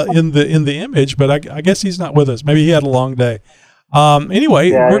in the image, but I guess he's not with us. Maybe he had a long day.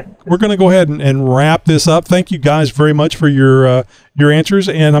 Anyway, we're going to go ahead and wrap this up. Thank you guys very much for your answers,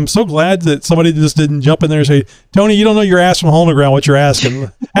 and I'm so glad that somebody just didn't jump in there and say, Tony, you don't know your ass from hole in the ground. What you're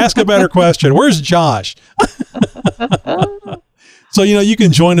asking? Ask a better question. Where's Josh? So, you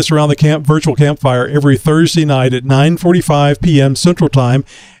can join us around the virtual campfire every Thursday night at 9:45 p.m. Central Time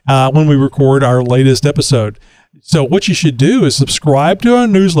when we record our latest episode. So what you should do is subscribe to our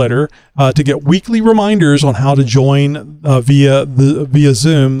newsletter to get weekly reminders on how to join via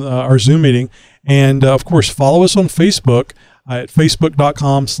Zoom, our Zoom meeting. And, of course, follow us on Facebook at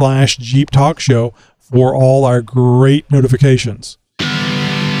facebook.com/Jeep Talk Show for all our great notifications.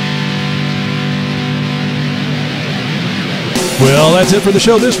 Well, that's it for the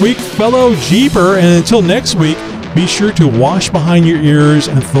show this week, fellow Jeeper. And until next week, be sure to wash behind your ears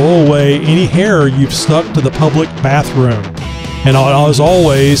and throw away any hair you've stuck to the public bathroom. And as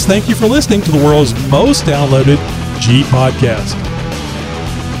always, thank you for listening to the world's most downloaded Jeep podcast.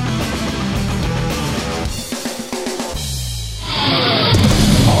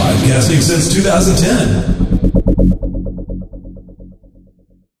 Podcasting since 2010.